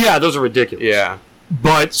gigabytes. Well, yeah, those are ridiculous. Yeah.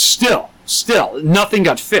 But still, nothing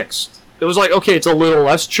got fixed. It was like, okay, it's a little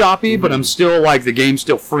less choppy, but I'm still like, the game's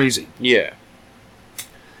still freezing. Yeah.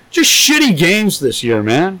 Just shitty games this year,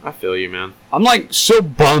 man. I feel you, man. I'm like so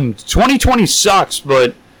bummed. 2020 sucks,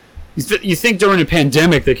 but you think during a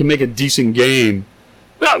pandemic they can make a decent game.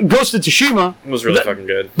 Well, Ghost of Tsushima It was really fucking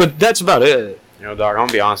good. but that's about it. You know, dog, I'm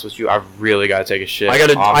gonna be honest with you. I really gotta take a shit.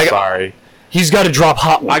 I'm sorry. He's got to drop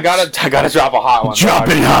hot ones. I gotta drop a hot one.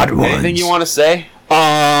 Dropping hot ones. Anything you want to say?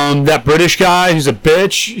 That British guy, he's a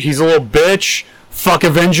bitch. He's a little bitch. Fuck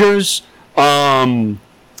Avengers. Titties.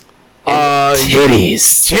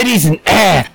 Titties and ass.